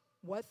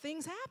 what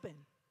things happened?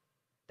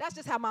 That's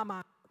just how my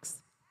mind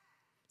works.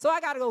 So I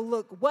got to go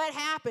look what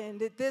happened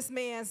that this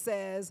man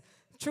says,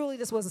 truly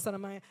this was the Son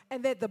of Man,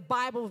 and that the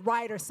Bible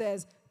writer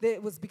says that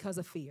it was because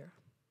of fear.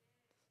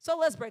 So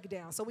let's break it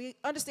down. So we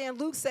understand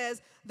Luke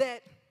says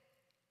that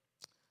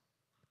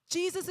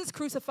Jesus is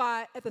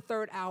crucified at the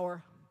 3rd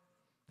hour.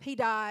 He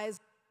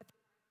dies.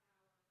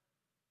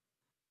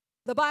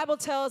 The Bible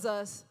tells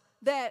us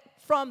that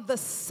from the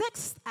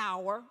 6th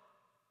hour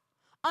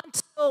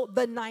until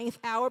the 9th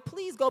hour,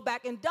 please go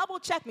back and double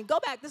check me. Go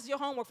back. This is your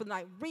homework for the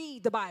night.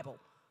 Read the Bible.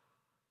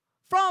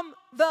 From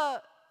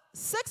the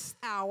 6th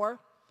hour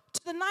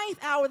to the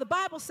 9th hour, the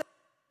Bible says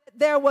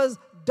there was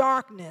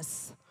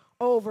darkness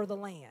over the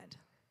land.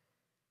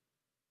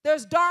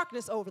 There's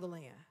darkness over the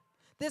land.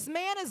 This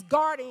man is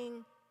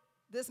guarding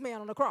this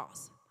man on the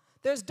cross.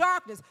 There's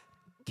darkness.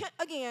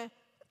 Again,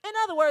 in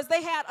other words,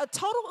 they had a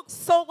total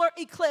solar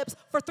eclipse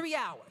for 3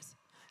 hours.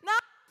 Now,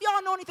 if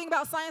y'all know anything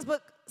about science,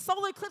 but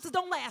solar eclipses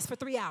don't last for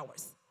 3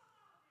 hours.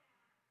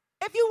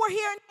 If you were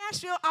here in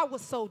Nashville, I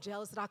was so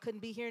jealous that I couldn't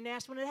be here in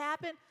Nashville when it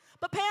happened.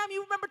 But Pam,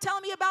 you remember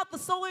telling me about the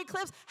solar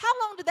eclipse? How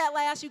long did that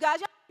last, you guys?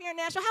 Y'all here in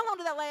Nashville, how long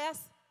did that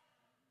last?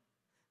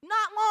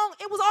 Not long.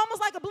 It was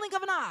almost like a blink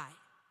of an eye.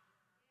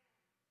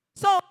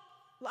 So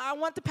I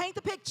want to paint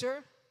the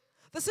picture.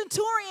 The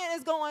centurion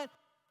is going,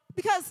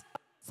 because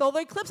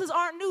solar eclipses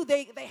aren't new.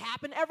 They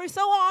happen every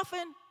so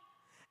often.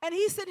 And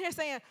he's sitting here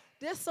saying,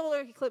 this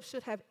solar eclipse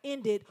should have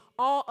ended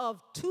all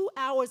of 2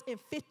 hours and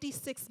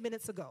 56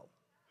 minutes ago.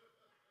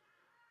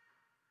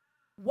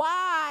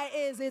 Why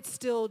is it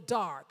still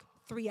dark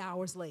 3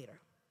 hours later?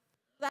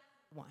 That's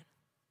one.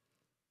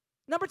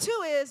 Number two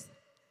is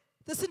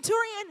the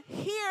centurion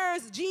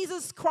hears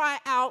Jesus cry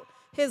out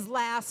his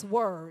last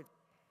word,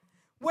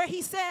 where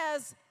he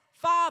says,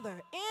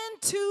 Father,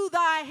 into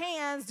thy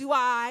hands do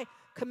I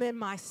commend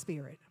my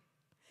spirit.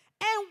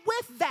 And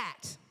with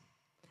that,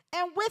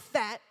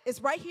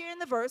 it's right here in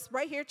the verse,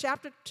 right here,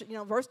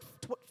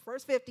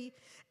 verse 50.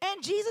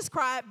 And Jesus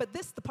cried, but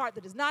this is the part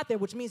that is not there,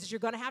 which means that you're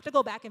going to have to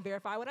go back and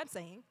verify what I'm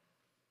saying.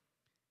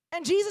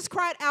 And Jesus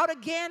cried out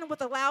again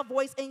with a loud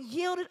voice and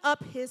yielded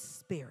up his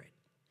spirit.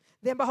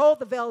 Then behold,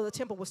 the veil of the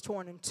temple was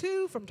torn in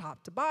two from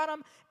top to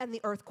bottom, and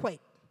the earth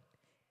quaked.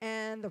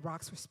 And the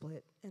rocks were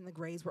split, and the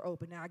graves were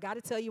open. Now, I got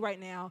to tell you right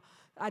now,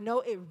 I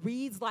know it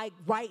reads like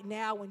right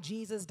now when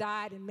Jesus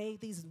died and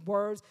made these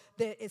words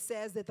that it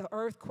says that the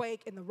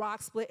earthquake and the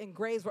rocks split and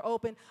graves were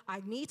open.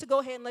 I need to go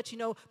ahead and let you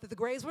know that the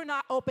graves were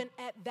not open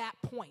at that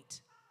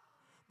point.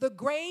 The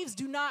graves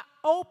do not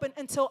open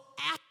until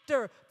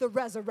after the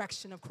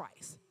resurrection of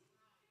Christ.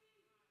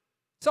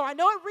 So I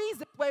know it reads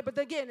this way, but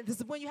again, this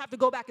is when you have to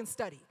go back and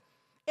study.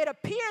 It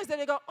appears that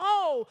they go,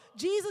 oh,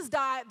 Jesus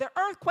died, the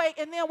earthquake,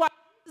 and then while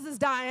Jesus is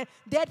dying,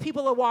 dead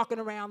people are walking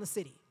around the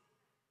city.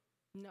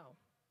 No,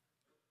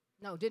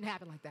 it didn't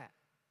happen like that.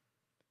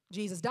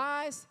 Jesus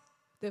dies,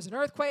 there's an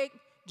earthquake,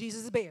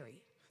 Jesus is buried.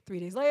 3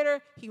 days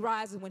later, he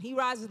rises. When he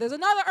rises, there's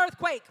another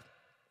earthquake.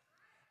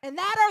 And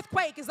that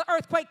earthquake is the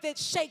earthquake that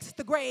shakes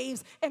the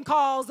graves and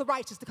calls the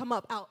righteous to come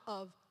up out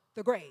of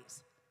the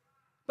graves.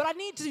 But I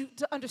need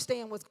to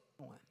understand what's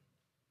going on.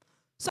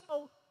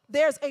 So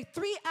there's a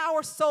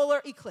 3-hour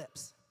solar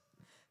eclipse.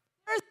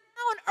 There's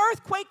now an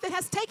earthquake that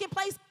has taken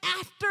place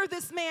after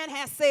this man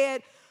has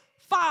said,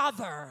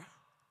 Father,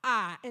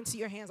 into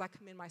your hands I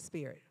commend my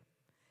spirit.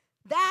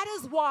 That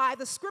is why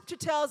the scripture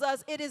tells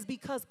us it is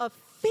because of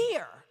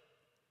fear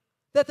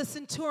that the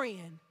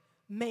centurion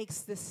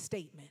makes this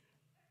statement.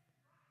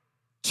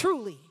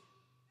 Truly,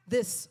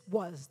 this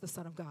was the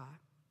Son of God.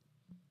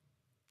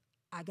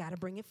 I got to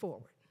bring it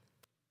forward.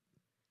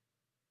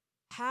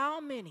 How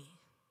many,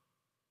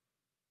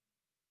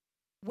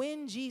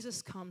 when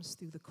Jesus comes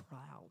through the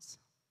clouds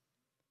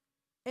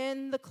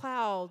and the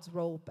clouds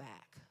roll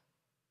back,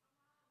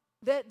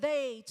 that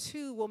they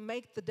too will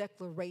make the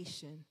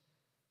declaration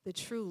that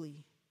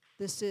truly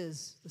this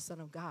is the Son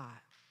of God.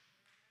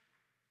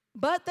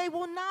 But they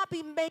will not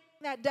be making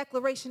that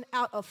declaration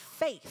out of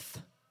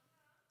faith,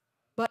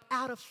 but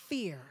out of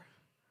fear.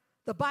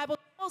 The Bible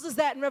tells us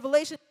that in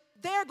Revelation,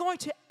 they're going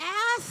to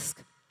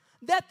ask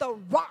that the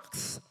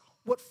rocks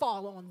would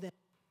fall on them.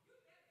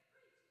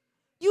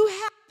 You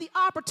have the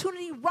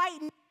opportunity right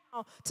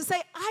now to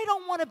say, I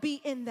don't want to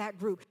be in that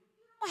group.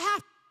 You don't have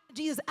to be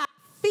Jesus out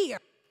of fear.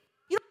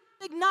 You don't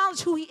have to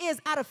acknowledge who he is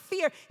out of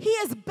fear. He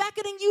is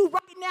beckoning you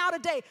right now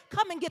today.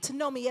 Come and get to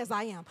know me as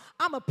I am.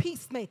 I'm a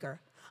peacemaker.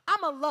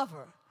 I'm a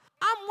lover.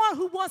 I'm one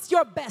who wants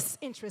your best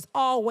interest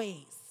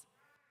always.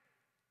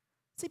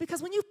 See,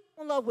 because when you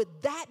fall in love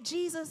with that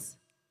Jesus,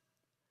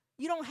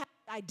 you don't have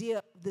the idea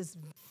of this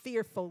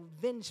fearful,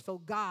 vengeful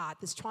God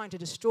that's trying to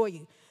destroy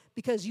you,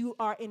 because you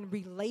are in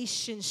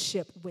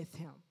relationship with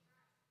him.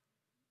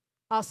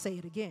 I'll say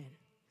it again.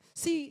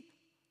 See,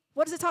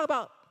 what does it talk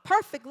about?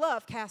 Perfect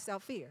love casts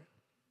out fear.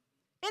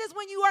 It is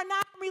when you are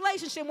not in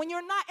relationship, when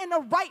you're not in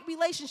the right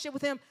relationship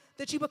with him,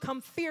 that you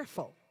become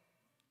fearful.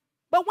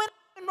 But when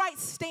I'm in right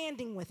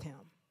standing with him,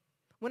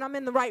 when I'm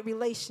in the right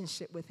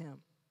relationship with him,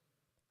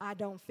 I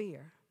don't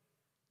fear.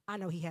 I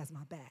know he has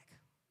my back.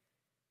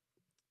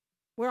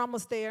 We're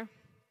almost there.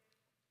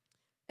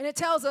 And it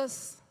tells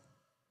us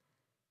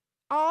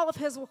all of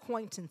his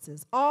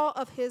acquaintances, all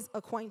of his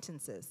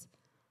acquaintances.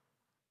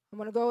 I'm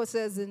going to go, it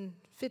says in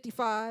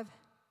 55,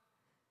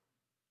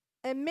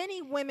 and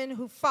many women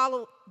who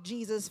followed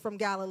Jesus from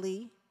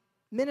Galilee,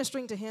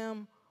 ministering to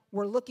him,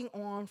 were looking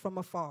on from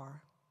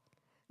afar.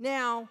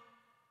 Now,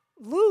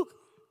 Luke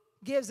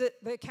gives it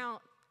the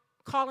account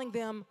calling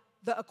them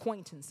the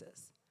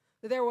acquaintances.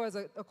 That there was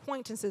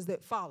acquaintances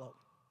that followed.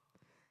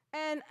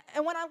 And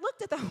when I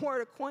looked at the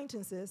word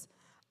acquaintances,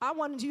 I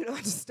wanted you to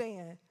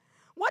understand,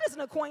 what is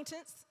an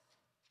acquaintance?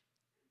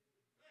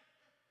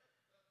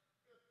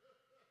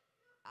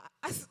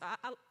 I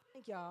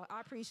thank y'all.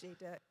 I appreciate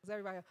that. Because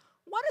everybody,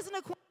 what is an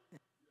acquaintance?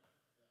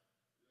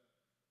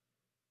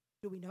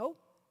 Do we know?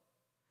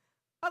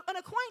 An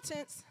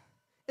acquaintance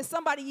is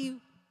somebody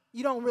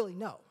you don't really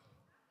know.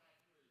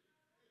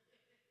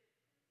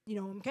 You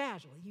know them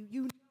casually.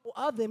 You know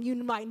of them. You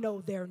might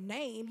know their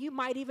name. You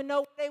might even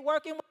know where they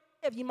working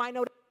with. You might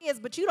know their kids,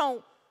 but you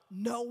don't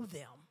know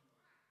them.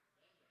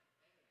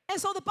 And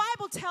so the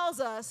Bible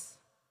tells us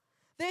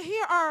that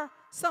here are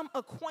some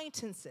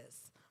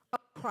acquaintances of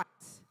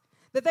Christ,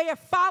 that they are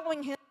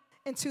following him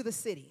into the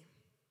city.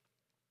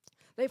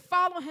 They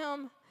follow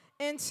him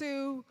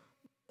into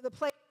the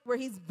place where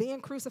he's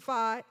being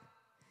crucified.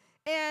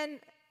 And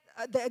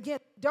they, again,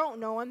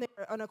 don't know him.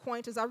 They're an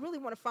acquaintance. I really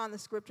want to find the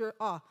scripture.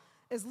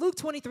 It's Luke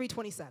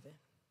 23:27.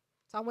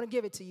 So I want to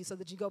give it to you so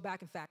that you go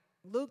back and fact.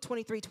 Luke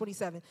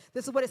 23:27.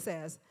 This is what it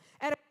says.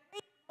 And a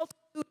great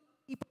multitude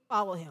of people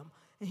follow him.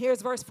 And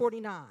here's verse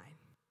 49.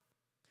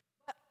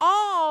 But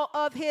all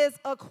of his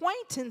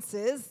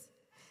acquaintances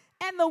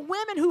and the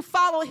women who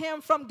follow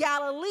him from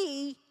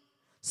Galilee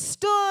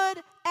stood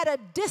at a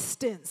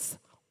distance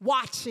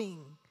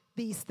watching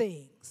these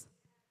things.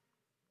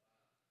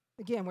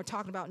 Again, we're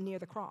talking about near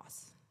the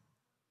cross.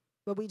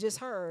 But we just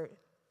heard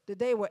that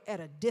they were at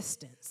a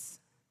distance.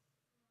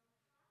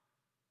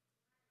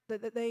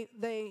 That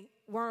they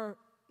weren't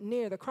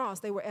near the cross,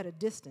 they were at a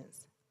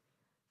distance.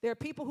 There are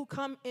people who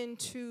come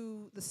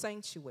into the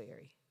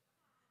sanctuary,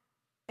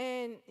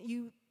 and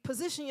you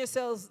position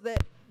yourselves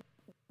that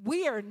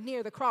we are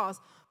near the cross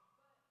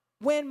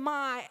when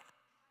my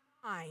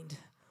mind,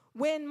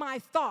 when my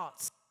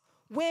thoughts,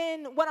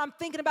 when what I'm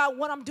thinking about,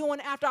 what I'm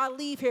doing after I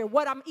leave here,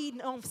 what I'm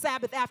eating on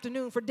Sabbath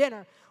afternoon for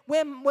dinner,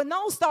 when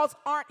those thoughts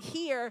aren't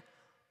here,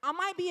 I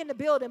might be in the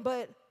building,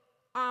 but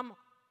I'm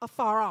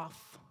afar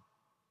off.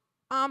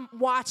 I'm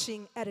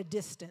watching at a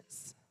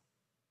distance.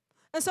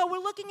 And so we're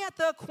looking at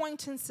the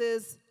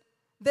acquaintances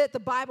that the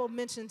Bible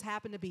mentions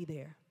happen to be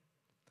there.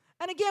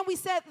 And again, we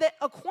said that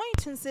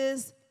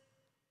acquaintances,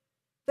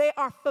 they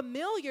are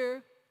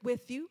familiar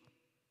with you,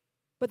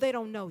 but they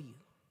don't know you.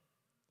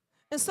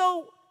 And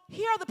so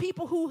here are the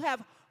people who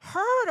have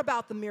heard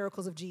about the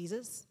miracles of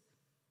Jesus.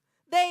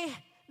 They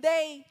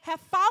have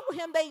followed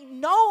him. They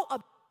know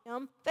about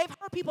him. They've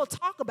heard people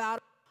talk about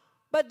him,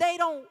 but they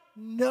don't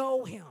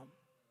know him.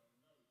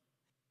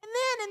 And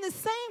then in the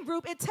same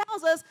group, it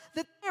tells us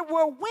that there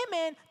were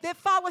women that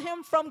followed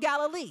him from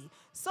Galilee.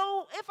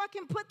 So if I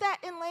can put that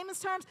in layman's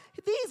terms,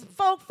 these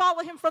folk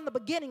followed him from the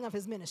beginning of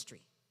his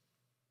ministry.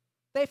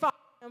 They followed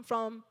him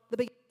from the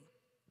beginning.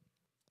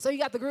 So you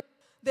got the group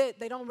that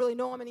they don't really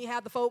know him, and you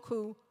have the folk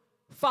who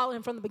follow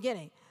him from the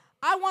beginning.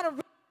 I want to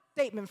read a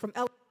statement from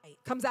Ellen White.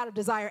 It comes out of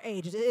Desire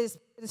Age. It is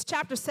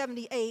chapter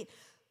 78.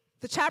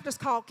 The chapter is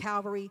called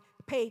Calvary,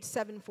 page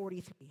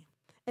 743.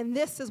 And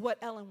this is what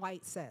Ellen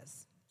White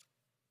says.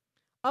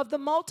 Of the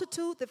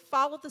multitude that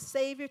followed the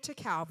Savior to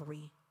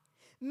Calvary,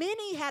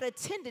 many had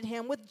attended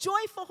him with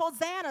joyful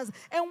hosannas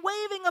and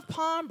waving of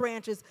palm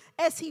branches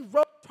as he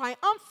rode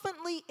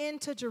triumphantly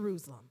into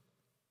Jerusalem.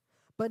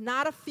 But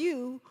not a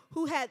few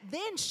who had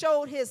then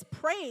showed his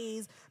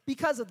praise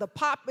because of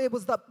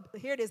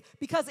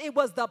because it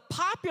was the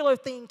popular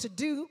thing to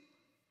do,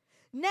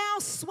 now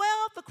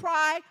swelled the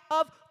cry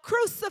of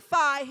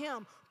crucify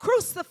him,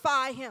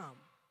 crucify him.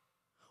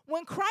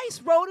 When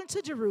Christ rode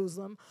into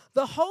Jerusalem,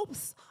 the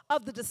hopes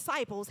of the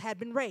disciples had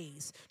been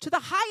raised to the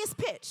highest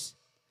pitch.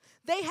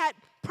 They had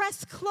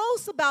pressed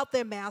close about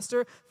their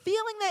master,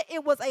 feeling that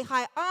it was a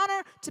high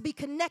honor to be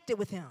connected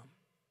with him.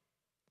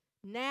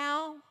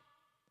 Now,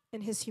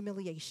 in his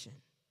humiliation,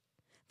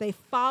 they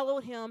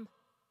followed him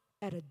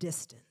at a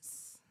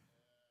distance.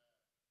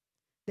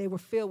 They were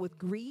filled with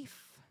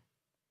grief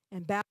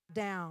and bowed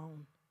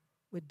down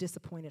with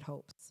disappointed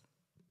hopes.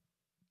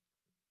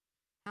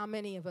 How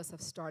many of us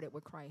have started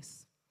with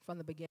Christ from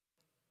the beginning,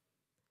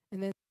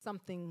 and then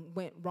something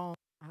went wrong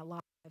in our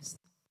lives,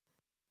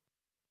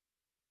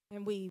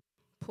 and we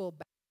pull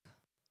back,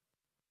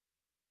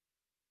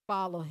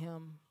 follow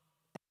him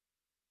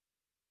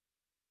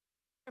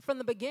from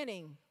the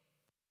beginning,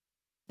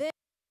 then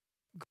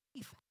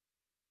grief,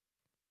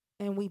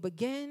 and we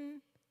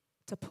begin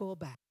to pull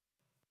back.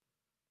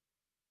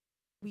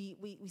 We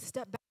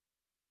step back.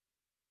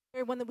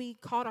 Everyone that we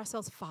called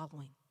ourselves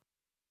following.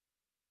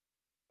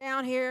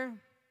 Down here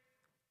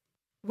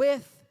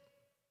with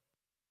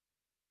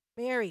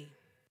Mary,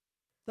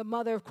 the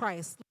mother of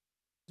Christ.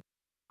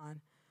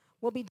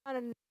 Will be done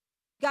in,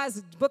 guys,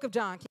 the book of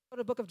John. Can you go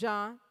to the book of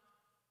John?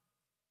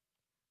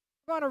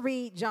 We're going to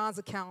read John's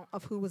account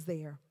of who was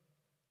there.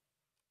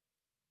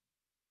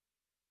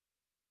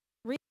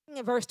 Reading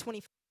in verse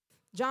 25.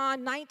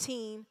 John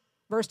 19,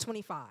 verse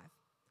 25.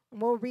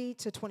 And we'll read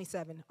to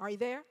 27. Are you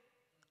there?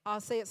 I'll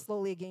say it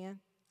slowly again.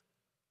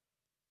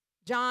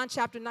 John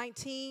chapter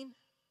 19,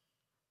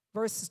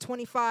 verses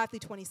 25 through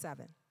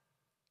 27.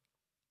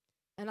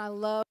 And I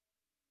love.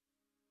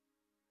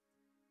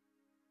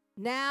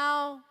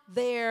 Now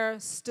there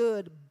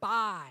stood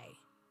by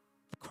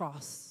the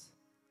cross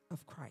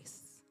of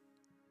Christ.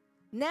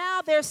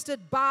 Now there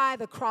stood by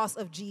the cross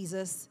of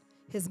Jesus,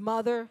 his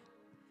mother,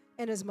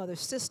 and his mother's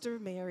sister,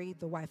 Mary,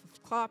 the wife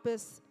of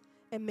Clopas,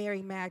 and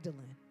Mary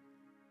Magdalene.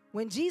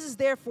 When Jesus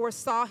therefore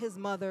saw his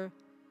mother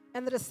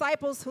and the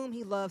disciples whom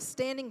he loved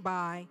standing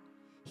by,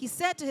 he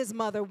said to his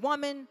mother,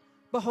 "Woman,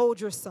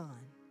 behold your son."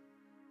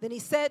 Then he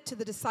said to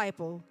the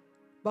disciple,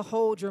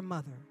 "Behold your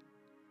mother."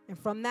 And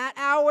from that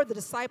hour the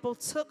disciple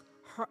took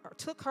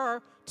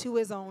her to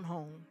his own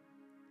home.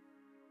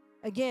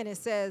 Again, it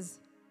says,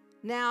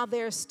 now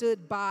there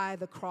stood by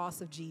the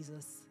cross of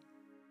Jesus.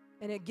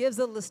 And it gives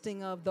a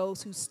listing of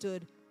those who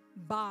stood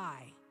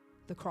by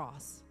the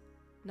cross,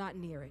 not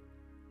near it.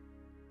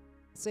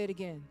 Say it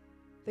again.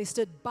 They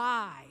stood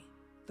by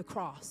the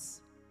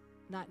cross,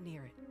 not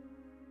near it.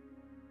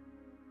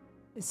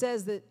 It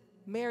says that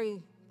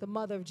Mary, the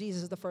mother of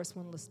Jesus, is the first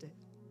one listed.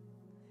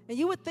 And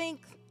you would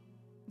think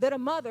that a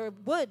mother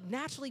would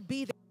naturally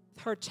be there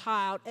with her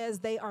child as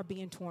they are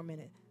being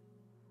tormented.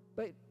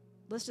 But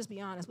let's just be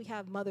honest. We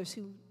have mothers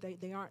who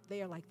they aren't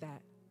there like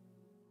that.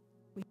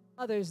 We have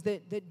mothers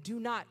that do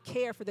not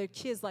care for their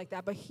kids like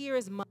that. But here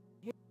is mother.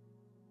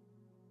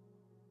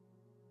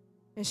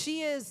 And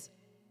she is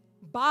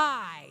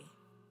by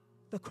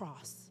the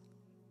cross.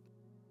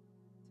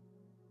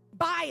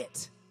 By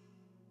it.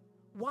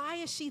 Why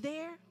is she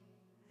there?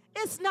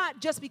 It's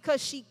not just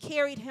because she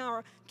carried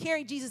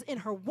Jesus in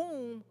her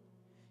womb.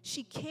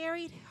 She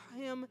carried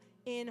him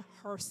in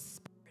her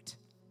spirit.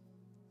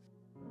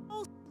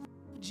 Oh,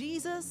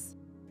 Jesus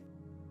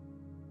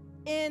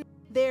in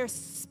their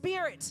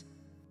spirit,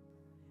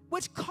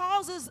 which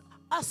causes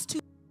us to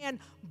stand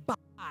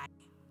by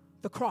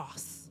the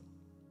cross.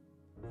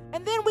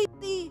 And then we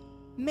see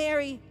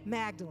Mary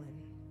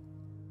Magdalene.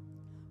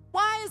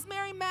 Why is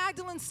Mary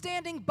Magdalene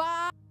standing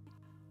by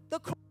the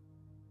cross?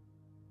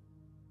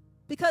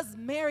 Because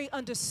Mary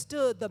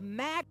understood the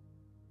magnitude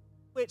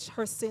which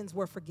her sins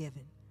were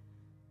forgiven.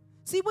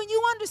 See, when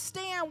you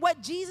understand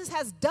what Jesus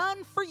has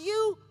done for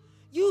you,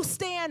 you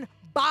stand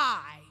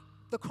by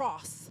the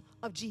cross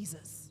of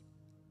Jesus.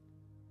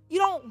 You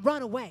don't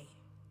run away.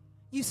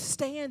 You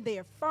stand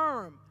there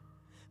firm.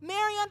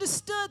 Mary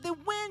understood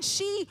that when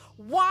she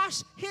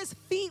washed his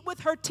feet with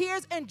her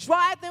tears and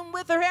dried them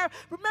with her hair.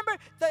 Remember,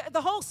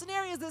 the whole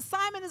scenario is that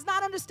Simon is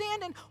not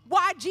understanding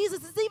why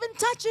Jesus is even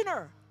touching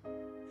her.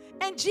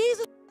 And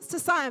Jesus says to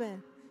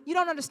Simon, you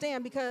don't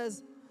understand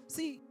because,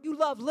 see, you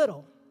love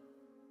little.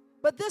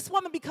 But this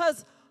woman,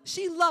 because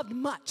she loved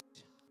much,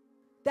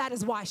 that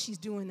is why she's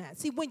doing that.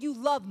 See, when you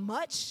love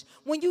much,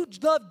 when you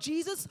love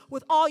Jesus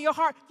with all your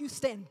heart, you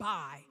stand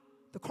by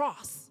the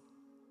cross.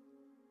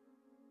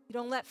 You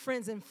don't let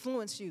friends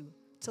influence you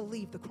to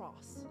leave the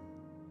cross.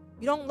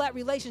 You don't let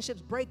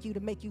relationships break you to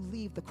make you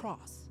leave the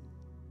cross.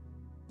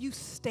 You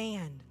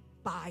stand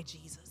by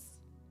Jesus,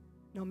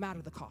 no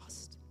matter the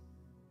cost.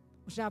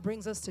 Which now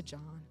brings us to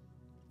John.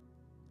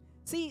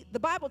 See, the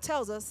Bible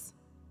tells us,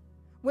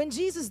 when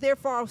Jesus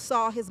therefore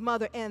saw his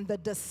mother and the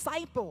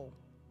disciple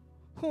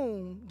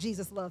whom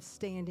Jesus loved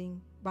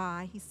standing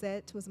by, he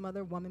said to his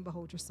mother, "Woman,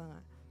 behold your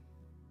son."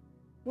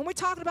 When we're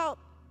talking about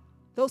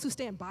those who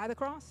stand by the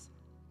cross,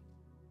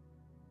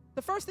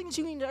 the first thing that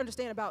you need to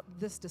understand about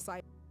this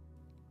disciple,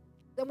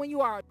 that when you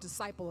are a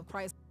disciple of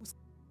Christ who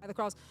stands by the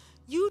cross,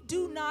 you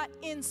do not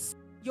insert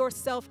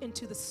yourself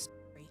into the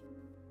story.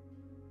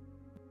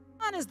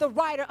 John is the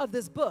writer of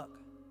this book.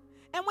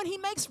 And when he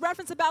makes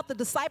reference about the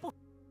disciple,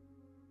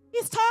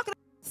 he's talking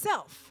about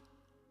himself.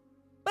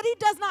 But he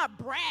does not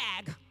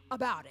brag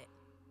about it.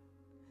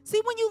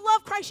 See, when you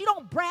love Christ, you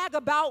don't brag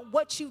about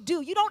what you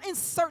do. You don't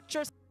insert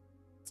your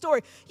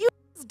story. You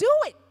just do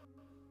it.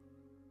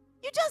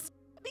 You just,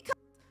 because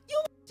you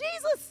love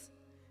Jesus.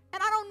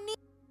 And I don't need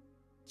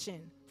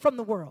attention from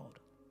the world.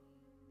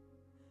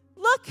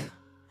 Look,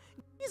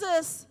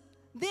 Jesus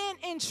then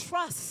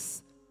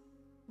entrusts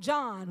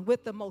John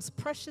with the most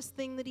precious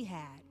thing that he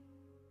had,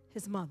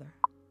 his mother.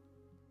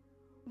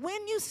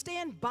 When you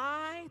stand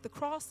by the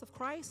cross of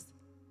Christ,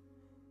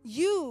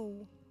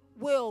 you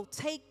will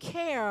take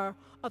care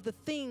of the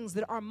things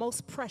that are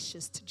most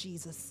precious to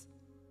Jesus.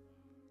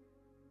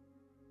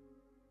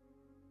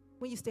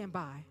 When you stand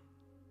by,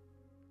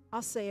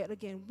 I'll say it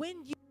again.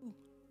 When you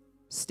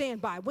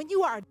stand by, when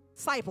you are a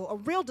disciple, a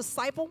real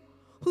disciple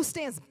who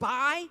stands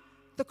by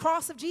the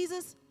cross of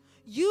Jesus,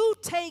 you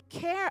take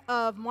care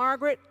of,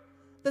 Margaret,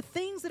 the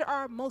things that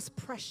are most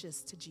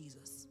precious to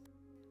Jesus.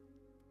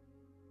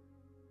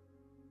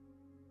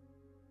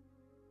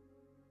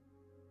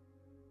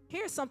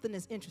 Here's something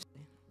that's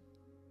interesting.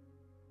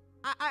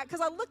 Because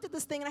I looked at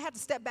this thing and I had to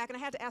step back and I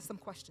had to ask some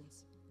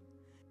questions.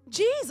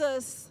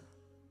 Jesus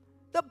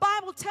the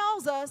Bible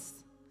tells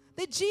us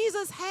that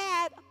Jesus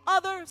had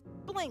other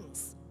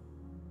siblings.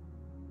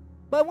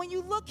 But when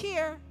you look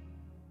here,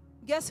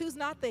 guess who's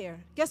not there?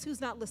 Guess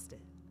who's not listed?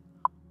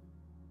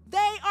 They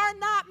are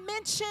not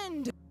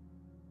mentioned.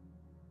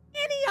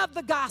 Any of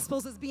the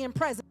Gospels is being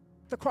present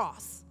at the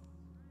cross.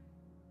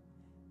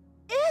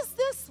 Is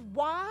this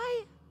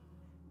why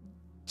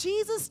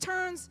Jesus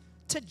turns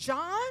to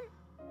John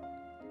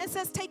and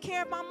says, take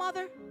care of my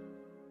mother?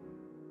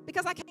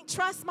 Because I can't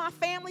trust my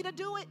family to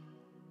do it?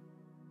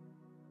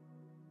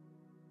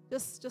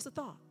 Just a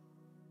thought.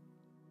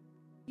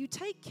 You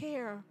take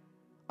care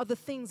of the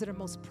things that are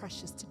most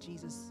precious to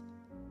Jesus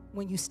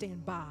when you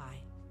stand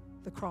by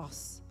the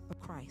cross of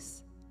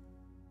Christ.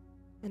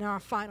 And our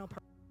final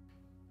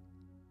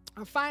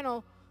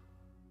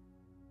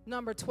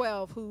number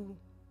 12, who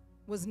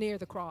was near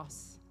the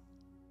cross.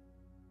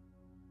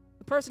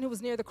 The person who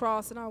was near the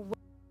cross in our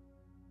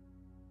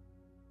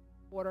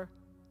order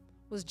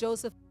was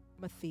Joseph of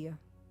Arimathea.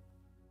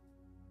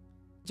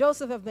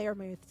 Joseph of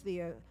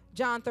Arimathea,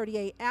 John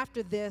 38,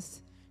 after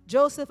this,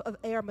 Joseph of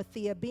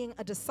Arimathea, being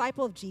a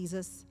disciple of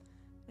Jesus,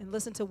 and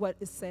listen to what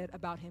is said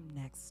about him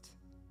next.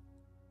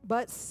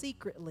 But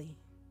secretly,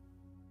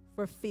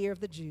 for fear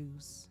of the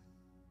Jews.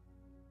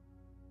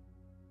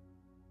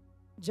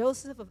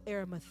 Joseph of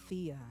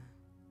Arimathea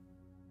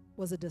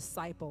was a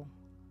disciple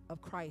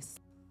of Christ,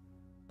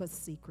 but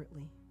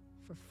secretly,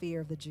 for fear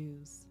of the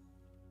Jews.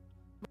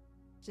 My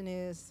question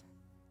is,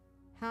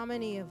 how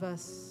many of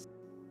us,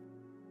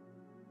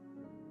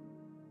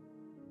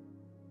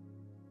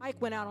 Mike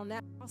went out on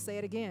that, I'll say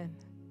it again.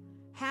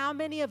 How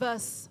many of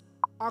us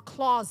are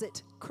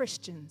closet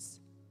Christians?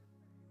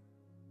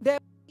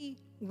 That we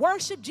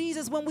worship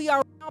Jesus when we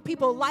are around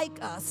people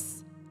like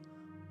us,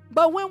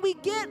 but when we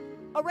get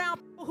around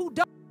people who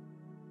don't,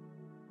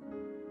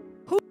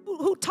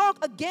 who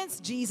talk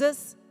against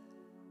Jesus,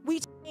 we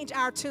change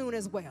our tune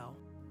as well.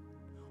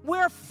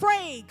 We're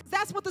afraid.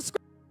 That's what the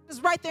scripture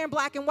is right there in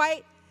black and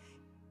white.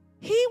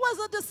 He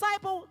was a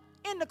disciple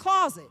in the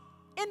closet,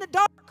 in the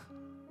dark,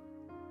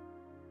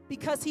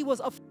 because he was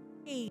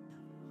afraid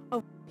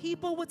of what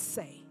people would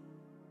say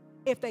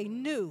if they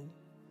knew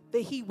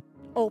that he was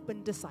an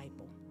open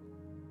disciple.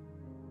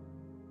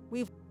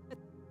 We've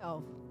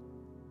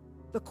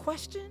the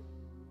question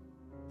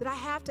that I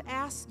have to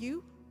ask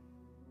you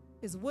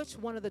is, which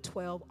one of the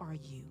 12 are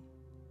you?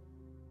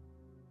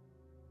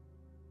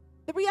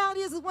 The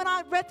reality is when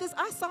I read this,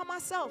 I saw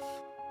myself.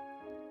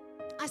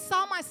 I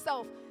saw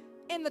myself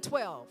in the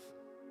 12.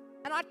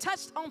 And I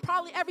touched on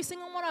probably every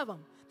single one of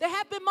them. There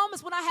have been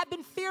moments when I have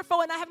been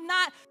fearful and I have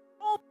not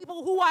told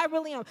people who I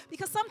really am.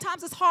 Because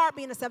sometimes it's hard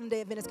being a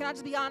Seventh-day Adventist. Can I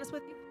just be honest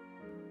with you?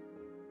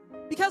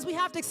 Because we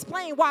have to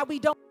explain why we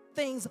don't do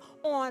things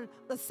on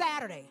the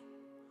Saturday,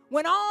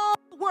 when all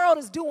the world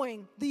is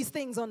doing these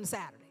things on the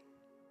Saturday.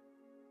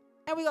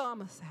 And we go,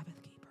 I'm a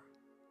Sabbath keeper.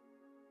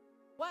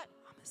 What?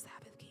 I'm a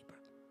Sabbath keeper.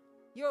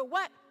 You're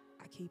what?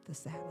 I keep the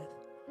Sabbath.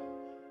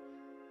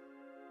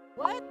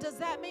 What does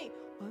that mean?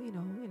 Well,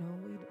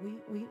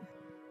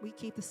 we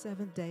keep the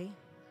seventh day.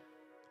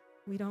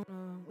 We don't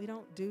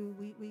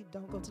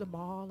go to the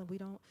mall, and we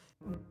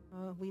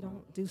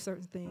don't do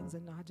certain things.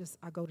 And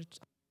I go to.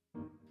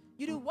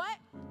 You do what?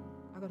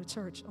 I go to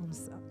church on the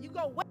Sabbath. You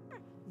go where?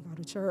 You go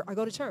to church. I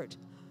go to church.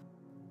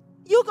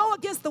 You go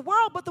against the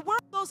world, but the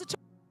world goes to church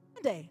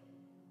one day.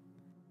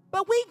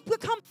 But we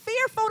become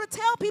fearful to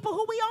tell people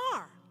who we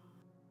are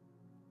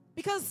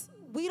because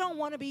we don't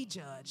want to be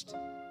judged.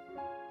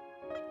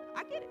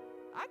 I get it.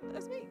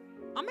 That's me.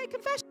 I make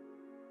confession.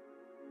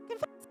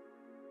 Confess.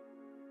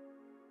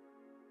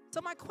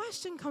 So my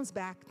question comes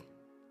back,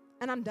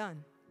 and I'm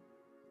done.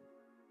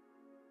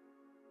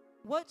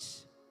 Which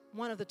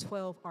one of the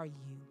 12 are you?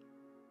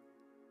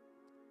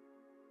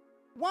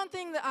 One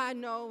thing that I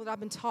know, that I've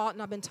been taught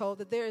and I've been told,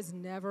 that there is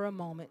never a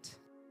moment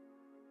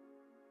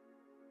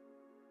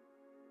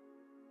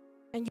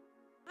and you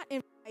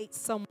cannot invite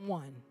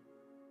someone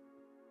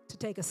to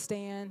take a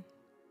stand,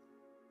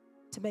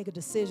 to make a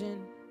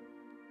decision,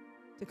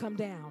 to come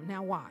down.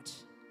 Now watch.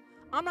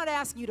 I'm not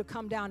asking you to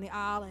come down the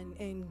aisle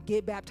and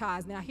get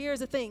baptized. Now here's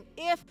the thing.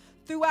 If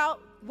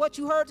throughout what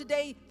you heard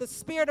today, the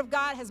Spirit of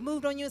God has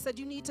moved on you and said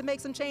you need to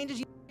make some changes,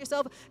 you see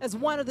yourself as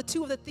one of the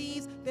two of the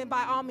thieves, then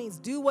by all means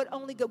do what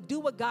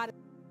God is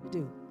to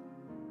do.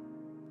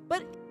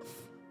 But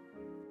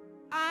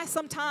if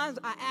sometimes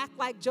I act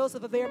like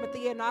Joseph of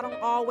Arimathea and I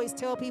don't always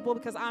tell people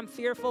because I'm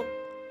fearful,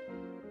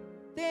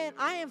 then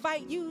I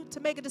invite you to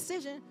make a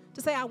decision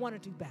to say, I want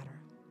to do better.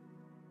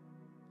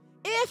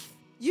 If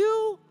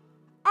you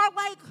are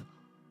like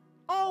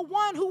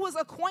one who was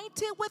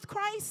acquainted with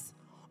Christ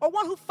or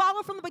one who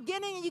followed from the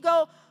beginning and you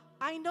go,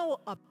 I know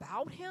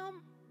about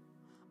him,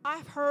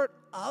 I've heard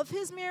of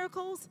his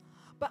miracles,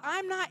 but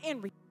I'm not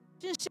in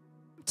relationship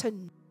to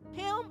know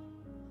him,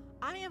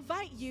 I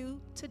invite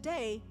you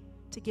today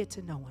to get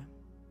to know him.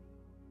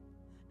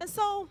 And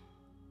so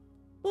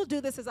we'll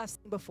do this as I've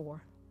seen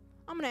before.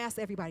 I'm going to ask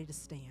everybody to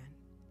stand.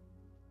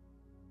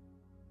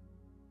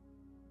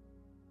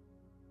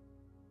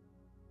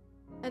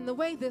 And the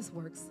way this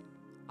works,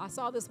 I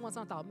saw this once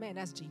and I thought, man,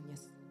 that's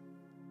genius.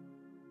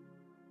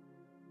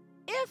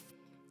 If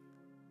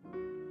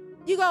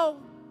you go,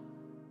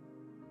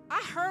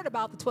 I heard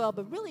about the 12,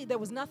 but really there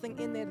was nothing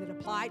in there that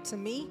applied to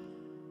me,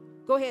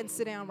 go ahead and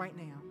sit down right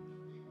now.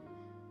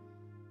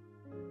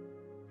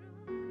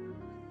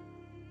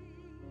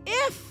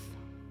 If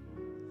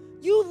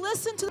you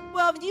listen to the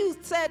 12 and you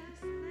said,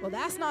 well,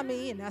 that's not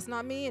me, and that's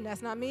not me, and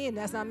that's not me, and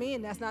that's not me,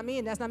 and that's not me,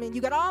 and that's not me. And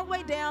you got all the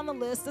way down the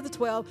list of the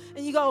 12,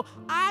 and you go,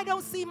 I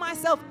don't see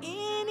myself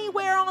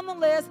anywhere on the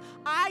list.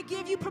 I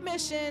give you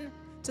permission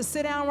to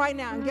sit down right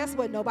now. And guess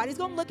what? Nobody's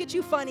going to look at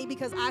you funny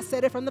because I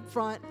said it from the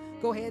front.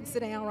 Go ahead and sit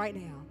down right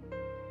now.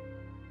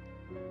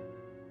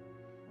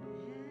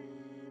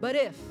 But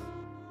if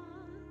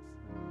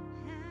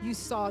you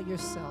saw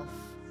yourself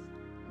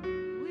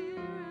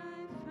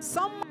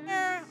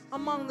somewhere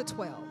among the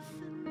 12,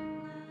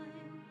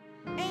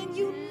 and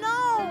you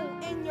know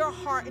in your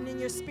heart and in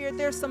your spirit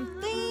there's some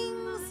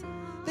things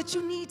that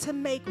you need to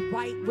make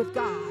right with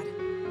God,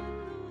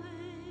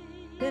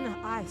 then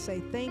I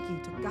say thank you.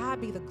 To God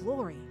be the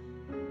glory.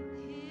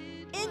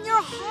 In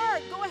your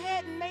heart, go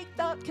ahead and make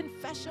the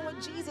confession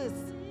with Jesus.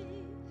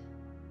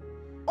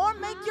 Or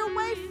make your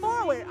way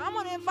forward. I'm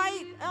going to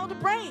invite Elder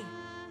Bray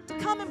to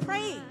come and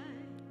pray.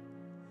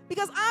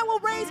 Because I will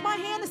raise my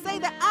hand and say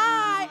that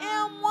I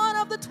am one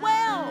of the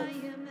 12.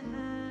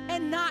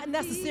 And not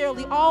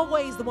necessarily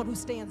always the one who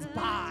stands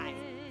by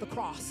the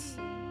cross.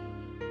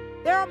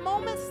 There are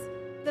moments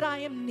that I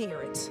am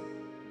near it.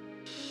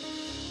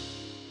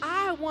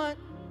 I want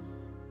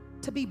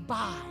to be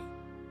by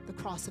the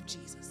cross of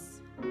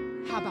Jesus.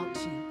 How about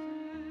you?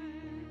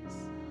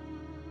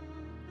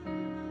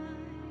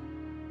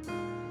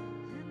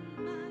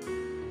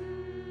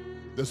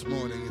 This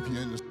morning, if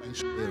you're in the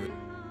sanctuary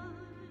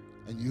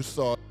and you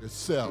saw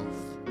yourself,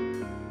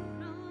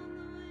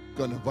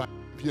 gonna invite,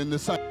 if you're in the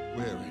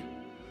sanctuary,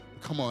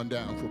 come on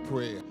down for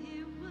prayer.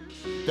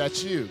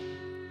 That's you.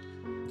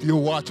 If you're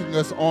watching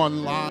us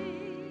online,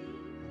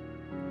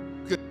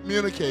 you can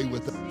communicate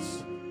with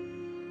us.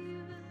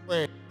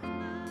 Prayer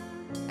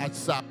at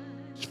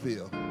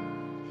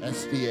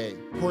SouthNashvilleSDA.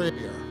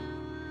 Prayer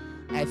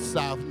at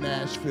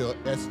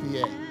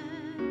SouthNashvilleSDA.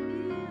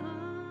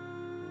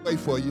 Wait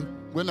for you.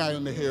 We're not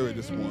in the area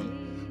this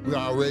morning. We're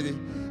already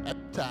at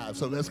the time,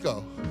 so let's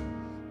go.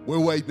 We're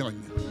waiting on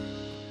you.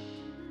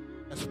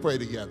 Let's pray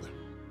together.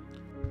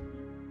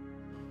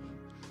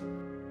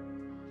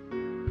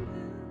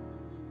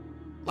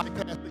 Like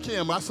Pastor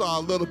Kim, I saw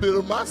a little bit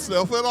of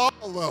myself in all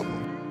of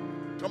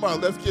them. Come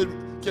on,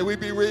 can we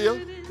be real?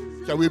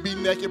 Can we be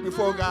naked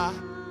before God?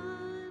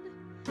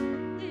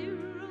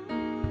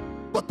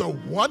 But the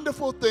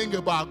wonderful thing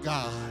about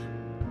God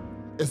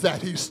is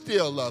that he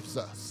still loves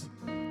us.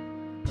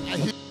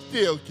 And he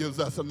still gives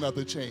us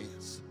another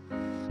chance.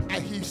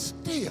 And he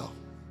still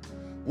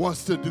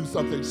wants to do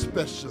something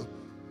special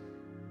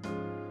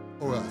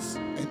for us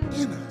and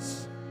in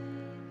us.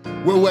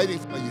 We're waiting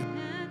for you.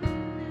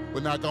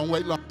 We're not going to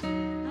wait long.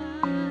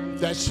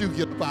 If that's you,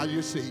 get up out of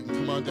your seat and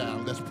come on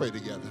down. Let's pray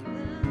together.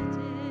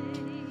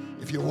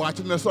 If you're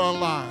watching us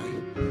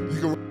online,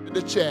 you can write in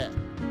the chat.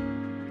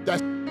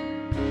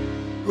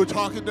 You're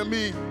talking to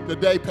me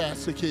today,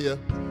 Pastor Kia.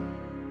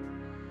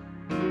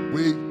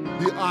 We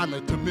be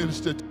honored to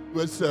minister to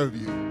you and serve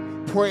you.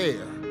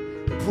 Prayer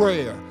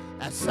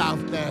at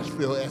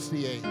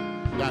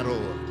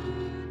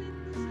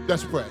SouthNashvilleSDA.org.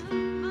 Let's pray.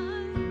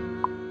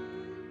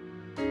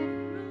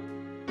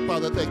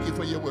 Father, thank you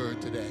for your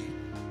word today.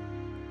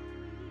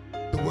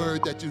 The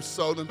word that you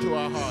sowed into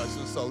our hearts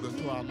and sowed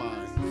into our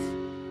minds.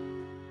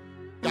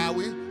 God,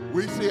 we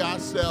see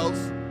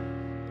ourselves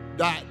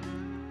not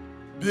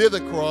near the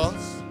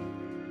cross,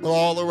 but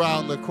all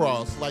around the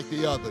cross like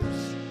the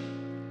others.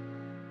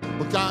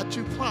 But God,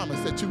 you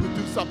promised that you would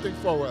do something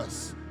for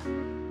us,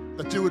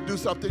 that you would do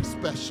something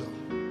special.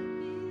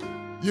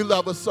 You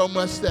love us so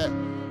much that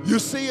you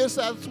see us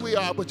as we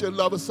are, but you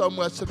love us so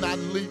much to not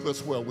leave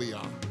us where we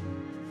are.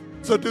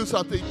 So do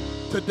something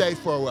today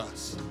for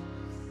us.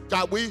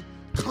 God, we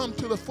come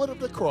to the foot of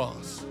the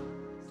cross,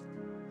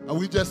 and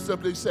we just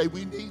simply say,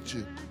 we need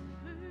you.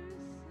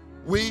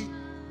 We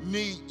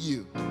need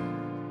you.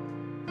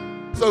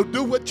 So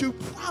do what you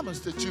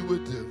promised that you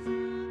would do.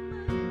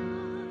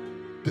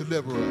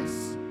 Deliver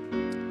us.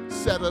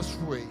 Set us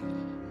free.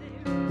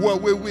 Where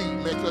we're weak,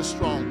 make us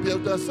strong.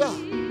 Build us up.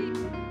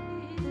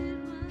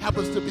 Help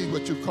us to be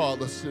what you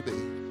called us to be.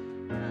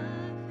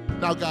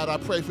 Now, God, I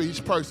pray for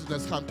each person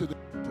that's come to the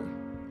altar.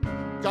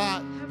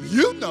 God,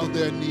 you know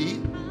their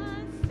need.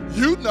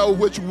 You know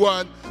which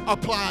one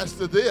applies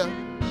to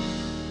them,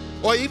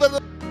 or even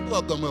all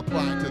of them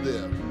apply to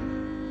them.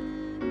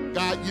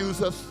 God,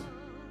 use us.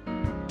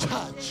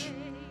 Touch,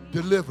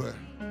 deliver,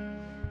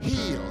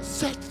 heal,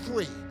 set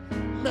free,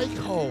 make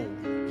whole.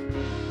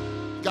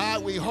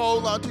 God, we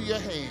hold onto your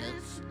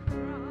hands,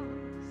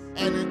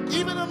 and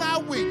even in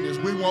our weakness,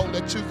 we won't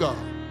let you go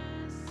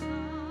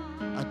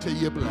until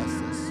you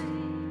bless us.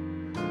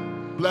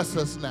 Bless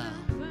us now.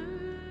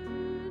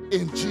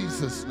 In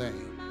Jesus'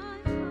 name,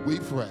 we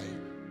pray.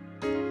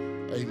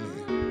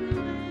 Amen.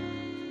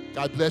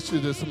 God bless you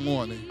this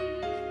morning.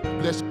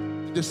 Bless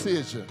your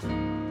decision.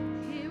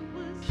 It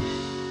was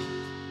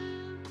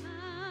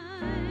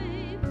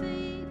my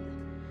faith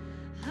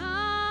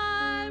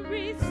I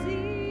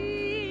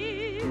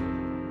received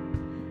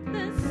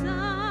the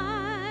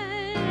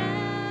sight,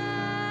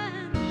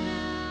 and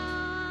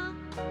now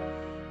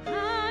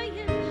I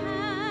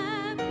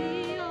am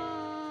happy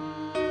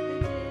all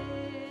the day.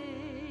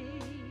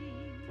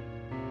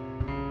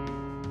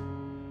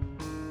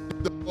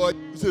 The Lord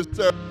used his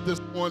service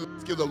this morning.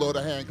 Let's give the Lord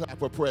a hand clap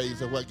for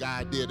praise of what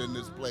God did in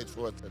this place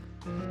for us today.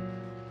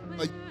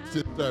 Lord used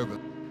his service.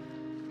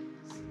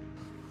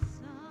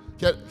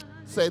 Can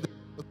say that.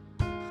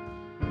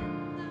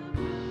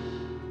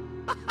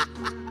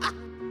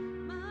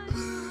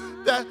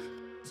 That's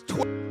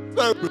 12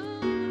 service.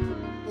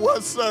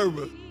 One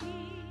service.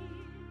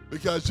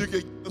 Because you can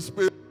get the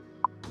Spirit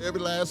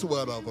every last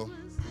one of them.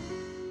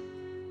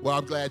 Well,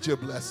 I'm glad you're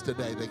blessed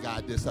today that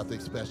God did something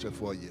special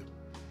for you.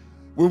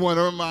 We want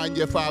to remind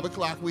you at 5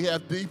 o'clock we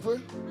have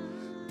Deeper.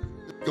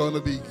 It's going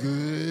to be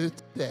good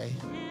today.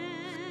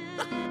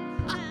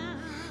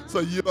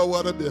 So you don't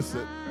want to miss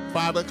it.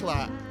 5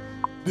 o'clock.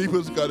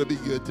 Deeper's going to be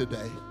good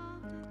today.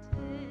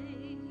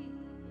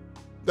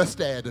 Let's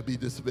stand to be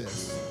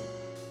dismissed.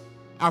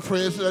 Our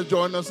friends that are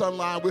joining us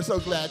online, we're so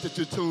glad that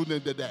you're tuned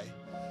in today.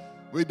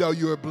 We know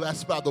you are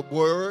blessed by the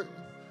word,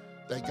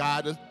 that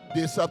God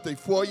did something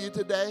for you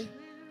today.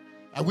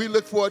 And we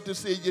look forward to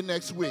seeing you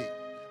next week.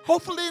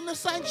 Hopefully in the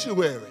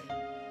sanctuary.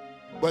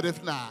 But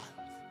if not,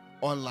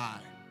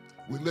 online.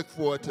 We look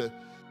forward to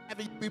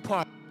having you be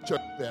part of the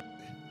church family.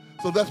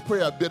 So let's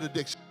pray a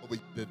benediction over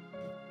you today.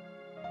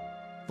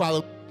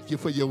 Father, thank you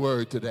for your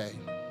word today.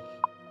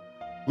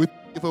 We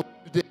thank you for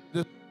what you did in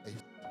this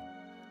place.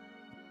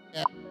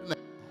 And now,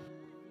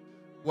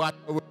 watch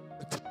over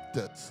and protect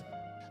us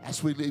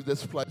as we leave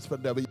this place for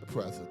never your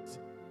presence.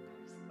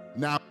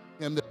 Now,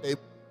 in the name of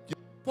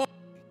your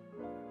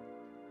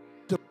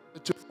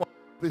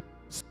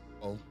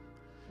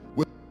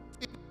with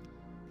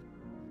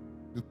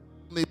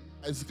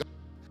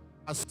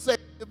I say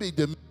to be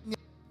dominion,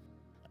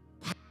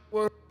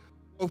 power,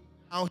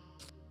 now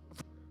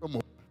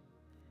forevermore.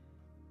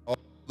 All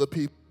the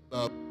people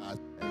of God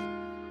say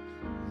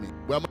amen.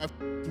 Well, my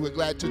friends, we're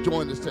glad to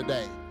join us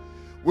today.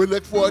 We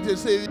look forward to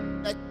seeing you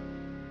next.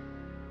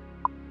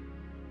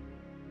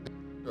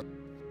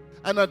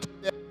 And until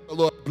then, the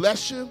Lord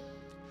bless you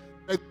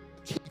and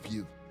keep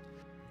you.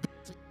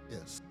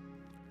 This is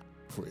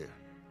prayer.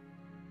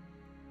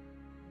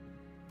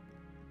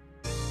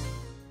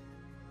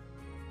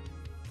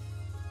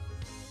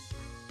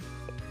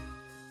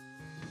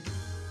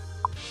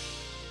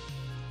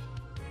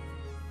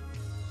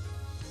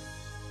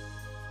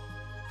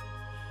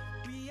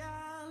 We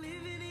are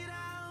living it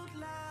out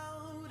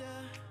loud,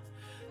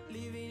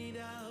 living it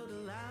out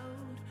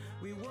loud.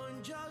 We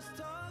won't just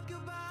talk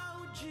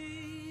about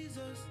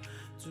Jesus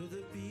to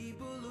the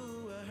people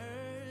who are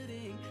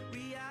hurting.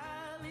 We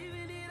are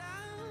living it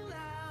out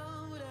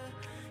loud,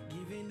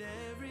 giving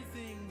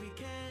everything we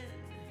can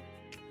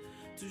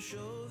to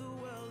show the